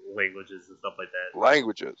languages and stuff like that.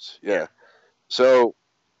 Languages, yeah. So,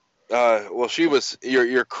 well, she was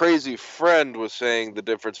your crazy friend was saying the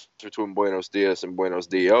difference between Buenos Dias and Buenos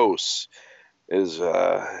Dios is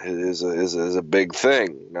a big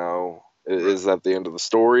thing. Now, is that the end of the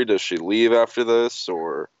story? Does she leave after this,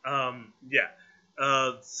 or? Yeah.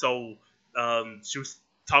 So, she was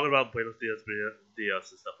talking about Buenos Dias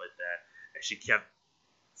and stuff like that, and she kept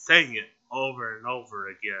saying it over and over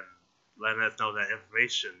again, letting us know that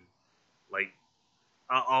information, like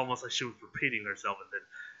almost like she was repeating herself, and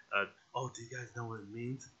then, oh, do you guys know what it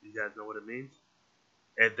means? Do you guys know what it means?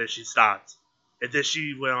 And then she stopped, and then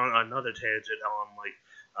she went on another tangent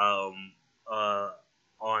on um, uh,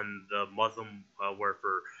 on the Muslim word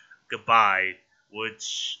for goodbye,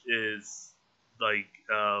 which is like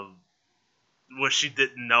what she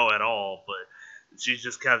didn't know at all, but she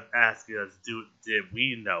just kept asking us, did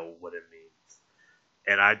we know what it means?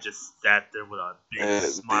 And I just sat there with a big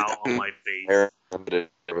smile on my face.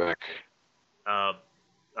 Uh,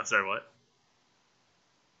 I'm sorry, what?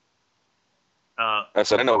 I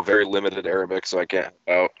said I know very limited Arabic, so I can't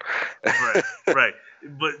help out. Right.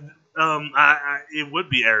 But it would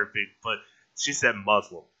be Arabic, but she said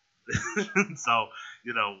Muslim, so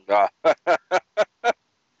you know,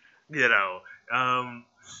 you know, um,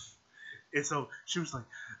 and so she was like,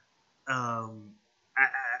 I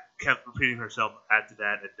kept repeating herself after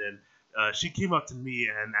that, and then she came up to me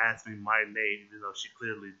and asked me my name, even though she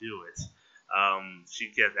clearly knew it. She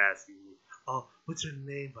kept asking me, "Oh, what's your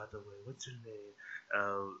name, by the way? What's your name?"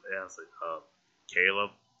 And I was like,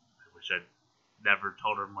 "Caleb." I wish I'd never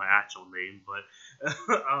told her my actual name, but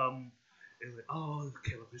it was like, "Oh,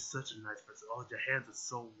 Caleb, you're such a nice person. Oh, your hands are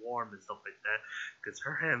so warm and stuff like that." Because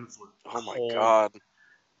her hands were cold my god.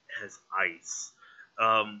 as ice.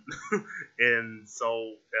 Um, and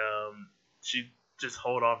so she just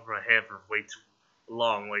hold on for my hand for way too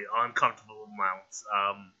long, like uncomfortable amounts.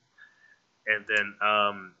 And then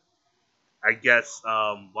I guess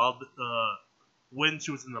when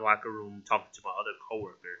she was in the locker room talking to my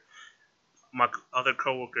other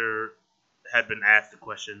coworker had been asked the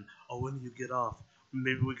question, "Oh, when do you get off?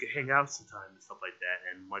 Maybe we could hang out sometime and stuff like that."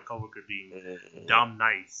 And my coworker being dumb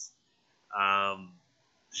nice, um,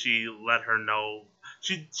 she let her know.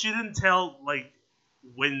 She didn't tell like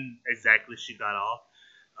when exactly she got off.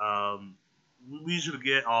 We usually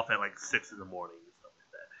get off at like 6 in the morning and stuff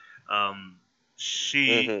like that.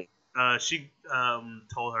 She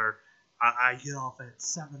told her I get off at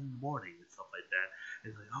 7 in the morning and stuff like that.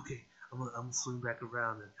 And like, okay, I'm gonna swing back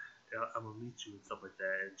around and I'm gonna meet you and stuff like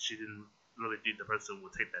that. And she didn't really think the person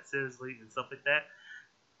would take that seriously and stuff like that.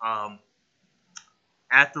 Um,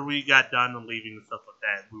 After we got done and leaving and stuff like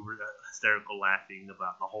that, we were hysterical laughing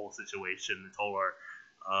about the whole situation and told our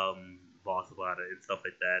boss about it and stuff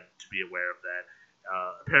like that to be aware of that.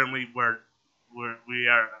 Apparently, we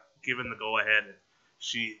are given the go ahead, and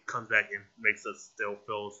she comes back and makes us still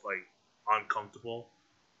feel like uncomfortable.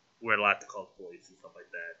 We're allowed to call the police and stuff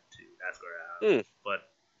like that to ask her out. But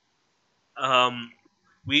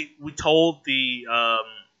we told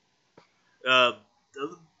uh,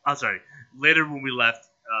 I'm sorry. Later when we left,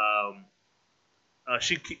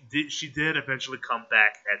 she did eventually come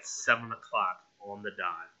back at 7 o'clock on the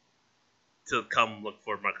dot to come look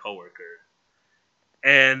for my coworker,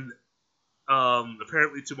 and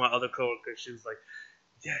apparently to my other coworker, she was like,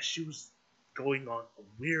 "Yeah, she was going on a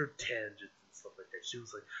weird tangent and stuff like that." She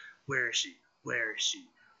was like, "Where is she? Where is she?"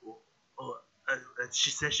 And she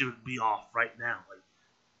said she would be off right now. Like,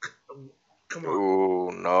 come on. Oh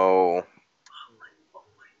no. I'm like, oh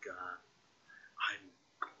my god. I'm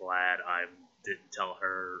glad I didn't tell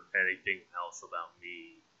her anything else about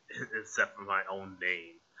me except for my own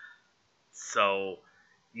name. So,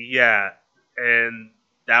 yeah, and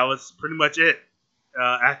that was pretty much it.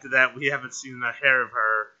 After that, we haven't seen a hair of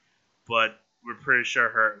her, but we're pretty sure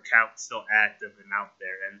her account's still active and out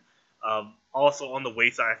there. And also on the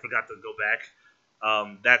wayside, I forgot to go back.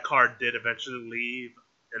 That car did eventually leave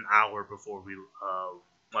an hour before we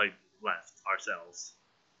like left ourselves.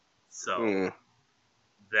 So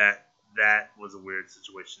that was a weird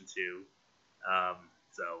situation too.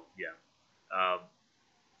 So yeah. Um,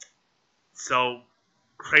 so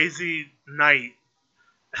crazy night,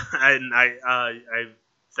 and I'm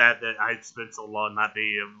sad that I spent so long not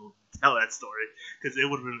being able to tell that story because it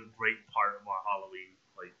would have been a great part of our Halloween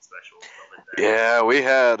like special and stuff like that. Yeah,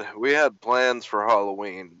 we had plans for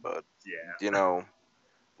Halloween, but Yeah, you know,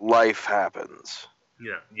 life happens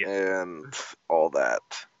yeah, and all that.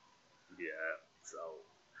 yeah.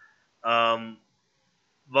 So,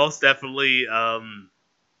 most definitely,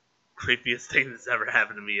 creepiest thing that's ever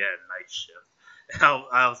happened to me at night shift.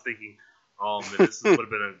 I was thinking, Oh man, this would have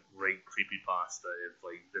been a great creepypasta if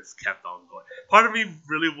like this kept on going. Part of me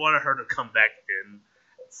really wanted her to come back in,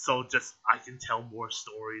 so just I can tell more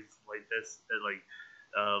stories like this and like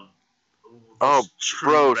um. Oh, True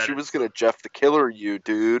bro, Reddit she was stories. gonna Jeff the Killer you,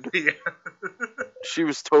 dude. Yeah. She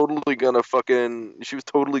was totally gonna fucking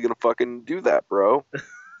do that, bro.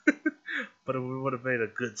 But we would have made a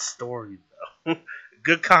good story though.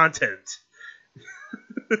 Good content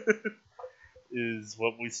is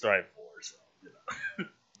what we strive for. So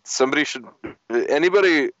Somebody should,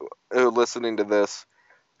 anybody listening to this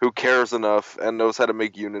who cares enough and knows how to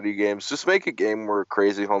make Unity games, just make a game where a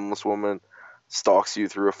crazy homeless woman stalks you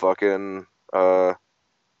through a fucking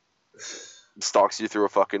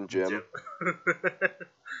gym.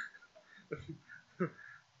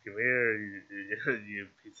 Come here, you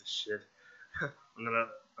piece of shit. I'm gonna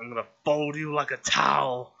I'm gonna fold you like a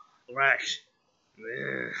towel, right?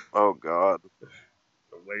 Yeah. Oh god.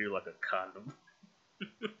 I'll wear you like a condom.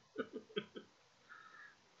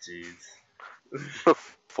 Jeez.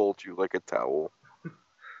 Fold you like a towel.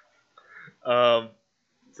 Um.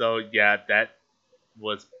 So yeah, that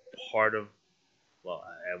was part of. Well,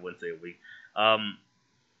 I wouldn't say a week.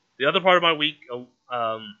 The other part of my week.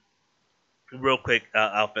 Real quick,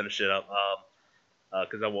 I'll finish it up.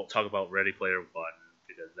 Because I won't talk about Ready Player One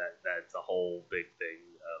because that's a whole big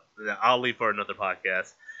thing. I'll leave for another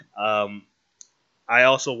podcast. I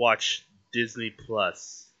also watch Disney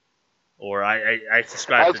Plus, or I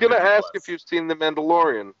subscribe. I was to gonna Disney ask Plus. if you've seen The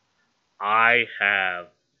Mandalorian. I have.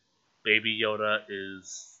 Baby Yoda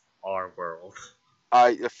is our world, I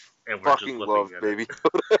and we're just fucking looking love at Baby.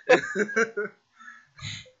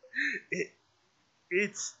 it.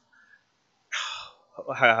 It's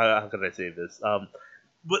how can I say this?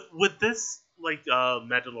 With this like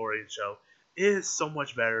Mandalorian show, it is so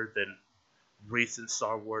much better than recent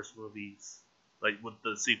Star Wars movies. Like with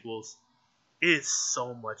the sequels, it is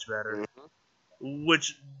so much better.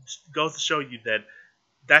 Which goes to show you that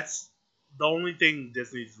that's the only thing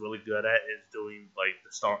Disney's really good at is doing like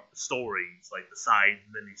the stories, like the side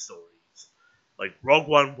mini stories. Like Rogue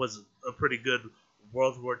One was a pretty good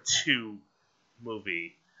World War II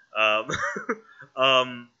movie. Um,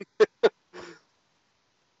 um,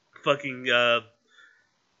 fucking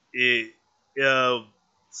it, uh,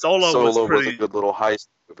 Solo was Solo was a pretty good little heist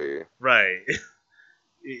movie. right.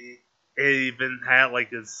 It even had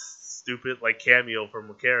like a stupid like cameo from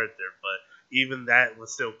a character, but even that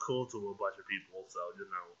was still cool to a bunch of people. So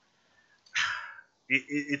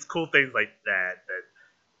it's cool things like that that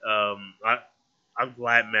I'm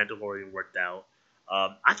glad Mandalorian worked out.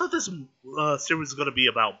 I thought this series was gonna be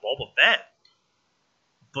about Boba Fett,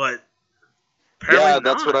 but apparently Yeah,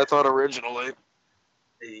 that's what not. I thought originally.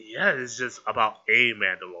 Yeah, it's just about a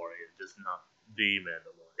Mandalorian, just not the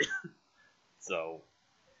Mandalorian. So,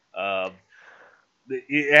 um,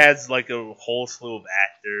 it has like a whole slew of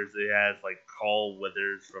actors. It has like Carl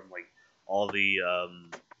Weathers from like all the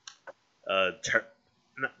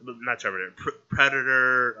not Terminator,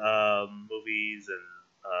 Predator movies, and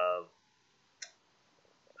I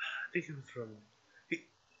think he was from.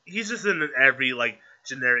 He's just in every like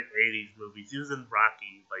generic '80s movies. He was in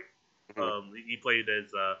Rocky, like Mhm. he played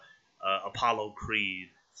as Apollo Creed.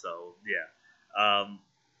 So yeah,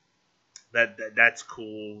 that's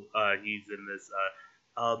cool. He's in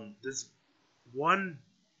this one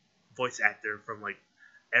voice actor from like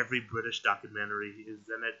every British documentary is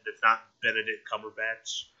in it. It's not Benedict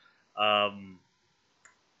Cumberbatch. Um,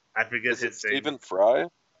 I forget Is it his name. Stephen Fry?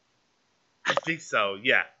 I think so.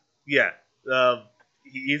 Yeah, yeah. Um,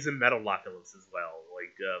 he's in Metalocalypse as well.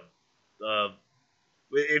 Like,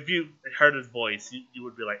 if you heard his voice, you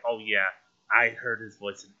would be like, "Oh yeah, I heard his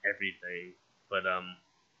voice in everything." But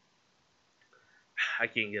I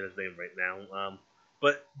can't get his name right now.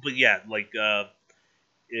 But yeah, like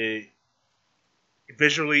it,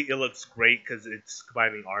 visually it looks great because it's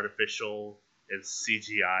combining artificial and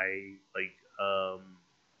CGI like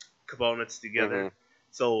components together. Mm-hmm.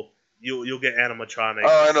 So you'll get Oh, I know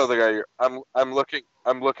animatronics. the guy.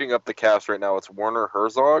 I'm looking up the cast right now. It's Werner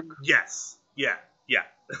Herzog. Yes, yeah, yeah.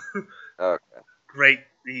 Okay. Great.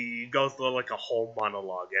 He goes through like a whole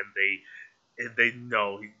monologue, and they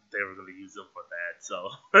know they were going to use him for that. So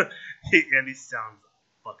and he sounds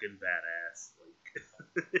fucking badass.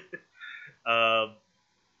 Like um,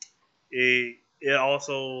 it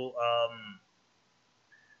also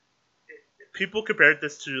people compared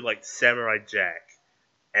this to like Samurai Jack,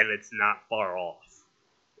 and it's not far off.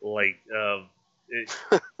 Like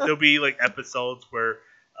there'll be like episodes where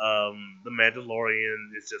the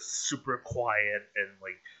Mandalorian is just super quiet and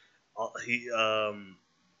like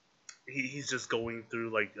he's just going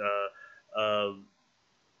through like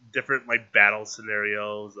different like battle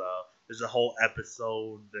scenarios. There's a whole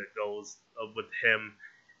episode that goes with him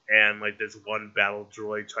and like this one battle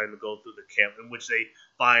droid trying to go through the camp in which they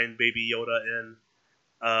find Baby Yoda in.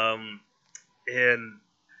 And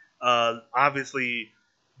obviously,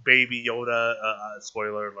 Baby Yoda.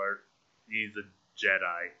 Spoiler alert: he's a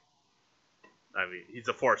Jedi. I mean, he's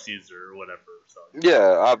a Force user or whatever. So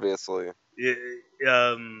Yeah, obviously.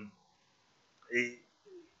 um, it,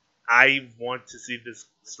 I want to see this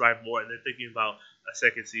strive more, and they're thinking about a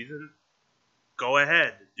second season. Go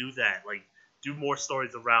ahead, do that. Like, do more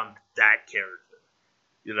stories around that character.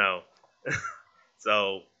 You know.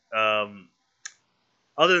 So,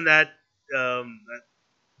 other than that,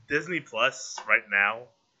 Disney Plus right now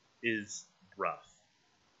is rough.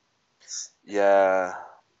 Yeah.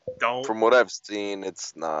 Don't From what I've seen,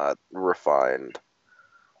 it's not refined.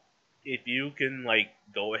 if you can like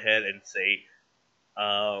go ahead and say,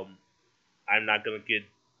 I'm not gonna get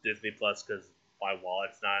Disney Plus because my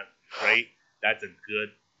wallet's not great. That's a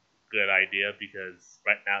good idea because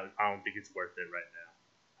right now I don't think it's worth it right now.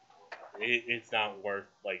 It's not worth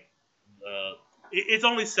like it's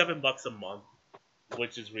only $7 a month,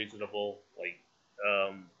 which is reasonable. Like,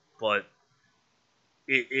 but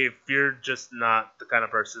if you're just not the kind of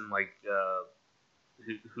person like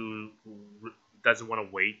who doesn't want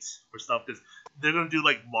to wait for stuff because they're gonna do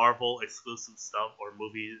like Marvel exclusive stuff or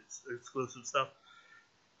movies exclusive stuff,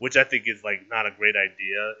 which I think is like not a great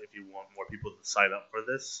idea if you want more people to sign up for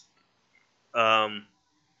this. Um,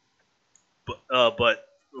 but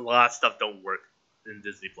a lot of stuff don't work in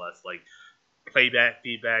Disney Plus. Like playback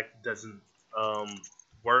feedback doesn't um,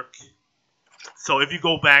 work. So if you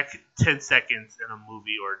go back 10 seconds in a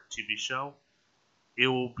movie or TV show, it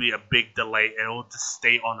will be a big delay, and it will just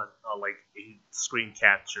stay on like a screen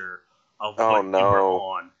capture of Oh what you were no.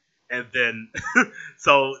 on, and then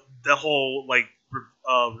so the whole like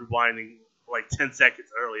rewinding like 10 seconds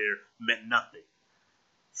earlier meant nothing.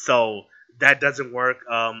 So that doesn't work.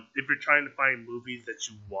 If you're trying to find movies that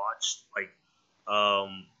you watched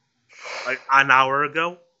um, like an hour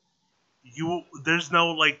ago, there's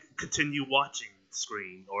no like continue watching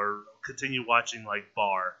screen or continue watching like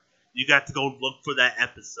bar. You got to go look for that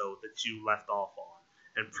episode that you left off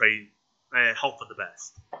on and pray and hope for the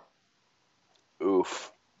best.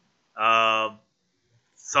 Oof.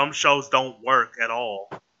 Some shows don't work at all.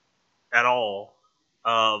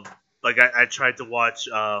 Um, like I tried to watch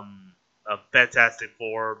a Fantastic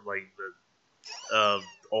Four, like the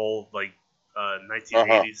old like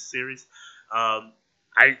 1980s series.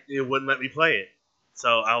 It wouldn't let me play it,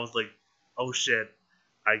 so I was like, oh shit.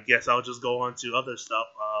 I guess I'll just go on to other stuff.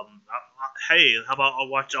 Hey, how about I'll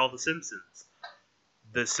watch all the Simpsons?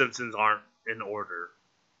 The Simpsons aren't in order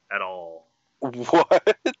at all.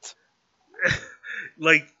 What?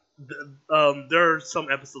 Like, there are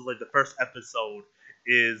some episodes. Like the first episode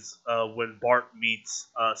is when Bart meets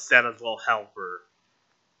Santa's little helper,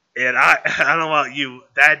 and I don't know about you,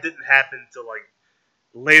 that didn't happen till like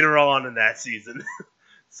later on in that season.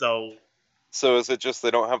 So So is it just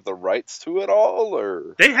they don't have the rights to it all,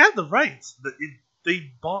 or? they have the rights.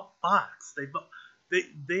 They bought Fox.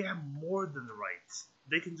 They have more than the rights.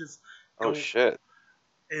 They can just go Oh shit!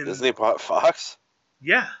 and Disney bought Fox.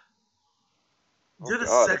 yeah. Oh You're the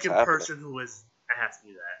God, it's second happening. person who has asked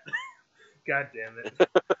me that. God damn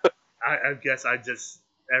it! I guess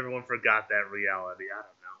everyone forgot that reality. I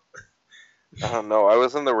don't know. I don't know. I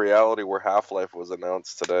was in the reality where Half-Life was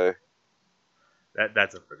announced today.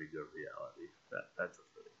 That's a pretty good reality. That's a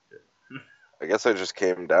pretty good. I guess I just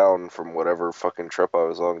came down from whatever fucking trip I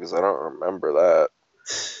was on because I don't remember that.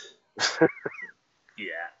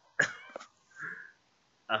 Yeah.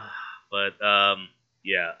 But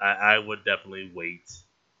yeah, I would definitely wait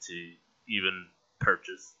to even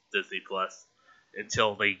purchase Disney Plus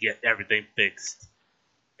until they get everything fixed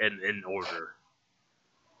and in order.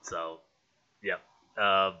 So, yeah.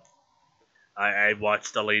 Uh, I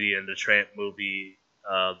watched the Lady and the Tramp movie,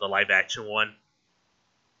 the live action one.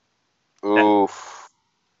 Oof.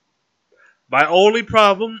 My only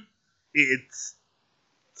problem, it's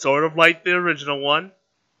sort of like the original one.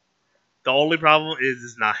 The only problem is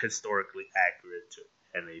it's not historically accurate to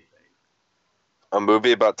anything. A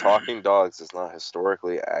movie about talking dogs is not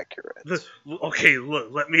historically accurate. Okay, look,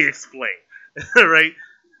 let me explain. Right,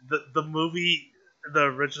 the movie, the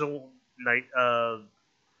original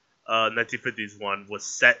 1950s one was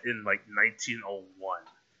set in like 1901.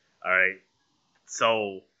 All right,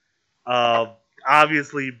 so uh,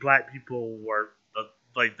 obviously black people were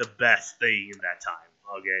like the best thing in that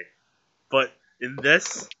time. Okay, but in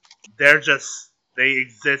this, they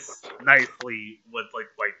exist nicely with like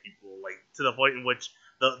white people, like to the point in which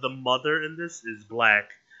the mother in this is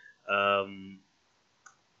black, um,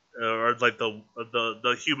 or like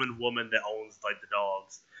the human woman that owns like the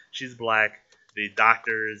dogs. She's black. The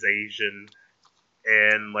doctor is Asian,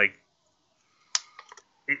 and like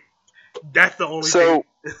it, that's the only So,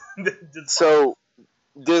 thing. Just, so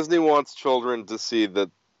Disney wants children to see that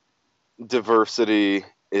diversity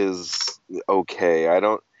is okay. I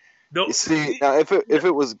don't no, see now if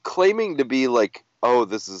it was claiming to be like, oh,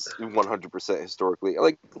 this is 100% historically,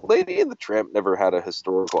 like Lady and the Tramp never had a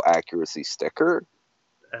historical accuracy sticker.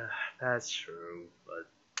 that's true, but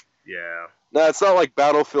yeah. Now it's not like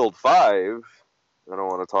Battlefield 5. I don't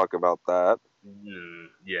want to talk about that.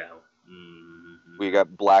 Yeah. We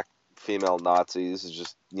got black female Nazis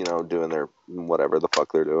just, doing their whatever the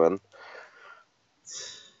fuck they're doing.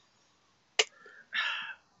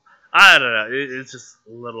 I don't know. It's just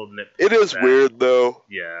a little nitpick. It is weird though.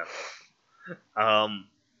 Yeah.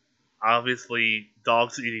 Obviously,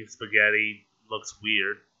 dogs eating spaghetti looks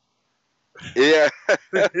weird. Yeah.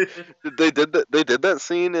 They did that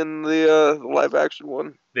scene in the live action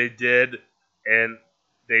one. They did, and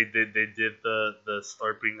they did the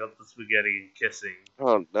slurping of the spaghetti and kissing.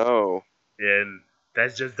 Oh no. And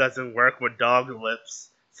that just doesn't work with dog lips,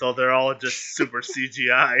 so they're all just super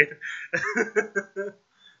CGI'd.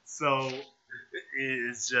 So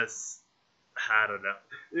it's just, I don't know.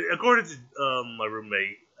 According to my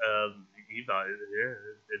roommate, he thought it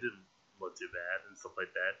didn't look too bad and stuff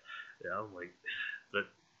like that. Yeah, I'm like, but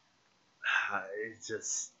it's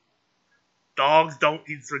just, dogs don't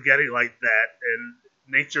eat spaghetti like that, and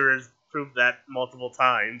nature has proved that multiple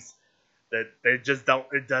times that they just don't.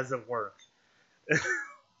 It doesn't work. It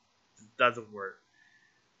doesn't work.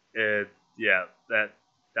 And yeah, that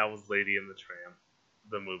was Lady and the Tramp,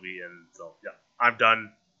 the movie, and so yeah, I'm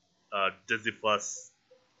done. Disney Plus,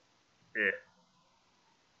 eh.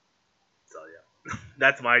 So yeah,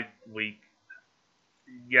 that's my week.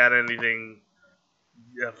 You got anything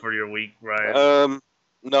for your week, Ryan?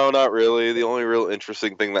 No, not really. The only real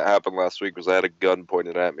interesting thing that happened last week was I had a gun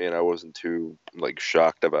pointed at me and I wasn't too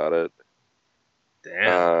shocked about it.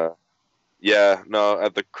 Damn. Yeah, no,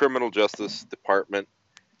 at the Criminal Justice Department,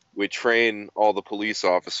 we train all the police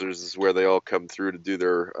officers. This is where they all come through to do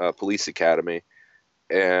their police academy.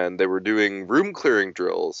 And they were doing room clearing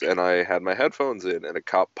drills, and I had my headphones in, and a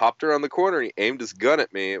cop popped around the corner, and he aimed his gun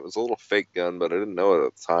at me. It was a little fake gun, but I didn't know it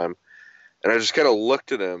at the time. And I just kind of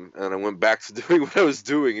looked at him, and I went back to doing what I was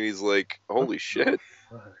doing, and he's like, holy shit.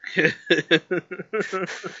 And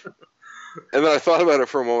then I thought about it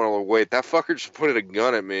for a moment. I'm like, wait, that fucker just pointed a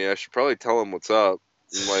gun at me. I should probably tell him what's up.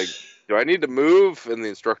 I'm like, do I need to move? And the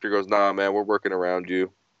instructor goes, nah, man, we're working around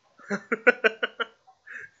you.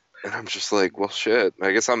 And I'm just like, well, shit.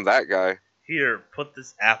 I guess I'm that guy. Here, put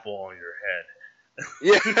this apple on your head.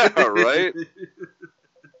 Yeah, right?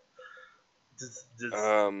 just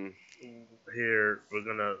here, we're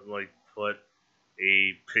gonna put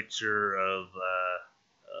a picture of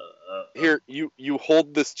here, you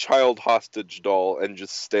hold this child hostage doll and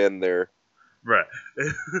just stand there. Right.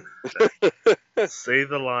 Say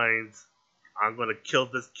the lines. I'm gonna kill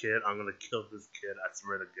this kid. I'm gonna kill this kid. I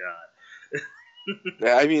swear to God.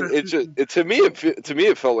 I mean, to me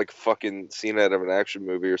it felt like a fucking scene out of an action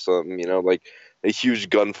movie or something. Like a huge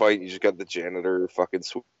gunfight. And you just got the janitor fucking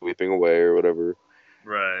sweeping away or whatever.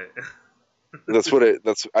 Right. I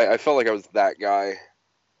felt like I was that guy.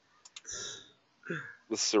 It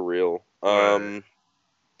was surreal. Right.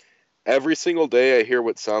 Every single day I hear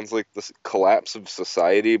what sounds like the collapse of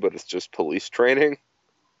society, but it's just police training.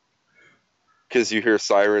 Because you hear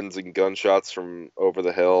sirens and gunshots from over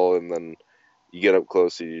the hill, and then you get up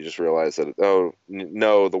close and you just realize that, oh,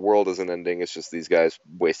 no, the world isn't ending. It's just these guys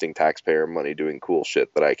wasting taxpayer money doing cool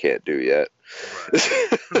shit that I can't do yet.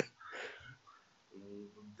 Right.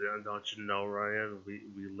 Don't you know, Ryan? We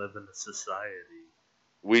live in a society.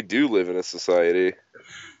 We do live in a society.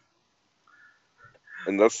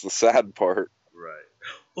 And that's the sad part. Right.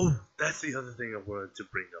 Oh, that's the other thing I wanted to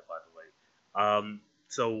bring up, by the way.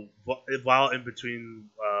 So while in between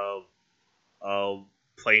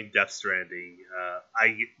playing Death Stranding,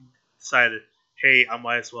 I decided, hey, I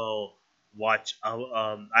might as well watch.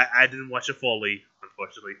 I didn't watch it fully,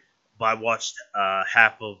 unfortunately, but I watched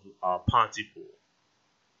half of Pontypool.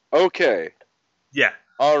 Okay. Yeah.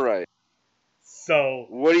 All right. So,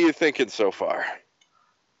 what are you thinking so far?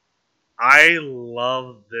 I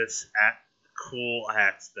love this cool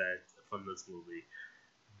aspect from this movie.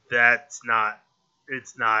 It's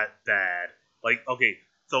not bad. Like, okay,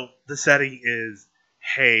 so the setting is,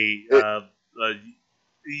 hey,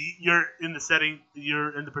 you're in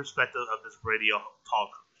the perspective of this radio talk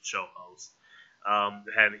show host.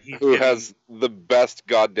 And he's Who getting, has the best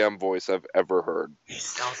goddamn voice I've ever heard. he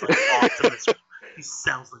sounds like Optimus. He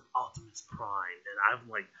sounds like Optimus Prime, and I'm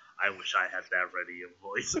like, I wish I had that ready in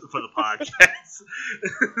voice for the podcast.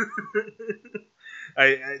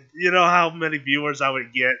 You know how many viewers I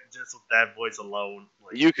would get just with that voice alone.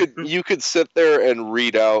 Like, You could sit there and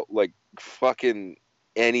read out like fucking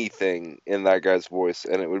anything in that guy's voice,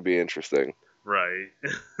 and it would be interesting. right.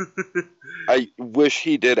 I wish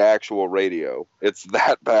he did actual radio. It's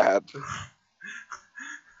that bad.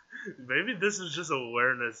 Maybe this is just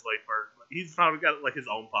awareness, like for he's probably got like his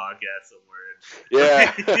own podcast somewhere.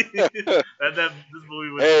 Yeah. That this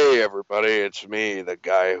movie was. Hey everybody, it's me, the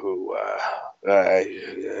guy who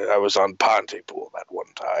I was on Pontypool that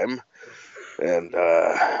one time, and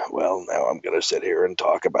well, now I'm gonna sit here and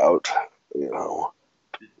talk about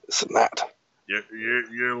this and that.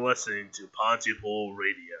 You're listening to Pontypool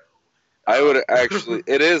Radio. I would actually,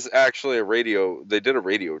 it is actually a radio. They did a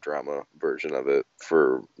radio drama version of it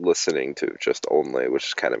for listening to just only, which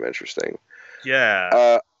is kind of interesting.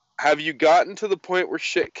 Yeah. Have you gotten to the point where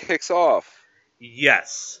shit kicks off?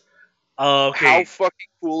 Yes. Okay. How fucking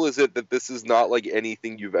cool is it that this is not like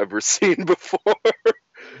anything you've ever seen before?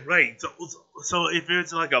 Right. So if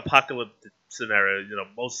it's like an apocalyptic scenario,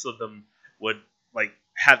 most of them would like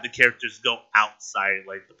have the characters go outside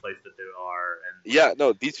like the place that they are, and Yeah,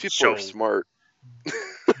 no, these people are smart.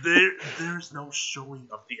 There's no showing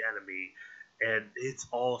of the enemy, and it's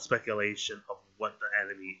all speculation of what the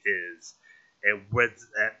enemy is and where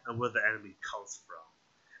the enemy comes from,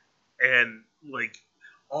 and like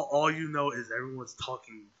all you know is everyone's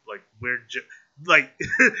talking like weird, like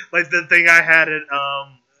like the thing I had it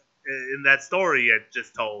in that story I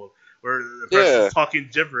just told. Where the person's talking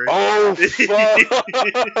gibberish. Oh, fuck!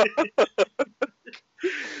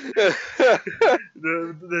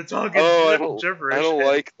 they're talking gibberish. I don't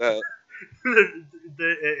like that.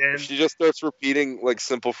 And she just starts repeating like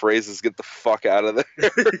simple phrases. Get the fuck out of there.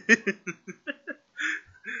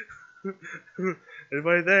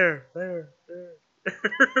 Anybody there? There.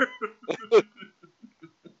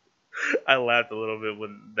 I laughed a little bit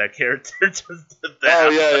when that character just did that. Oh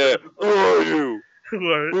yeah. Who are you? Who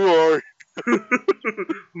are you?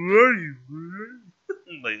 Who are you?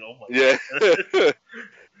 Like, oh my god.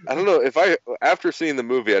 I don't know if after seeing the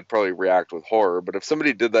movie, I'd probably react with horror. But if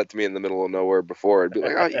somebody did that to me in the middle of nowhere before, I'd be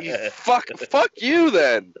like, "Oh, you fuck you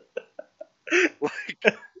then." Like,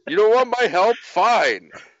 you don't want my help?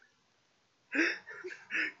 Fine.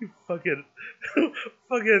 You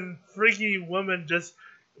fucking freaky woman just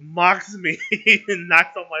mocks me and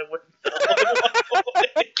knocks on my window.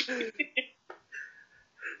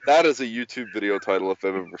 That is a YouTube video title if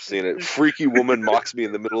I've ever seen it. Freaky woman mocks me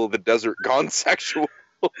in the middle of the desert, gone sexual.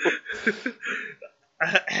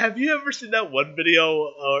 Have you ever seen that one video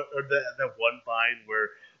or that one Vine where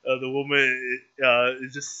the woman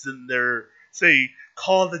is just sitting there saying,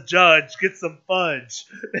 "Call the judge, get some fudge."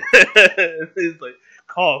 He's like,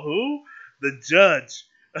 "Call who? The judge."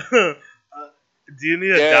 Do you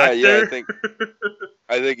need a doctor? Yeah,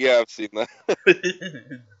 I think I've seen that.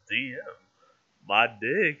 DM. My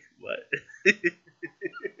dick. What?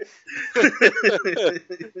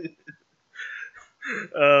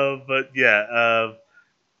 But yeah,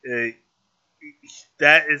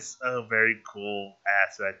 that is a very cool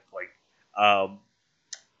aspect. Like,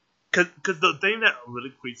 cause the thing that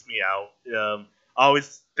really creeps me out, I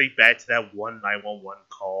always think back to that one 911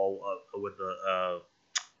 call with the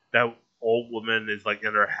that old woman is like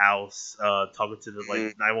in her house talking to the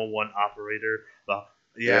like 911 operator.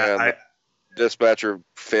 The dispatcher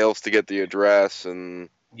fails to get the address and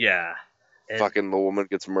fucking the woman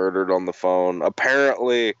gets murdered on the phone.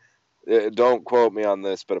 Apparently, don't quote me on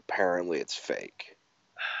this, but apparently it's fake.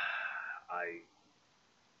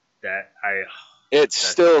 It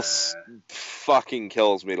still fucking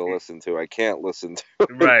kills me to listen to. I can't listen to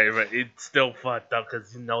it. Right. It's still fucked up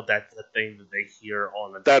because that's the thing that they hear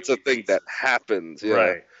on the. That's a thing that happens. Yeah.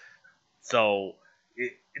 Right. So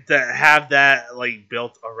to have that like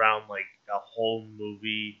built around like a whole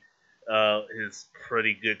movie is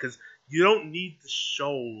pretty good because you don't need to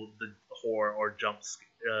show the horror or jump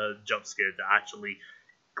scare to actually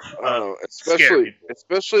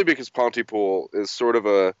especially because Pontypool is sort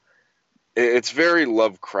of it's very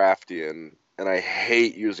Lovecraftian, and I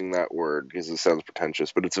hate using that word because it sounds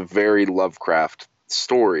pretentious, but it's a very Lovecraft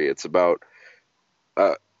story. It's about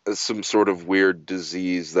some sort of weird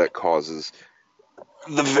disease that causes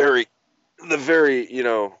the very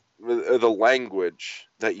the language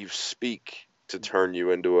that you speak to turn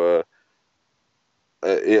you into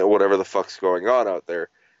whatever the fuck's going on out there.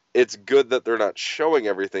 It's good that they're not showing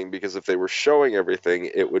everything, because if they were showing everything,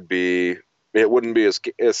 it would be it wouldn't be as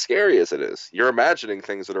scary as it is. You're imagining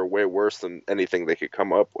things that are way worse than anything they could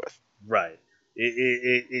come up with. Right.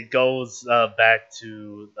 It goes back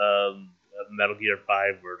to Metal Gear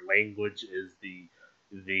 5, where language is the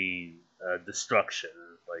destruction.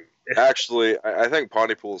 Like, Actually, I think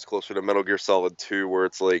Pontypool is closer to Metal Gear Solid 2, where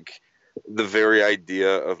it's like the very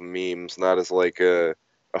idea of memes, not as like a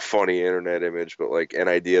funny internet image, but like an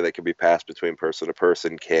idea that can be passed between person to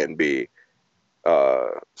person, can be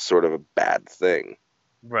sort of a bad thing.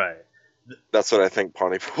 right. That's what I think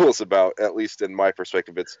Pontypool is about, at least in my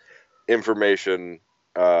perspective. It's information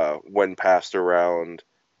when passed around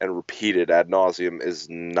and repeated ad nauseum is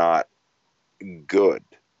not good,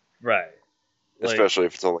 Right. Like, especially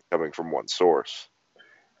if it's only coming from one source.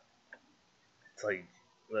 it's like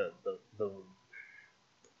the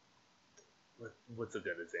what's a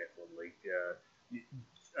good example? Like,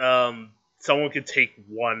 someone could take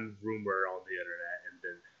one rumor on the internet, and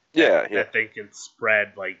then Yeah, yeah. that thing can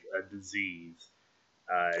spread like a disease.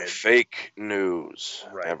 Fake news,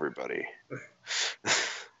 Right. everybody.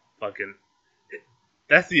 Fucking.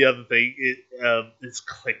 That's the other thing. It's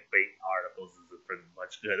clickbait articles is a pretty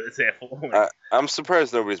much good example. I'm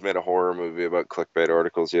surprised nobody's made a horror movie about clickbait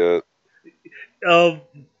articles yet. Um,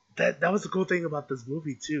 that was the cool thing about this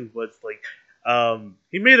movie too. Was like,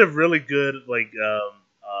 he made a really good like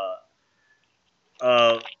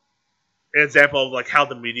example of like how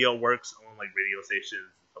the media works on like radio stations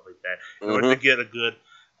and stuff like that. In order to get a good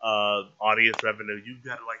audience revenue, you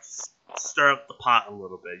gotta like stir up the pot a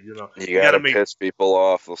little bit. You know, you gotta piss people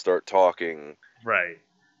off. They'll start talking. Right.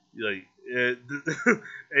 Like,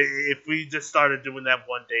 if we just started doing that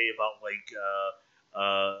one day about like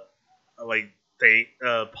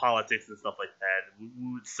politics and stuff like that, we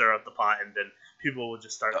would stir up the pot, and then people would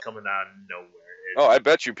just start coming out of nowhere. I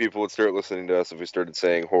bet you people would start listening to us if we started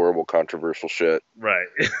saying horrible, controversial shit. Right.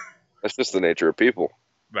 That's just the nature of people.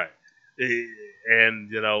 Right.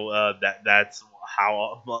 And you know that's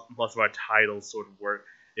how most of our titles sort of work.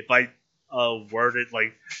 If I word it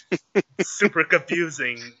like super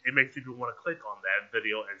confusing, it makes people want to click on that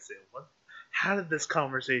video and say, "What? How did this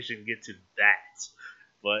conversation get to that?"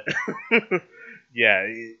 But yeah,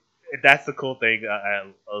 that's the cool thing I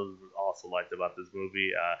also liked about this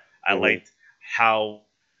movie. I liked how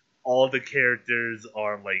all the characters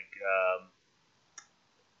are like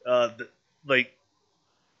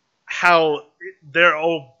how they're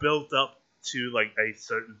all built up to like a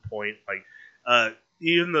certain point. Like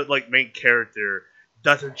even the like main character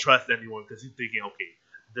doesn't trust anyone because he's thinking, okay,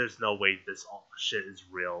 there's no way this shit is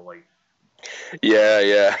real. Like,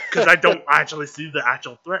 yeah. Because I don't actually see the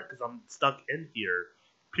actual threat because I'm stuck in here.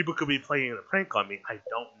 People could be playing a prank on me. I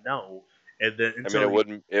don't know. And then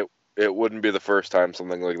it wouldn't be the first time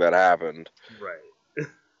something like that happened. Right.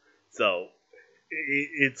 So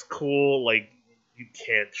it's cool. Like, you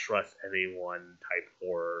can't trust anyone type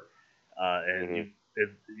horror, and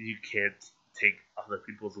you can't take other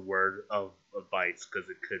people's word of advice because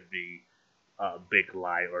it could be a big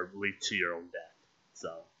lie or lead to your own death.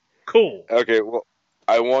 So cool. Okay, well,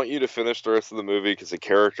 I want you to finish the rest of the movie because a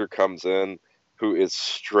character comes in who is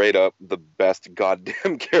straight up the best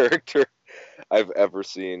goddamn character I've ever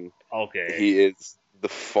seen. Okay. He is the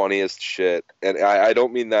funniest shit, and I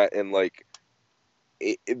don't mean that in like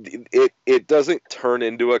it doesn't turn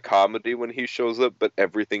into a comedy when he shows up, but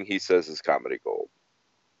everything he says is comedy gold.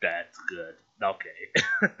 That's good. Okay.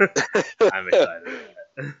 I'm excited about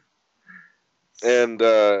that. And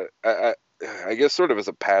I guess sort of as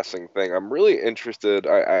a passing thing, I'm really interested.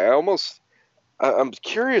 I'm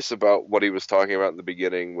curious about what he was talking about in the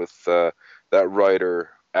beginning with that writer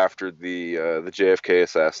after the JFK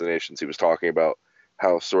assassinations. He was talking about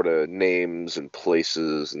how sort of names and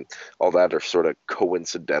places and all that are sort of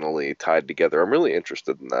coincidentally tied together. I'm really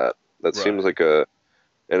interested in that. That seems like an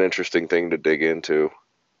interesting thing to dig into.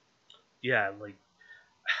 Yeah, like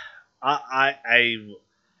I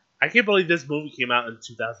can't believe this movie came out in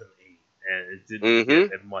 2008 and it didn't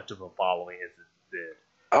get as much of a following as it did.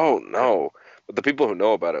 Oh no! But the people who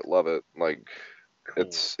know about it love it. Like, cool.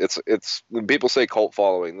 It's when people say cult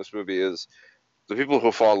following, this movie is. The people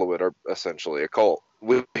who follow it are essentially a cult.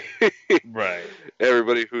 Right.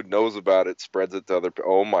 Everybody who knows about it spreads it to other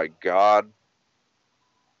people. Oh my god.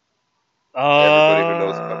 Everybody who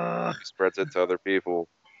knows about it spreads it to other people.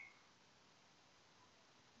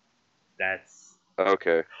 That's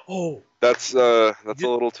okay. Oh, that's a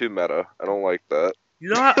little too meta. I don't like that. You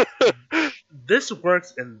know how this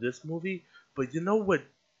works in this movie, but you know what?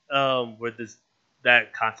 Where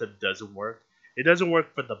that concept doesn't work. It doesn't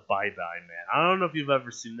work for the Bye Bye Man. I don't know if you've ever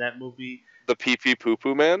seen that movie. The Pee Pee Poo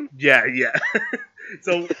Poo Man? Yeah.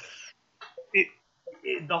 So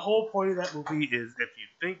The whole point of that movie is if you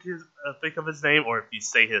think of his name or if you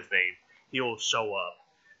say his name, he will show up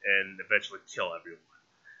and eventually kill everyone.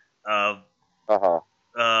 Uh-huh.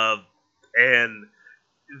 And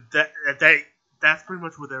that's pretty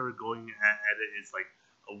much what they were going at it is like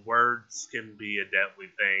words can be a deadly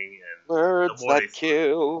thing, and Words the more that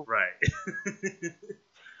kill. right.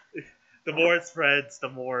 The more it spreads, the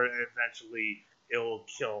more eventually it will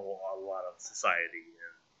kill a lot of society,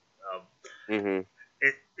 and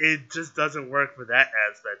it just doesn't work for that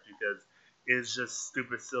aspect because it's just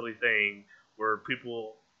stupid, silly thing where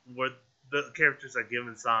the characters are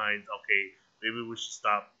given signs. Okay, maybe we should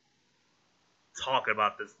stop talking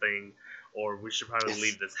about this thing, or we should probably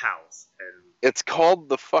leave this house. And it's called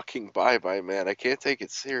the fucking Bye Bye Man. I can't take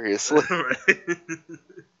it seriously. The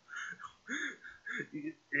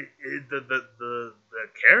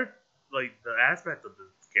character, like the aspect of the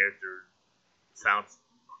character, sounds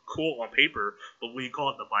cool on paper, but when you call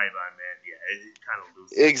it the Bye Bye Man, yeah, it kind of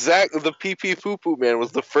loses. Exactly, the Pee Pee Poo Poo Man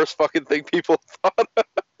was the first fucking thing people thought of.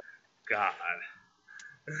 God.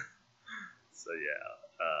 So yeah.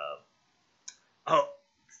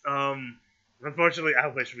 Unfortunately, I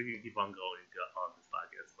wish we could keep on going on this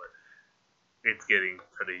podcast, but it's getting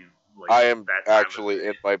pretty. Like, I am actually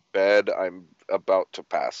in my bed. I'm about to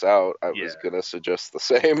pass out. I was gonna suggest the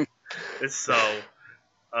same. So,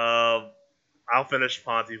 I'll finish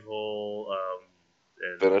Pontypool.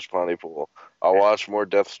 Finish Pontypool. I'll watch more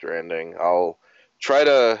Death Stranding. I'll try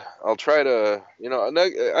to. You know,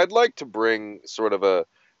 I'd like to bring sort of a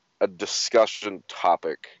discussion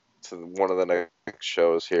topic to one of the next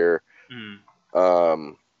shows here.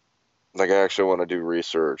 Like I actually want to do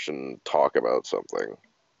research and talk about something.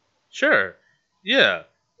 Sure. Yeah.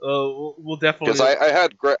 We'll definitely.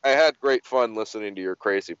 Because I had great fun listening to your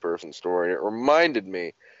crazy person story. And it reminded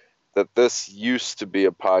me that this used to be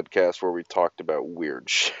a podcast where we talked about weird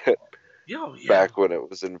shit. Yeah. Back when it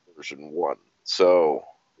was in version 1. So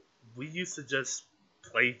we used to just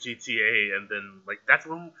play GTA, and then like that's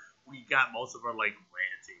when we got most of our like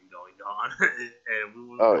ranting going on, and we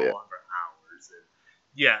would go on for hours. And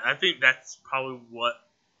yeah, I think that's probably what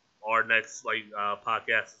our next like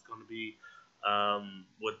podcast is going to be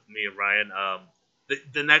with me and Ryan.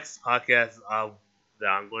 The next podcast that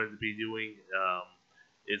I'm going to be doing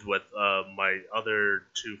is with my other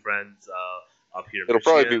two friends up here. It'll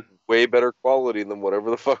probably be way better quality than whatever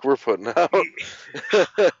the fuck we're putting out.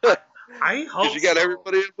 I hope you got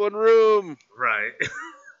everybody in one room, right?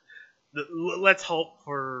 Let's hope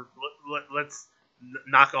for let's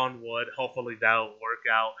knock on wood. Hopefully that'll work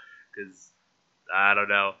out because I don't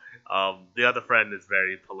know. The other friend is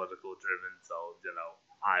very political driven, so you know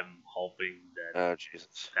I'm hoping that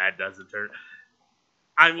that doesn't turn.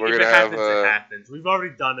 I mean, if it happens, it happens. We've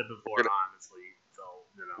already done it before, honestly. So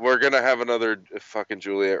you know, we're gonna have another fucking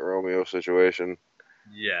Juliet Romeo situation.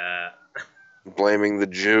 Yeah. Blaming the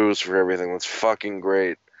Jews for everything. That's fucking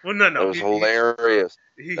great. Well, no. That was hilarious.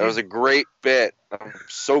 That was a great bit. I'm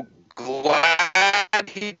so glad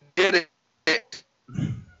he did it.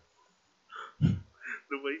 The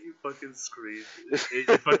way you fucking screamed,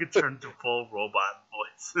 it fucking turned to full robot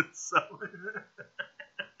voice. So.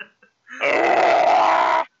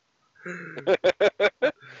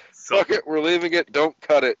 Fuck it, we're leaving it. Don't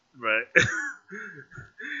cut it. Right.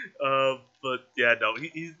 But yeah, no,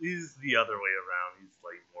 he's the other way around. He's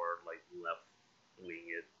like more like left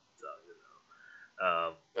winged, so you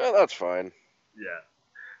know. Yeah, that's fine. Yeah.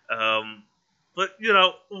 But you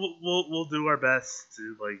know, we'll do our best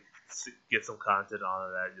to like get some content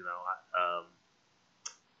on that. You know.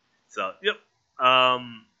 So yep.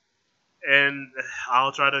 And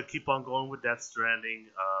I'll try to keep on going with Death Stranding.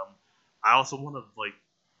 I also want to like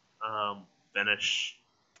finish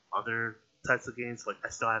other types of games. Like I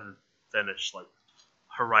still haven't finished like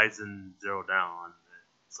Horizon Zero Dawn,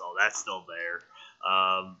 so that's still there.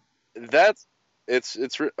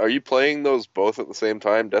 Are you playing those both at the same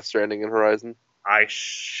time, Death Stranding and Horizon? I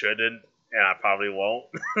shouldn't, and I probably won't.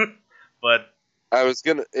 But I was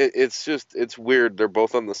gonna. It's weird. They're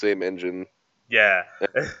both on the same engine. Yeah.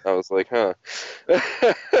 I was like, huh.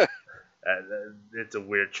 It's a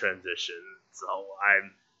weird transition, so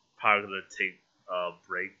I'm probably gonna take a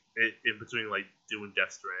break in between, like doing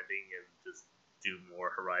Death Stranding and just do more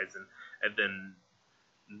Horizon, and then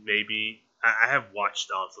maybe I have Watch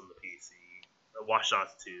Dogs on the PC, Watch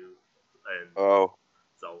Dogs 2, and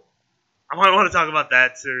so I might want to talk about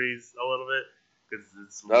that series a little bit because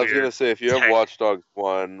it's weird. I was gonna say if you have Watch Dogs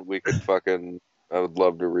 1, we could fucking. I would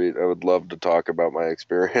love to talk about my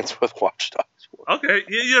experience with Watch Dogs 1. Okay,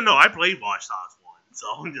 you know I played Watch Dogs 1,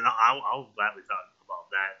 so you know I'll gladly talk about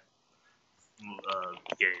that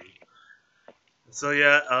game. So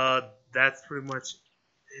yeah, that's pretty much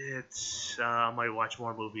it. I might watch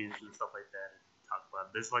more movies and stuff like that and talk about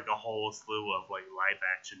it. There's like a whole slew of like live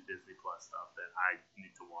action Disney Plus stuff that I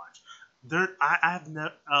need to watch. I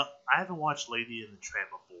haven't watched Lady and the Tramp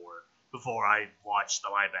before I watched the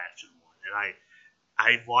live action one, and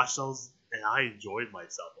I watched those and I enjoyed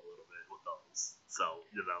myself a little bit with those. So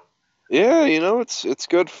you know, Yeah, it's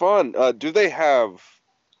good fun. Do they have?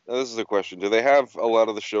 Now this is a question. Do they have a lot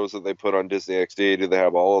of the shows that they put on Disney XD? Do they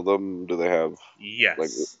have all of them? Do they have like?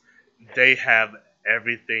 yes, they have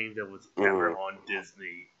everything that was ever Mm, on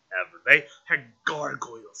Disney ever. They had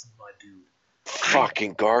gargoyles, my dude. I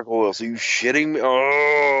fucking gargoyles? Are you shitting me?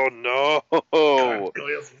 Oh no!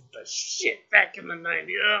 gargoyles was the shit back in the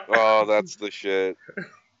 '90s. Oh, that's the shit.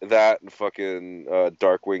 That and fucking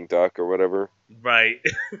Darkwing Duck or whatever. Right.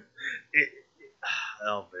 it,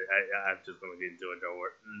 oh, man, I'm just gonna get into a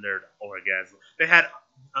nerd orgasm. They had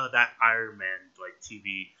that Iron Man like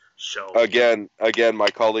TV show. Again, my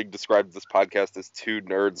colleague described this podcast as two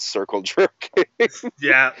nerds circle jerking.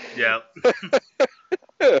 Yeah, yeah.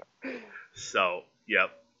 So, yep.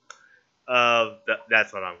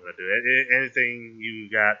 That's what I'm gonna do. Anything you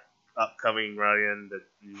got upcoming, Ryan, that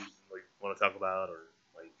you like want to talk about, or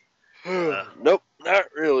like, Nope, not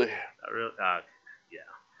really. not really?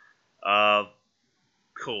 Yeah.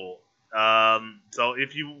 Cool. So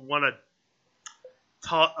if you want to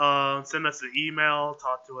talk, send us an email,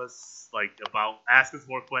 talk to us like about, ask us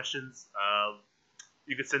more questions.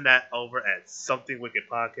 You can send that over at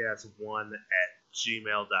somethingwickedpodcast1 at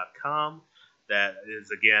gmail.com. That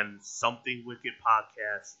is again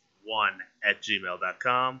somethingwickedpodcast1 at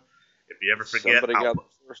gmail.com. If you ever forget, Somebody got the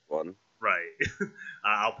first one. right.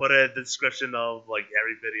 I'll put a description of like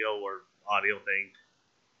every video or audio thing.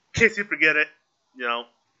 In case you forget it, you know,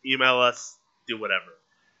 email us, do whatever.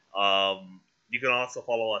 You can also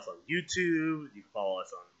follow us on YouTube. You can follow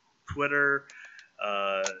us on Twitter,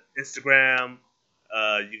 Instagram.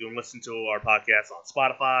 You can listen to our podcast on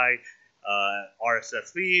Spotify,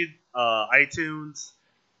 RSS feed, iTunes,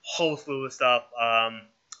 whole slew of stuff.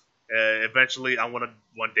 Eventually, I want to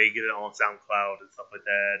one day get it on SoundCloud and stuff like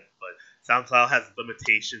that. But SoundCloud has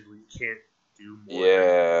limitations where you can't do more than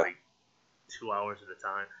Yeah. like 2 hours at a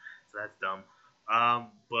time. So that's dumb.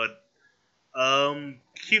 But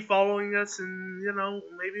keep following us, and you know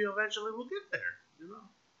maybe eventually we'll get there. You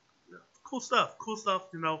know, cool stuff, cool stuff.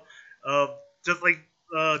 You know, uh, just like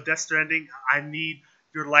Death Stranding, I need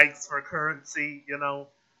your likes for currency. You know,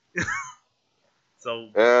 so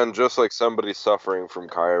And just like somebody suffering from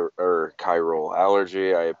chiral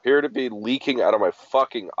allergy, I appear to be leaking out of my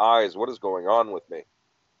fucking eyes. What is going on with me?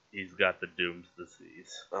 he's got the Doom's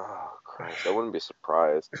disease. Oh, Christ. I wouldn't be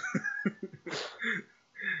surprised.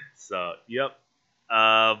 So yep.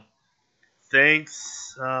 Uh,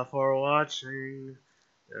 thanks for watching.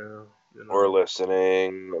 You Or know,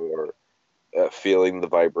 listening, or feeling the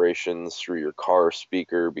vibrations through your car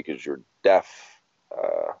speaker because you're deaf.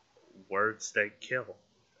 Uh, words that kill.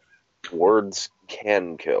 Words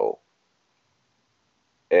can kill.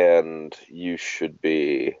 And you should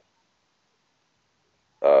be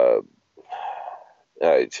uh,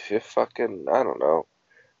 fucking, I don't know.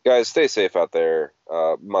 Guys, stay safe out there.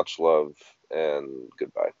 Much love and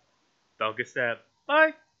goodbye. Don't get stabbed.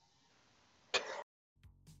 Bye.